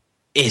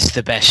is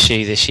the best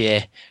shoe this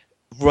year,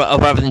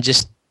 rather than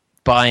just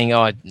buying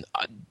a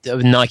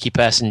Nike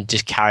person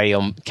just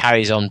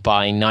carries on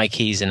buying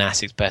Nikes, and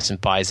Asics person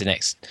buys the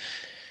next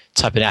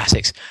type of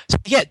Asics? So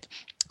you get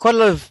quite a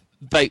lot of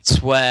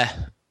votes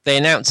where they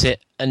announce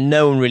it and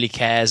no one really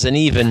cares, and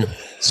even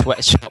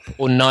Sweatshop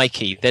or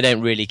Nike, they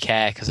don't really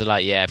care because they're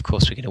like, yeah, of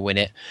course we're going to win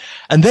it.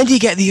 And then you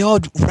get the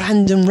odd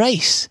random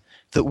race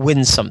that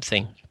wins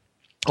something,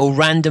 or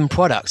random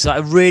products, like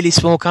a really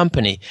small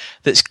company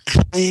that's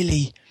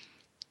clearly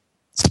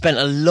spent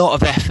a lot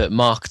of effort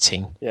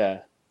marketing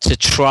to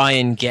try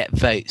and get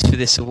votes for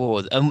this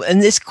award. And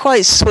it's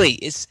quite sweet.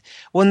 It's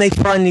when they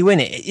finally win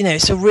it,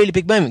 it's a really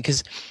big moment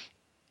because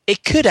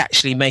it could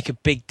actually make a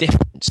big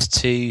difference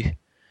to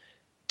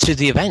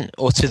the event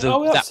or to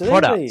that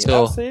product.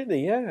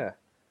 Absolutely, yeah.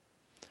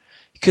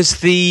 Because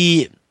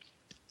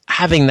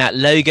having that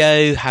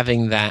logo,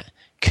 having that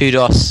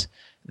kudos,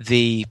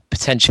 the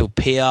potential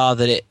PR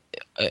that it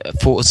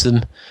affords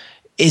them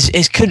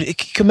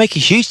could make a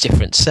huge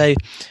difference. So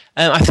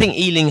I think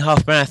Ealing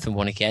Half Marathon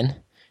won again,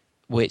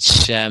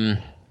 which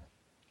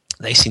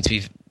they seem to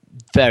be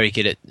very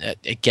good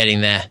at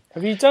getting there.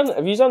 Have you done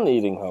the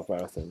Ealing Half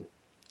Marathon?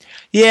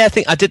 Yeah, I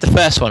think I did the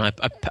first one.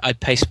 I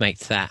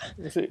pacemaked that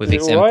with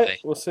Exemplary. Right?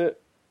 What's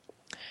it?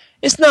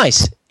 It's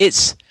nice.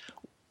 It's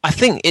I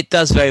think it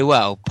does very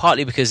well,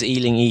 partly because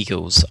Ealing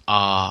Eagles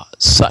are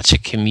such a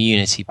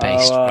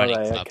community-based running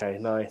club. Okay,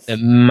 nice. They're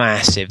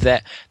massive.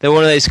 They're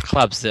one of those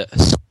clubs that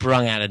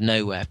sprung out of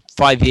nowhere.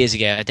 5 years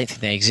ago, I don't think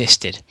they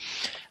existed,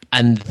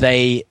 and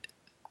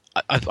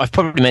I've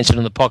probably mentioned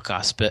on the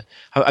podcast, but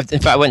in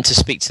fact, I went to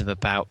speak to them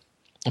about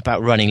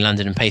running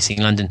London and pacing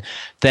London.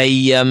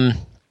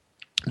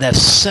 They're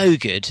so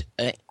good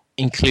at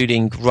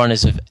including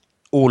runners of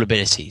all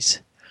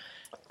abilities,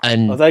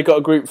 and Have they got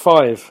a group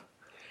 5?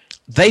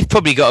 they've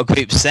probably got a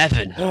group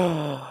 7.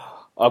 Are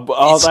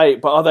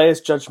they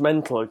as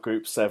judgmental at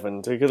group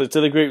 7? Do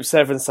the group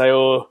 7 say,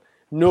 "Oh,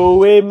 no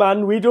way,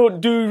 man, we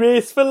don't do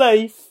race for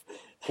life"?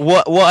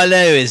 What I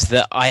know is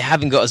that I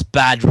haven't got as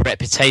bad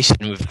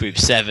reputation with Group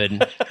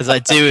 7 as I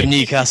do with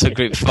Newcastle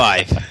Group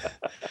 5.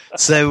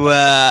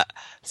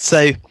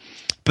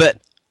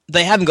 But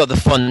they haven't got the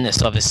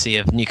fondness, obviously,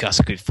 of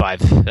Newcastle Group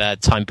 5,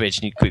 Tyne Bridge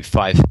Group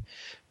 5,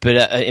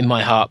 but in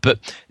my heart. But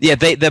yeah,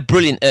 they're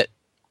brilliant at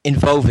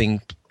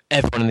involving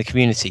everyone in the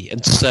community,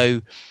 and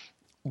so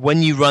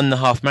when you run the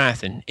half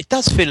marathon, it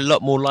does feel a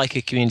lot more like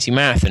a community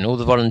marathon. All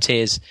the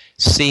volunteers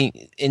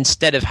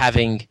instead of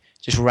having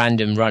just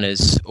random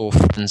runners or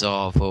friends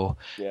of,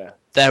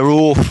 they're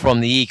all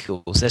from the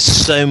Eagles. There's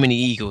so many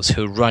Eagles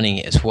who are running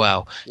it as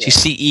well. So you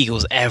see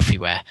Eagles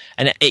everywhere,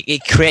 and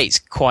it creates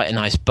quite a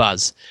nice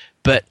buzz.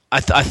 But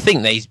I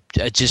think they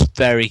are just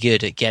very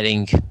good at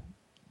getting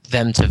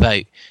them to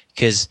vote,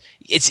 because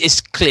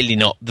it's clearly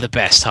not the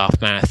best half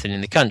marathon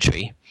in the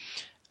country.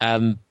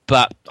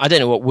 But I don't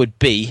know what would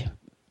be.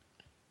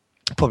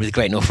 Probably the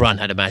Great North Run,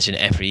 I'd imagine,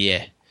 every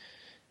year.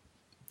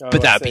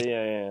 But that would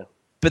be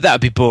But that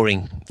would be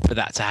boring for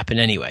that to happen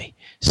anyway.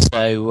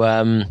 So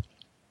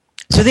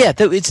yeah,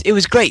 it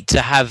was great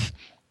to have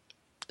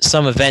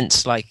some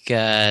events like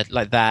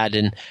that.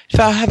 And if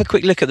I have a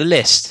quick look at the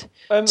list,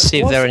 see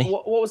if there are any.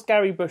 What was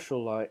Gary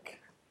Bushell like?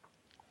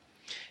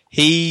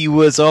 He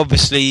was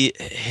obviously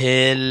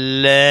hilarious.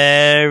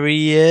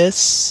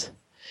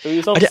 He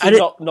was obviously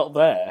not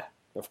there,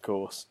 of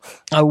course.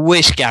 I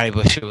wish Gary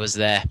Bushell was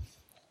there.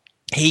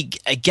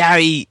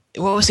 Gary,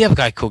 what was the other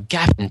guy called?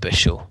 Gavin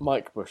Bushell.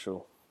 Mike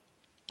Bushell.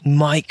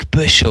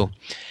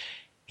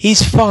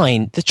 He's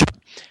fine.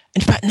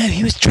 In fact, no,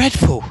 he was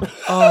dreadful.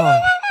 Oh.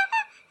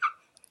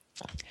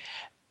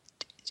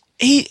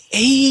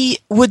 He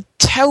would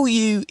tell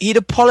you, he'd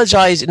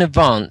apologise in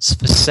advance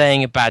for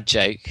saying a bad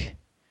joke.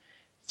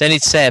 Then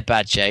he'd say a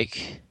bad joke,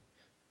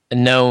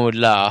 and no one would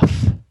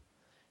laugh.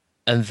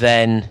 And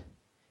then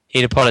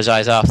he'd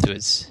apologise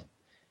afterwards,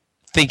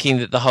 thinking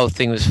that the whole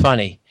thing was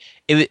funny.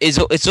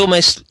 It's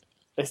almost...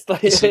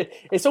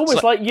 It's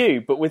almost like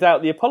you, but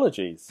without the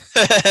apologies.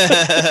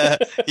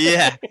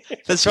 Yeah,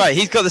 that's right.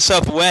 He's got the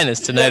self-awareness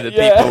to know that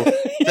people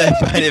don't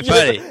find it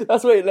funny.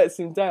 That's where it lets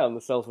him down,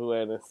 the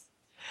self-awareness.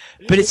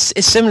 But it's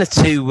similar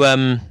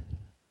to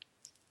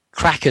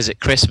crackers at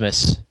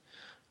Christmas,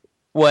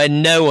 where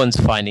no one's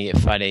finding it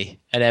funny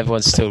and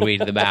everyone's still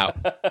reading them out,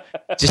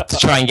 just to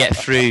try and get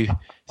through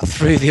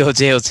the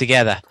ordeal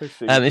together. In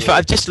fact,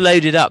 I've just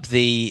loaded up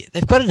they've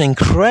got an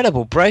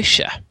incredible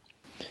brochure.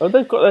 Oh,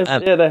 they've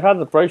had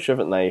the brochure,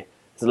 haven't they?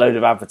 There's a load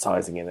of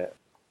advertising in it.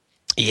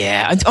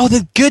 Yeah, and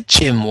the Good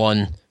Gym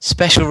one,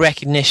 special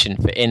recognition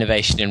for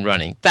innovation in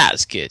running.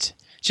 That's good.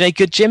 Do you know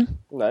Good Gym?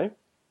 No.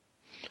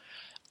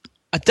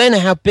 I don't know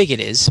how big it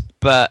is,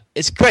 but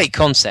it's a great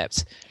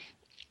concept.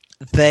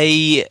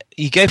 You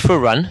go for a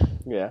run.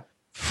 Yeah.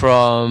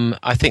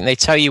 I think they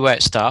tell you where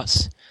it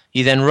starts.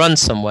 You then run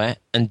somewhere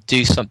and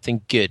do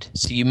something good.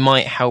 So you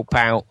might help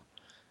out,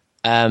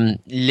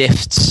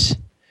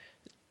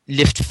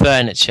 lift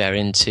furniture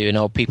into an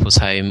old people's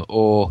home,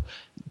 or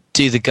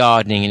do the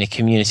gardening in a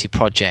community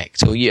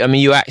project, or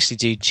you actually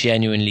do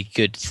genuinely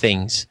good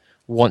things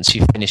once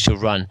you finish your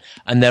run.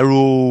 And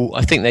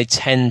I think they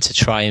tend to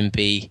try and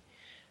be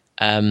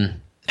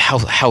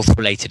health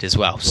related as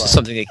well, so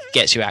something that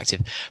gets you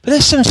active. But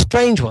there's some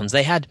strange ones.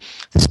 They had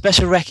the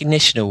Special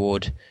Recognition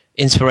Award,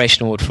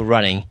 Inspiration Award for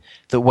running,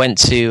 that went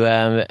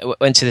to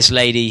this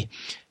lady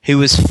who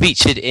was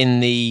featured in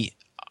the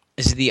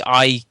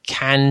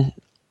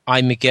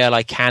I'm a Girl,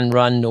 I Can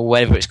Run, or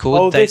whatever it's called.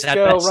 Oh, This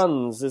Girl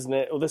Runs, isn't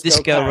it? Or This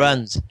Girl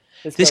Runs.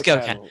 This girl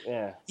can.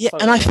 Yeah,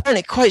 and I found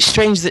it quite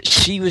strange that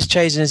she was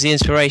chosen as the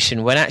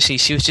inspiration, when actually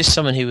she was just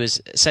someone who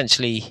was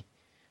essentially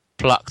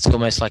plucked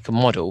almost like a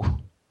model,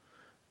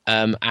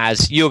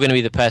 as you're going to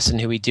be the person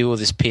who we do all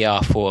this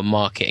PR for and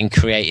market and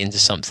create into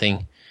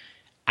something.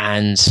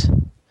 And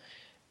so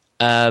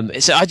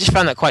I just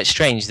found that quite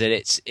strange, that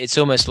it's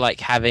almost like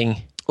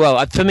having...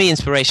 Well, for me,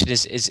 inspiration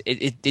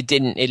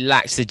it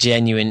lacked the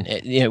genuine.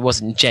 It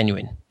wasn't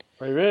genuine.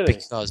 Oh, really?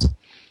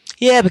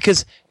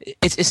 Because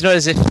it's not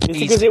as if it's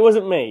because it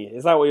wasn't me.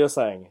 Is that what you're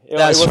saying?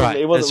 That's right.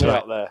 It wasn't me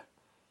out there.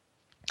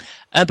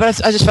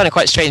 But I just found it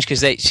quite strange,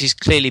 because she's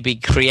clearly been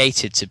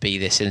created to be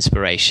this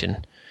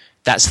inspiration.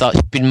 She's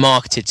been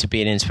marketed to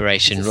be an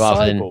inspiration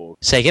rather than...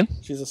 Say again?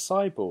 She's a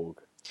cyborg.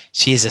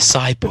 She is a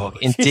cyborg,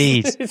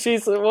 indeed.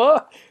 She's what?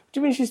 What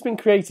do you mean she's been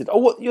created? Oh,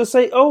 what you're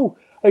saying? Oh.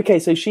 Okay,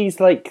 so she's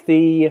like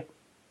the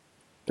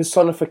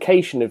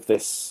personification of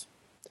this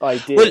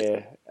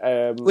idea,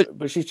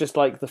 but she's just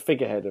like the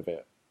figurehead of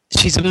it.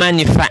 She's a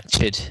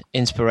manufactured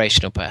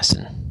inspirational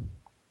person.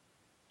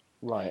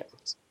 Right.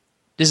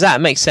 Does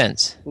that make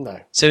sense? No.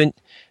 So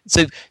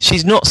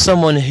she's not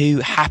someone who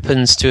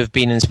happens to have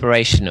been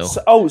inspirational.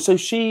 So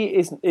she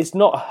is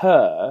not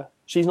her.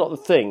 She's not the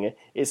thing.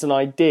 It's an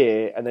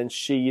idea, and then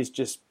she is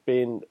just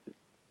being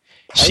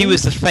paid? She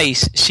was the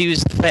face.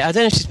 I don't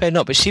know if she's paid or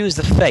not, but she was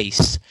the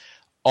face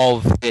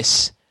of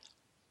this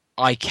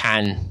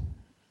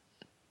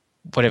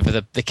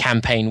whatever the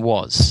campaign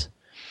was.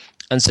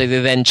 And so they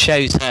then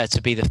chose her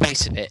to be the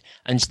face of it,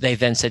 and they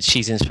then said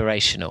she's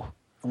inspirational.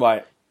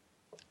 Right.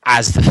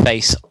 As the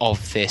face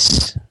of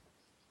this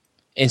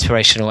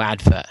inspirational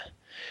advert,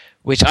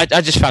 which I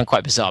just found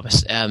quite bizarre.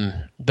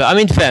 But I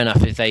mean, fair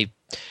enough. If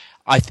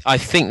I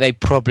think they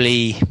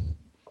probably,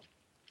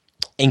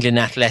 England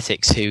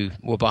Athletics, who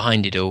were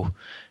behind it all,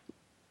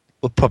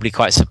 were probably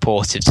quite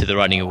supportive to the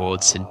running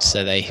awards, and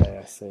so they.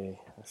 Okay, I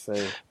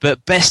see.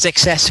 But best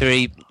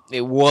accessory,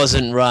 it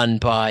wasn't won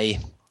by.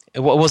 It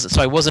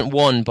wasn't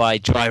won by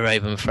Dry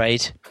Robe, I'm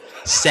afraid.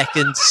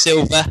 Second,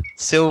 silver.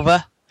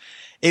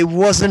 It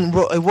wasn't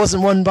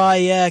won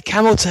by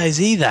Camel Toes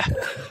either.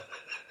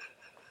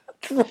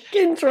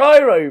 Fucking dry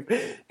robe.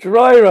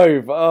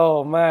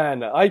 Oh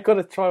man, I got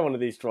to try one of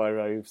these dry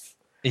robes.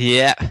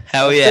 Yeah,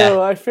 hell yeah.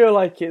 I feel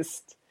like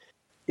it's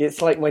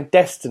like my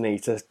destiny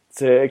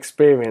to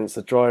experience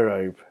a dry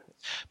robe.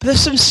 But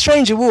there's some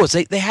strange awards.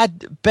 They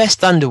had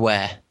best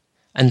underwear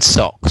and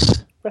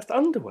socks. Best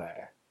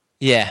underwear.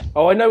 Yeah.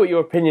 Oh, I know what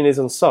your opinion is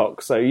on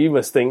socks. So you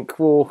must think,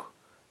 well,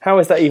 how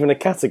is that even a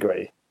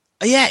category?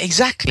 Yeah,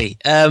 exactly.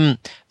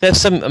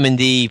 There's some. I mean,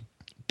 the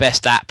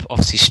best app,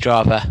 obviously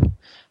Strava.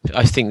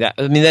 I think that.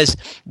 I mean,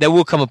 there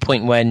will come a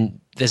point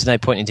when there's no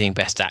point in doing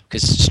best app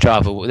because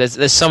Strava.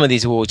 There's some of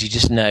these awards you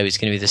just know is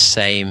going to be the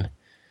same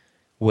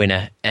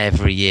winner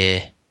every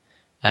year.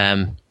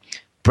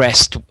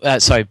 Best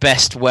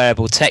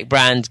wearable tech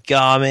brand,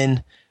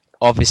 Garmin,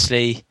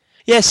 obviously.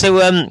 Yeah. So,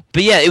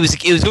 but yeah, it was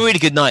a really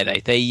good night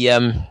though. They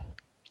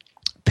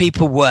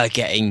people were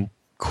getting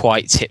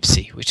quite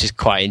tipsy, which is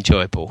quite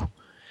enjoyable.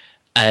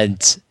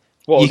 And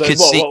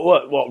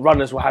what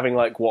runners were having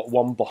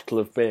one bottle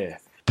of beer?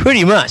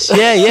 Pretty much,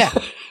 yeah.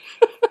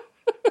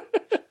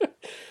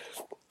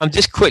 I'm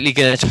just quickly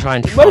going to try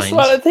and find.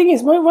 The thing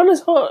is, my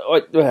runners are.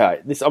 I'm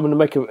going to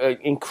make an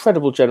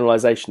incredible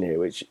generalisation here,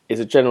 which is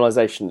a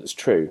generalisation that's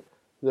true.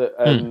 That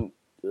a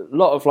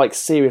lot of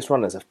serious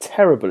runners are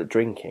terrible at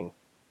drinking.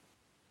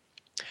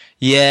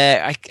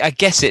 Yeah, I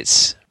guess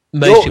it's.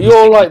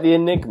 You're like the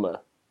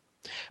enigma.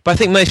 But I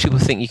think most people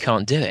think you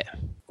can't do it.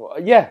 Well,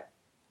 yeah.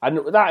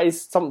 And that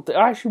is something.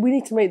 Actually, we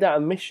need to make that a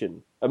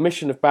mission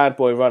of Bad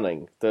Boy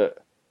Running. That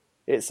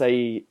it's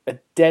a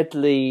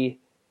deadly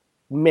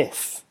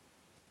myth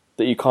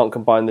that you can't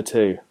combine the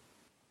two.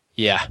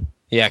 Yeah,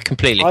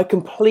 completely. I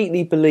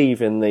completely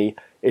believe in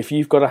if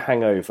you've got a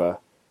hangover,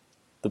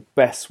 the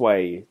best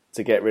way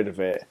to get rid of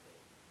it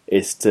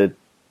is to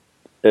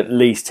at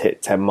least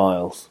hit 10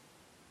 miles.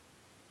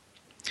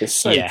 It's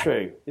so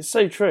true. It's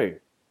so true.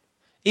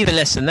 Even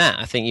less than that,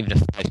 I think even a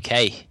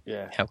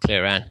 5k help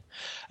clear around.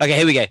 Okay,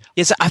 here we go.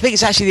 Yes, I think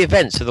it's actually the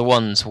events are the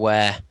ones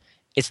where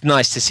it's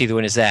nice to see the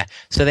winners there.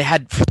 So they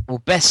had,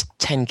 best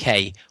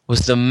 10k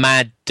was the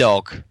Mad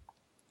Dog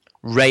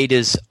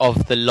Raiders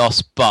of the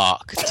Lost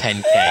Bark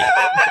 10k.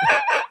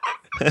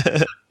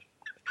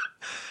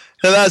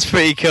 So that's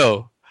pretty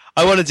cool.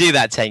 I want to do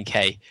that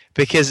 10k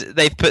because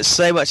they've put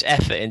so much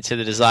effort into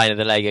the design of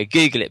the Lego.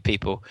 Google it,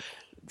 people.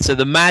 So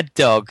the Mad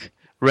Dog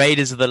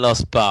Raiders of the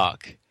Lost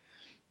Bark.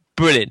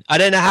 Brilliant. I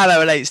don't know how that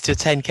relates to a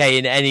 10k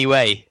in any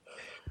way,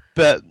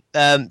 but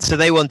so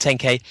they won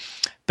 10k.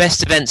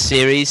 Best event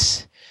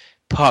series,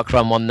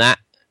 Parkrun won that.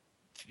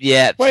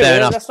 Yeah, fair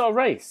enough. That's not a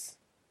race.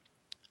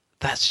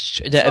 That's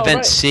the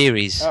event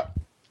series.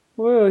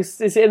 Well,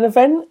 is it an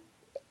event?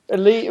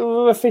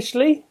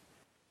 Officially?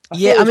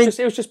 I mean, it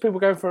was just people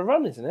going for a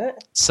run, isn't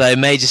it? So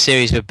major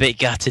series were a bit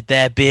gutted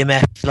there.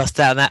 BMF lost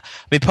out on that.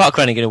 I mean,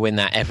 Parkrun are going to win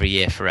that every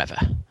year forever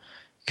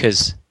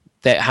because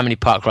how many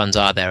park runs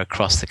are there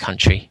across the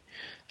country?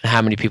 And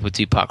how many people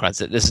do park runs?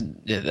 They're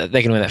going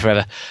to win that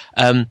forever.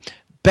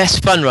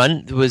 Best fun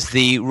run was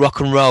the Rock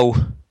and Roll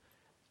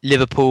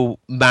Liverpool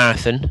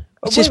Marathon,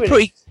 which is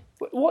pretty.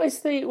 What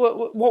is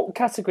what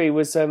category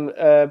was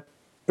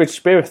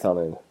British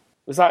Beerathon in?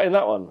 Was that in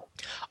that one?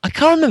 I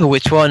can't remember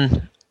which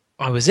one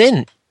I was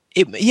in.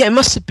 It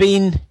must have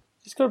been.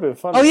 It's got to be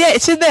fun. Oh yeah,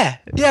 it's in there.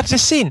 Yeah, I've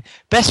just seen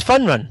best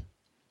fun run.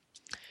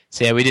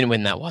 So yeah, we didn't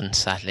win that one,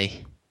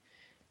 sadly.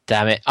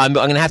 Damn it! I'm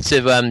going to have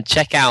to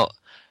check out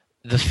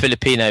the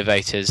Filipino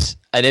voters,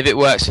 and if it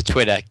works for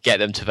Twitter, get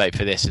them to vote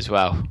for this as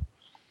well.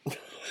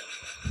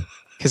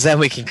 Because then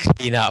we can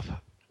clean up.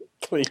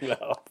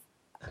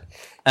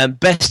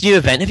 Best new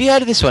event. Have you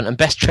heard of this one? And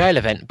best trail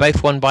event,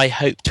 both won by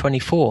Hope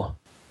 24.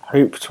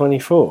 Hope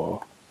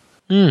 24?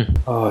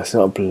 Oh, it's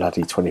not a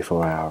bloody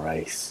 24-hour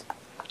race.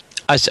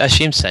 I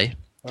assume so.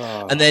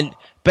 Oh. And then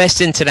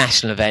best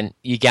international event,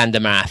 Uganda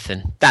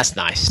Marathon. That's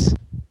nice.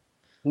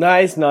 No,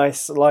 it's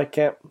nice. I like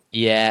it.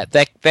 Yeah,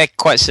 they're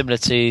quite similar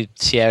to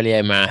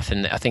Cioleo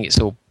Marathon. I think it's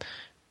all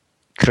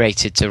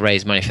created to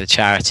raise money for the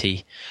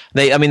charity.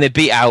 They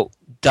beat out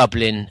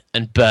Dublin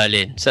and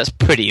Berlin, so that's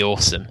pretty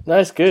awesome. No,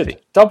 it's good.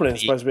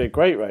 Dublin's supposed to be a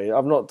great race.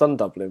 I've not done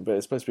Dublin, but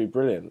it's supposed to be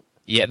brilliant.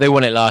 Yeah, they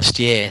won it last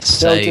year.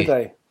 So did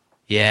they?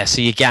 Yeah,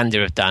 so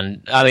Uganda have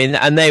done. I mean,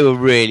 and they were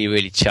really,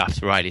 really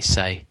chuffed, rightly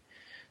so.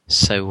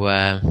 So,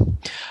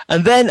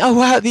 and then,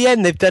 at the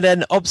end, they've done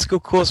an obstacle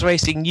course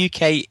racing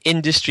UK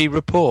industry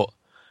report.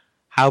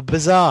 How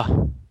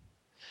bizarre.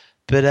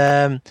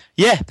 But,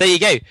 yeah, there you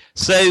go.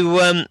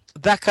 So,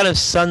 that kind of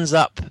sums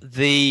up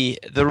the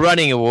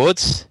running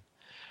awards.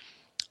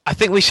 I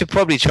think we should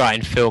probably try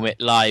and film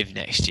it live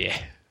next year.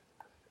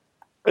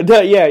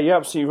 Yeah, you're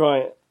absolutely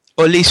right.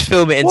 Or at least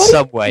film it in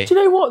some way. Do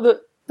you know what?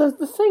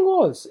 The thing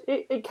was,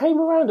 it came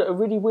around at a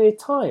really weird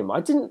time.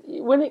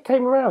 When it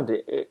came around,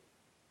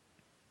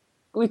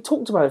 we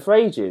talked about it for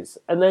ages,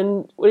 and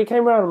then when it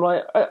came around, I'm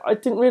like, I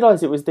didn't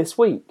realise it was this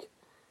week.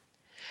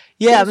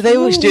 Yeah, but they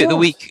always do it the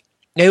week.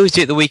 They always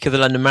do it the week of the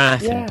London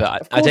Marathon,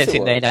 but I don't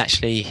think they'd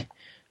actually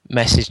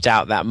messaged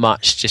out that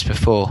much just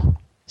before.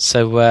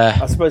 So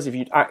I suppose if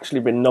you'd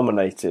actually been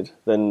nominated,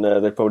 then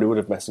they probably would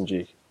have messaged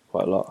you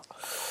quite a lot.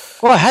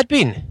 Well, I had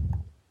been.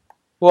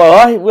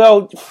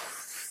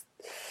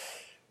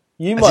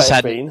 You might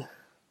have been.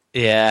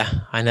 Yeah,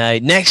 I know.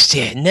 Next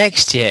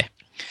year.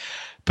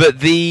 But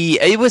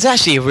it was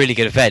actually a really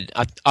good event.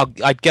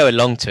 I'd go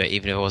along to it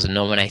even if I wasn't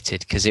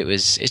nominated because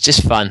it's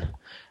just fun,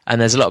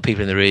 and there's a lot of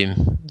people in the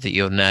room that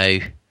you'll know,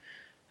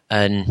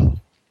 and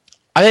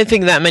I don't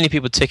think that many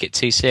people took it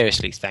too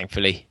seriously,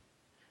 thankfully,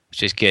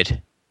 which is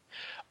good.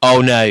 Oh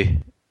no,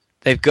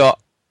 they've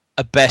got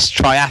a best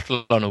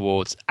triathlon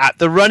awards at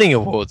the running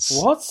awards.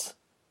 What?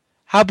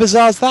 How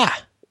bizarre is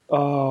that?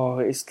 Oh,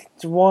 it's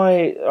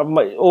why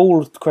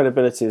all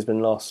credibility has been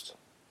lost.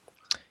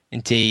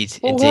 Indeed.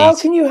 How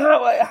can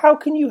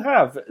you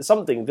have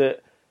something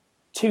that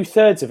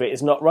 2/3 of it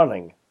is not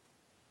running?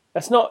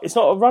 It's not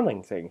a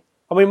running thing.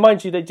 I mean,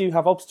 mind you, they do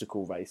have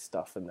obstacle race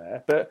stuff in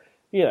there, but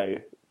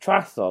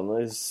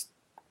triathlon is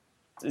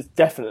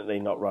definitely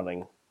not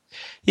running.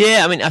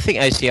 Yeah, I mean, I think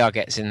OCR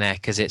gets in there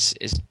because it's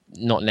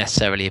not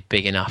necessarily a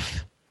big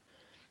enough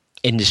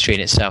industry in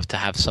itself to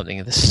have something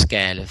of the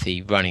scale of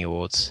the running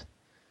awards.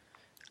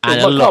 And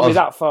it can't be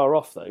that far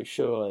off, though,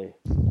 surely.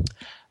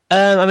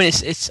 I mean,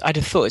 I'd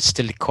have thought it's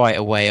still quite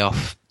a way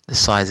off the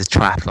size of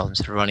triathlons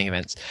and running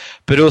events,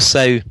 but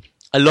also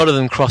a lot of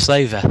them cross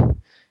over.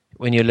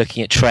 When you're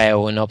looking at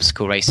trail and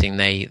obstacle racing,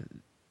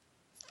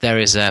 there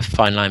is a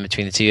fine line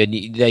between the two, and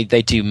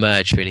they do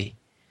merge really.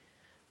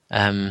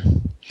 Yeah,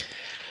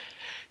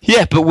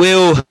 but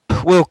we'll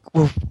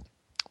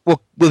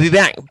be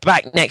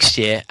back next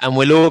year, and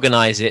we'll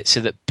organise it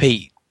so that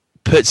Pete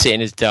puts it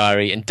in his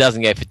diary and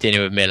doesn't go for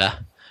dinner with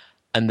Miller,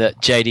 and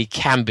that JD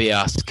can be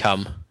asked to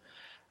come.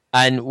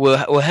 And we'll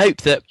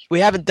hope that we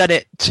haven't done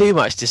it too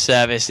much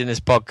disservice in this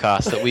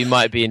podcast that we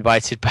might be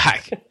invited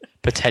back,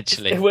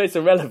 potentially. Well, it's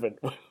irrelevant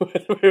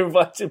whether we're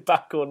invited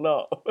back or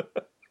not.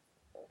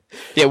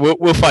 Yeah,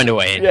 we'll find a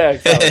way in. Yeah,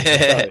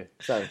 exactly.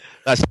 So.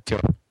 That's sure.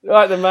 All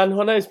right then, man.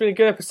 Well, no, it's been a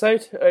good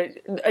episode.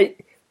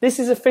 This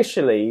is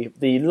officially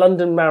the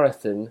London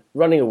Marathon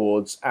Running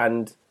Awards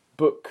and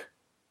book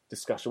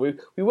discussion. We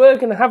were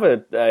going to have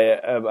a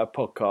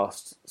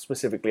podcast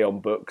specifically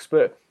on books,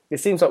 but it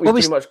seems like we've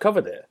pretty much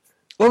covered it.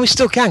 Well, we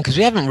still can, because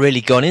we haven't really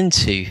gone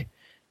into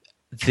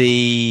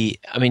Feet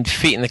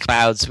in the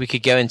Clouds. We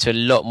could go into a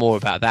lot more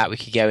about that. We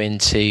could go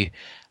into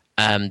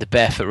the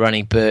barefoot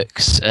running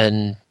books,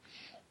 and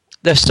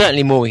there's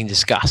certainly more we can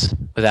discuss,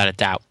 without a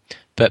doubt.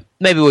 But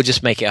maybe we'll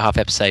just make it a half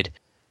episode.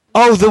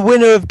 Oh, the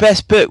winner of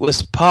Best Book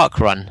was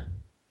Parkrun.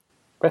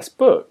 Best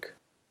Book?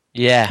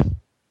 Yeah.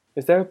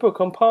 Is there a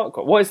book on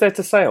Parkrun? What is there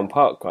to say on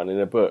Parkrun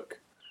in a book?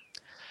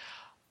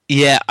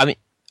 Yeah, I mean,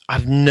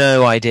 I've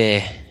no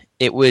idea.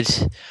 It would...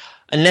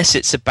 Unless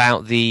it's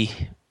about the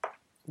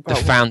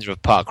founder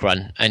of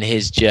Parkrun and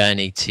his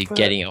journey to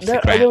getting off the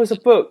ground. There was a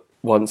book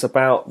once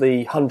about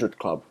the 100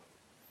 Club,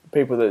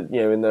 people that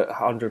in the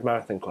 100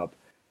 Marathon Club,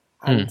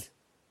 and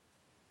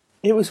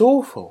it was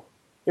awful.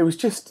 It was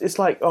just, it's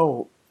like,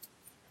 oh,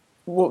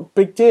 what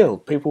big deal?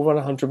 People run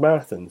 100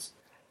 marathons.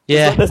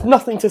 Yeah, there's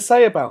nothing to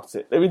say about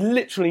it. There is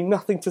literally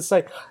nothing to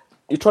say.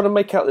 You're trying to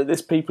make out that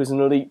this people is an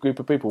elite group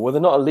of people. Well, they're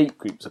not elite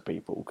groups of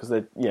people because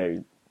they're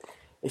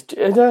It's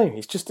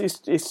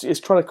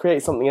trying to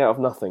create something out of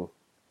nothing.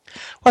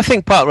 Well, I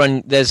think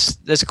Parkrun,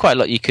 there's quite a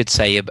lot you could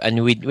say,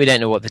 and we don't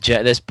know what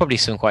there's probably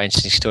some quite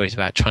interesting stories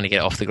about trying to get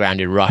it off the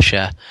ground in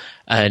Russia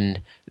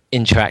and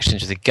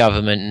interactions with the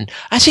government. And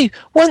actually,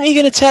 weren't you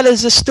going to tell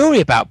us a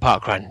story about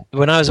Parkrun?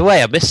 When I was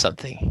away, I missed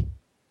something.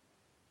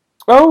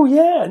 Oh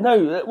yeah,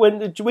 no.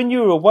 When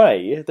you were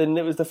away, then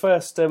it was the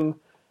first. I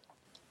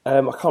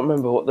can't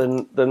remember what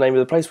the name of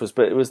the place was,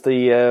 but it was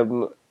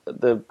the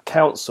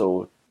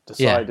council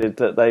decided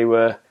that they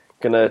were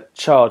going to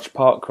charge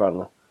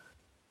Parkrun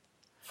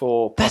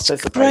for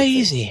participating. That's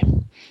crazy.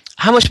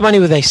 How much money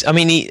were they? I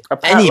mean,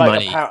 any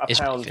money is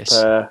pound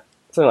ridiculous.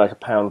 something like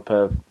 £1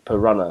 per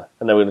runner,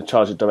 and they were going to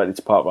charge it directly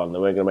to Parkrun. They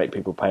weren't going to make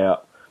people pay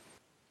up.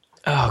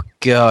 Oh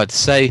God!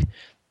 So,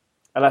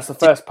 and that's the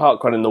first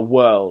parkrun in the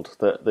world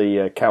that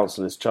the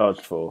council is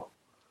charged for.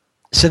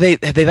 So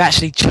they've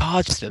actually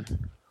charged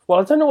them. Well,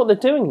 I don't know what they're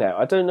doing now.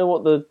 I don't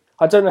know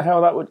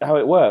how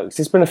it works.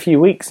 It's been a few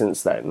weeks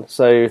since then.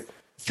 So the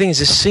thing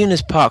is, as soon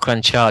as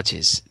Parkrun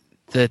charges,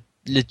 the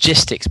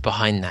logistics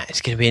behind that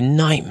is going to be a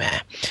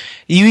nightmare.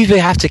 You either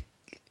have to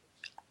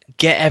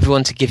get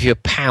everyone to give you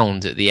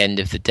 £1 at the end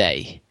of the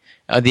day,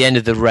 at the end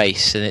of the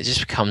race, and it just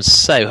becomes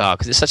so hard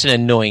because it's such an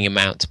annoying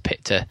amount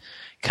to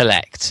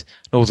collect,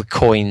 and all the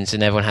coins,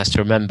 and everyone has to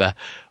remember.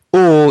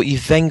 Or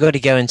you've then got to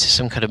go into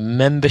some kind of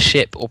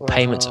membership or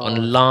payments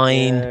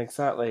online. Yeah,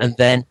 exactly. And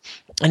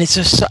it's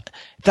just,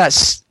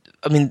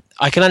 I mean,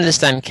 I can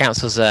understand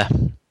councils are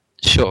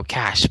short of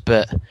cash,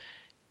 but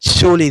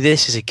surely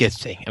this is a good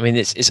thing. I mean,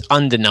 it's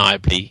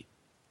undeniably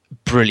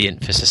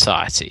brilliant for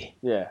society.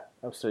 Yeah,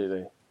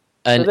 absolutely.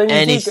 And but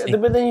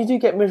then you do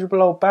get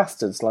miserable old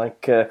bastards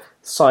like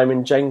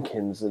Simon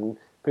Jenkins and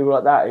people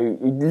like that who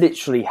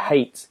literally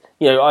hate.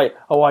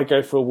 I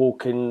go for a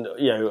walk in,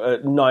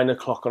 at 9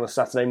 o'clock on a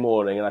Saturday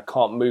morning, and I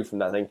can't move from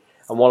that thing.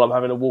 And while I'm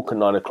having a walk at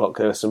 9 o'clock,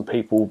 there are some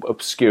people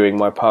obscuring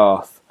my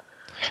path.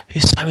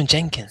 Who's Simon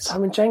Jenkins?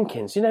 Simon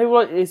Jenkins. You know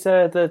what? He's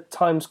the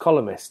Times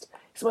columnist.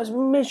 He's the most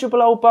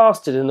miserable old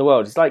bastard in the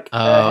world. He's like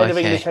head of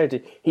English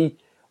Heritage.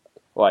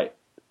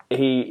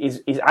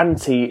 He's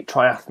anti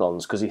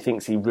triathlons because he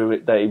thinks he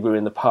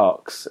ruined the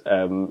parks,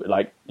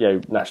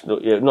 national,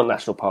 not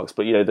national parks,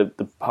 but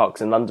the parks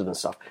in London and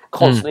stuff.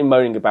 Constantly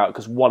moaning about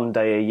because one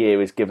day a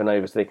year is given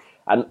over to the.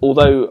 And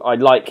although I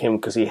like him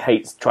because he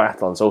hates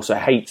triathlons, I also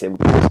hate him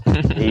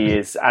because he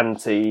is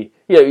anti.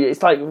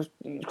 It's like, for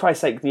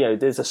Christ's sake,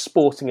 there's a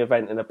sporting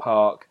event in a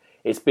park.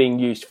 It's being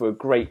used for a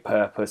great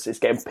purpose. It's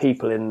getting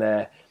people in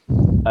there.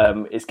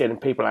 It's getting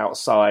people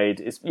outside.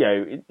 It's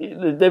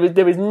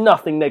there is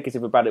nothing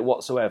negative about it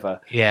whatsoever.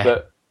 Yeah.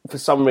 But for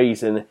some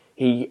reason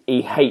he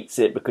hates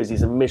it because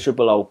he's a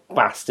miserable old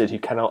bastard who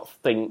cannot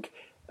think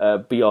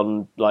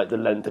beyond like the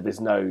length of his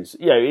nose.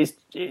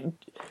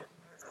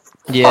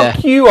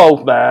 Fuck you,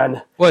 old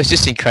man. Well, it's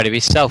just incredibly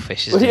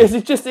selfish, isn't it?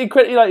 It's just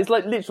incredibly it's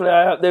like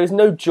literally there is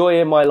no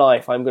joy in my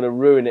life. I'm going to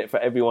ruin it for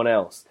everyone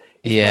else.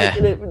 Yeah.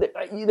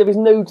 There is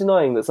no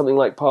denying that something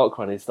like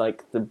Parkrun is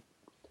like the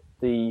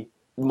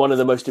one of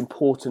the most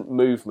important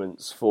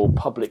movements for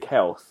public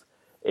health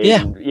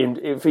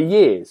for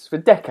years, for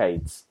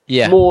decades.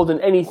 Yeah. More than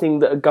anything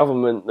that a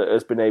government that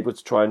has been able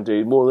to try and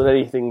do, more than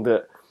anything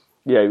that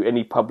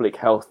any public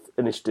health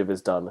initiative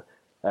has done.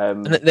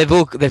 And they've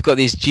got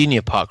these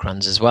junior park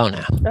runs as well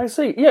now. I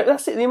see. Yeah,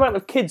 that's it. The amount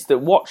of kids that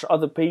watch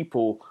other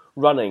people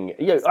running.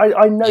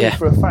 I know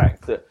for a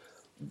fact that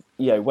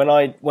when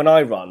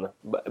I run,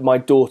 my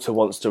daughter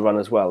wants to run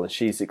as well, and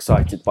she's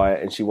excited by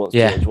it, and she wants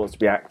to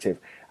be active,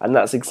 and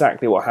that's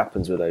exactly what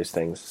happens with those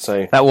things.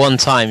 So that one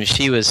time,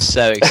 she was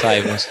so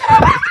excited.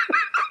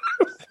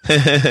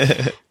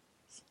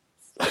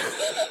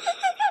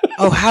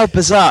 Oh, how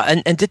bizarre!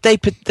 And did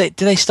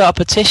they start a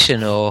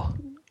petition or?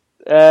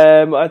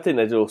 I think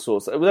they did all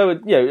sorts. I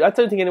don't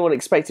think anyone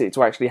expected it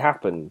to actually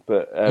happen.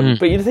 But but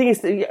the thing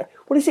is,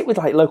 what is it with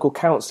like local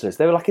councillors?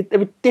 They were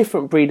a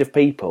different breed of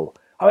people.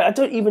 I mean, I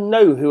don't even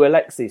know who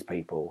elects these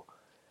people.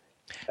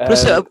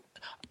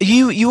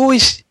 You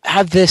always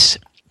have this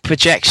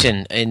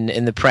projection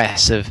in the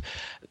press of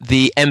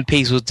the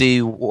MPs will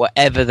do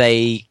whatever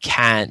they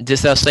can.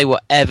 They'll say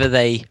whatever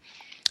they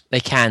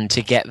can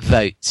to get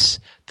votes.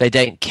 They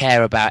don't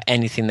care about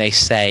anything they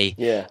say.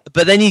 Yeah.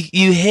 But then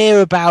you hear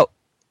about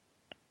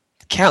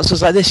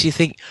councils like this, you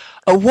think,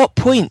 at what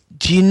point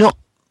do you not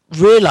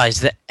realise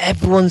that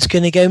everyone's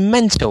going to go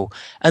mental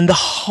and the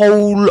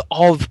whole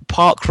of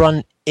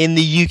Parkrun in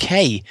the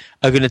UK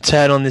are going to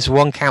turn on this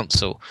one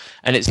council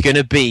and it's going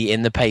to be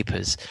in the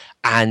papers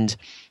and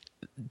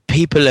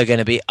people are going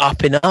to be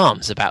up in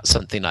arms about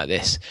something like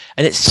this,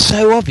 and it's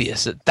so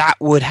obvious that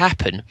would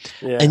happen,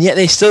 and yet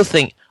they still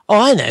think, oh,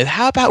 I know,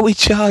 how about we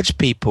charge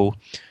people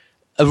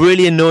a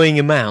really annoying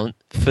amount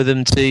for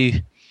them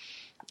to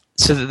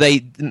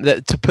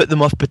to put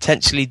them off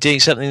potentially doing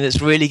something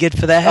that's really good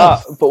for their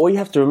health. But what you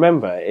have to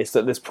remember is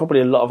that there's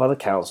probably a lot of other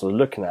councils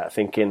looking at it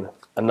thinking,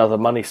 another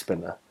money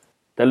spinner.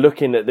 They're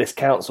looking at this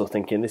council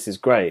thinking, this is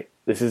great.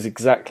 This is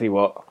exactly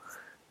what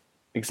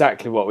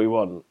we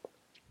want.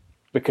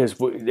 Because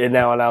it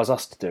now allows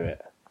us to do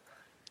it.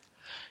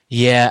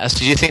 Yeah, so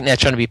do you think they're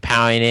trying to be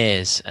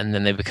pioneers and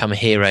then they become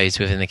heroes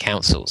within the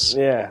councils?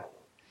 Yeah.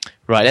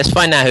 Right, let's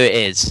find out who it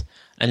is.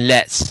 And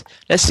let's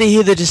see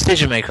who the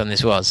decision maker on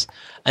this was.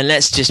 And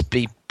let's just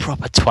be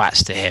proper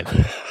twats to him.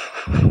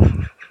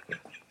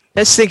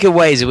 Let's think of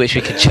ways in which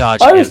we could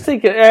charge him. I was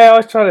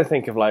trying to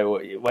think of like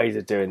ways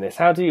of doing this.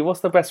 What's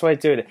the best way of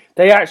doing it?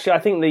 I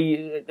think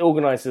the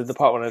organisers of the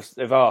Parkrun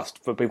have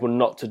asked for people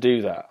not to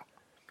do that.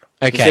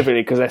 Okay.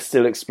 Specifically because they're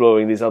still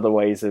exploring these other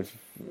ways of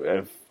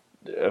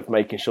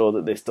making sure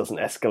that this doesn't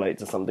escalate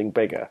to something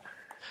bigger.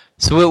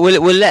 So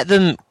we'll let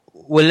them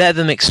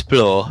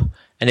explore,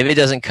 and if it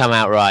doesn't come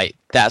out right,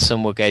 that's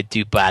when we'll go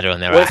do badder on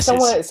their Well,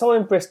 asses. it's somewhere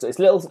in Bristol. It's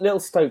little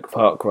Stoke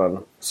Park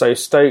Run. So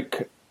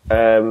Stoke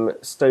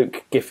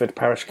Gifford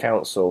Parish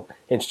Council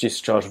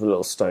introduced a charge of a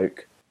Little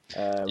Stoke.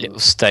 Little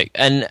Stoke.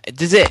 And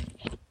does it...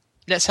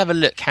 Let's have a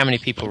look how many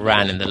people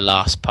ran in the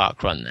last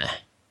park run there.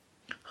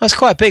 Oh, it's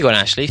quite a big one,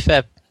 actually,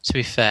 to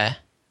be fair.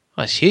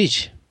 Oh, it's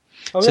huge.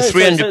 Oh, So no,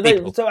 300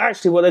 people. So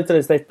actually what they've done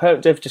is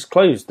they've just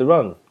closed the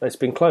run. It's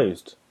been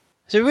closed.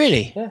 Is it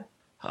really? Yeah.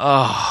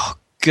 Oh,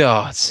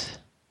 God.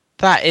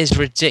 That is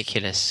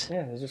ridiculous.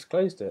 Yeah, they just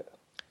closed it.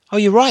 Oh,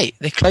 you're right.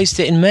 They closed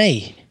it in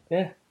May.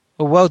 Yeah.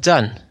 Well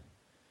done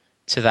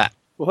to that.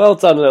 Well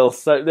done, Lil.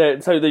 So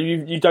that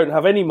you don't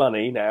have any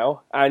money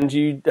now, and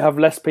you have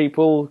less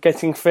people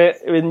getting fit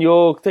in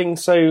your thing.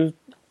 So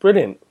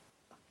brilliant.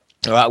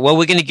 All right, well,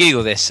 we're going to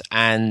Google this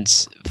and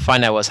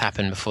find out what's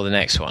happened before the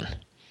next one.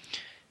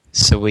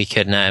 So we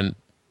can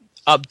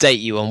update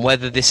you on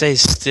whether this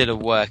is still a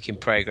work in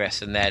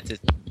progress and they're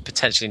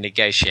potentially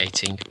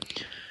negotiating,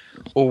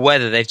 or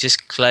whether they've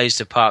just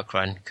closed a park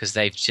run because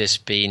they've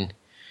just been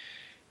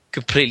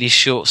completely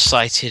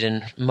short-sighted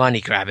and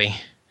money-grabbing.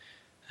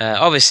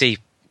 Obviously,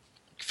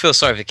 feel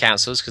sorry for the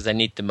councils because they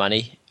need the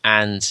money,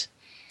 and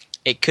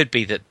it could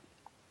be that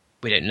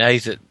we don't know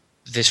that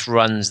this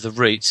runs the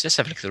routes. Let's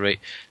have a look at the route.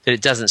 That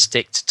it doesn't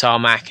stick to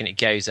tarmac and it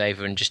goes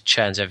over and just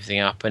churns everything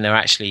up, and there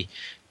actually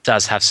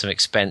does have some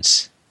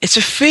expense. It's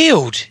a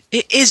field.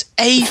 It is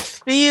a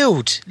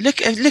field.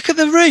 Look at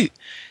the route.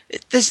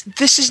 This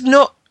does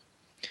not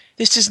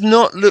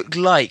look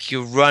like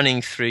you're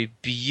running through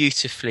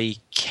beautifully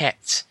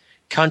kept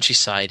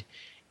countryside.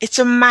 It's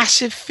a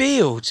massive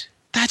field.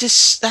 That's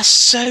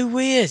so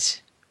weird.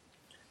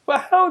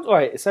 But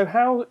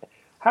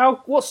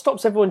what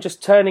stops everyone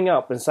just turning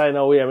up and saying,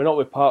 "Oh yeah, we're not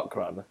with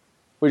Parkrun,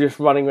 we're just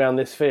running around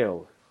this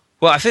field"?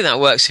 Well, I think that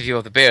works if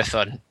you're the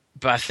beerathon,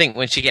 but I think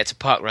once you get to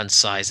parkrun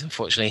size,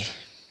 unfortunately,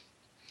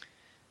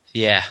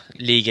 yeah,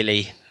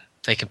 legally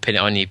they can pin it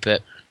on you.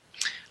 But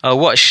oh,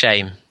 what a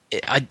shame!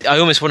 I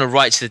almost want to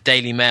write to the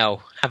Daily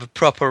Mail, have a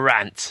proper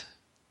rant,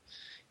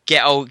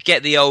 get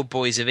the old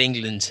boys of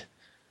England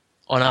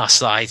on our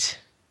side.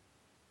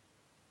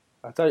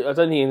 I don't think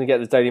you're going to get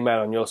the Daily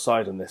Mail on your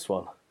side on this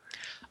one.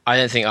 I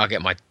don't think I'll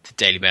get the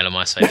Daily Mail on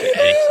my side for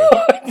anything.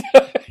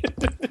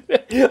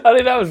 I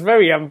think that was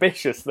very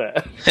ambitious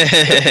there.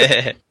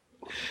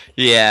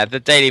 Yeah, the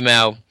Daily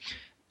Mail,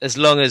 as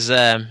long as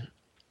if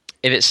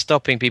it's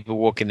stopping people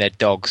walking their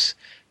dogs,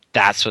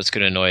 that's what's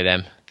going to annoy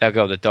them. They'll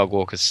go on the dog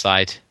walker's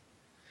side.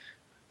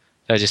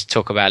 They'll just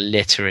talk about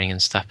littering and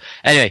stuff.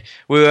 Anyway,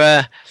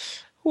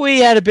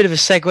 we had a bit of a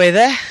segue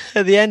there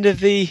at the end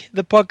of the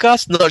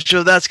podcast. Not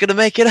sure that's going to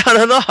make it out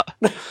or not.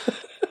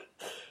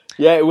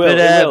 Yeah, it will. But,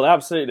 it will,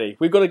 absolutely.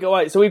 We've got to go.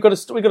 Right, so we've got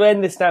to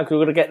end this now because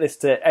we've got to get this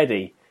to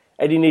Eddie.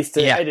 Eddie needs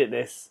to edit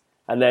this,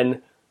 and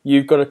then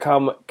you've got to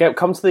come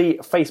to the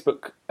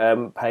Facebook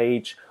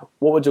page.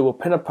 What we'll do, we'll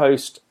pin a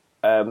post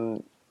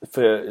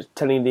for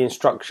telling the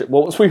instruction.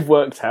 Once we've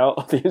worked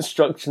out the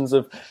instructions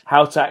of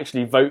how to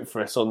actually vote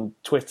for us on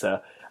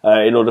Twitter.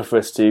 In order for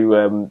us to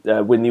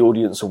win the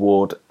audience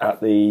award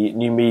at the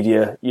New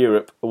Media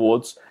Europe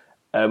Awards,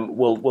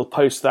 we'll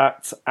post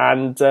that.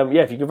 And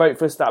if you can vote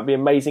for us, that'd be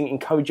amazing.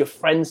 Encourage your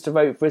friends to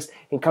vote for us.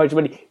 Encourage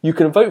everybody. You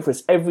can vote for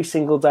us every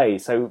single day.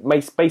 So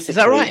basically, is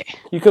that right?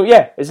 You can,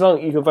 yeah. As long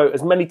as you can vote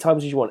as many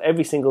times as you want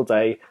every single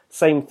day.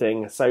 Same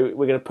thing. So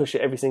we're going to push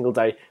it every single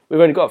day. We've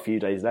only got a few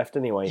days left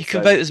anyway. You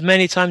can vote as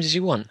many times as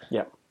you want.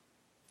 Yeah.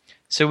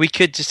 So we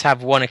could just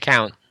have one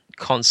account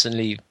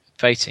constantly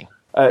voting.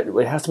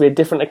 It has to be a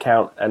different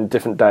account and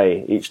different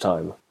day each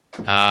time.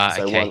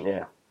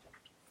 Okay.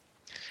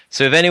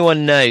 So if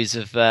anyone knows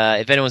if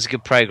anyone's a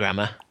good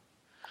programmer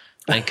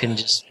and can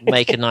just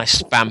make a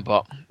nice spam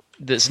bot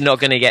that's not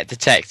going to get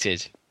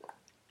detected,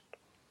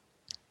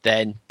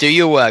 then do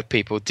your work,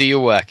 people. Do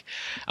your work.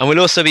 And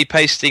we'll also be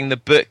posting the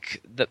book,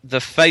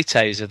 the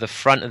photos of the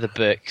front of the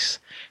books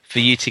for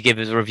you to give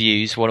us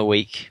reviews, one a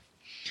week.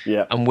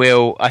 Yeah. And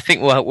I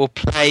think we'll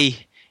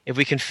play, if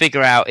we can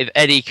figure out, if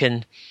Eddie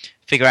can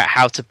figure out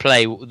how to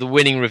play the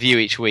winning review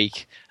each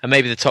week, and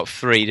maybe the top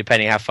three,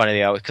 depending how funny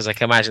they are, because I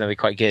can imagine they'll be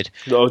quite good.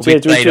 Do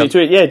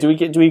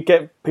we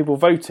get people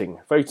voting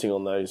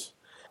on those?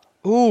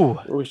 Ooh,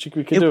 we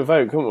could do a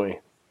vote, couldn't we?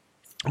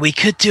 We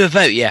could do a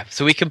vote, yeah.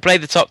 So we can play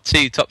the top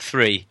two, top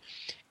three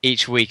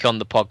each week on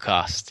the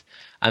podcast,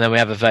 and then we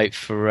have a vote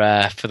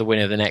for the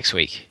winner the next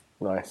week.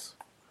 Nice.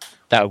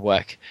 That would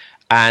work.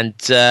 And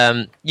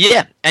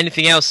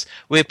anything else?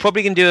 We're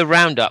probably going to do a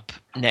roundup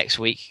next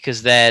week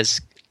because there's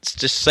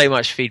just so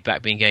much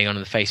feedback being going on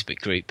in the Facebook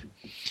group,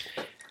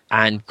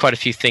 and quite a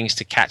few things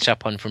to catch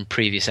up on from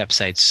previous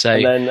episodes. So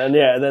and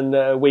then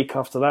a week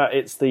after that,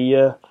 it's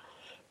the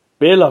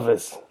beer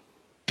lovers.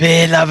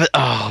 Beer lovers.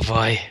 Oh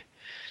boy.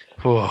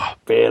 Oh.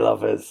 Beer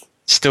lovers.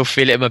 Still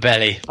feel it in my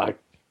belly.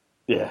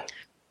 Yeah.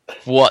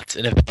 What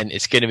an event!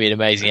 It's going to be an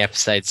amazing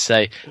episode.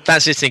 So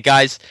thanks for listening,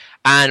 guys,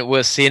 and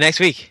we'll see you next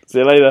week. See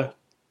you later.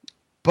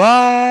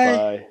 Bye.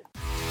 Bye.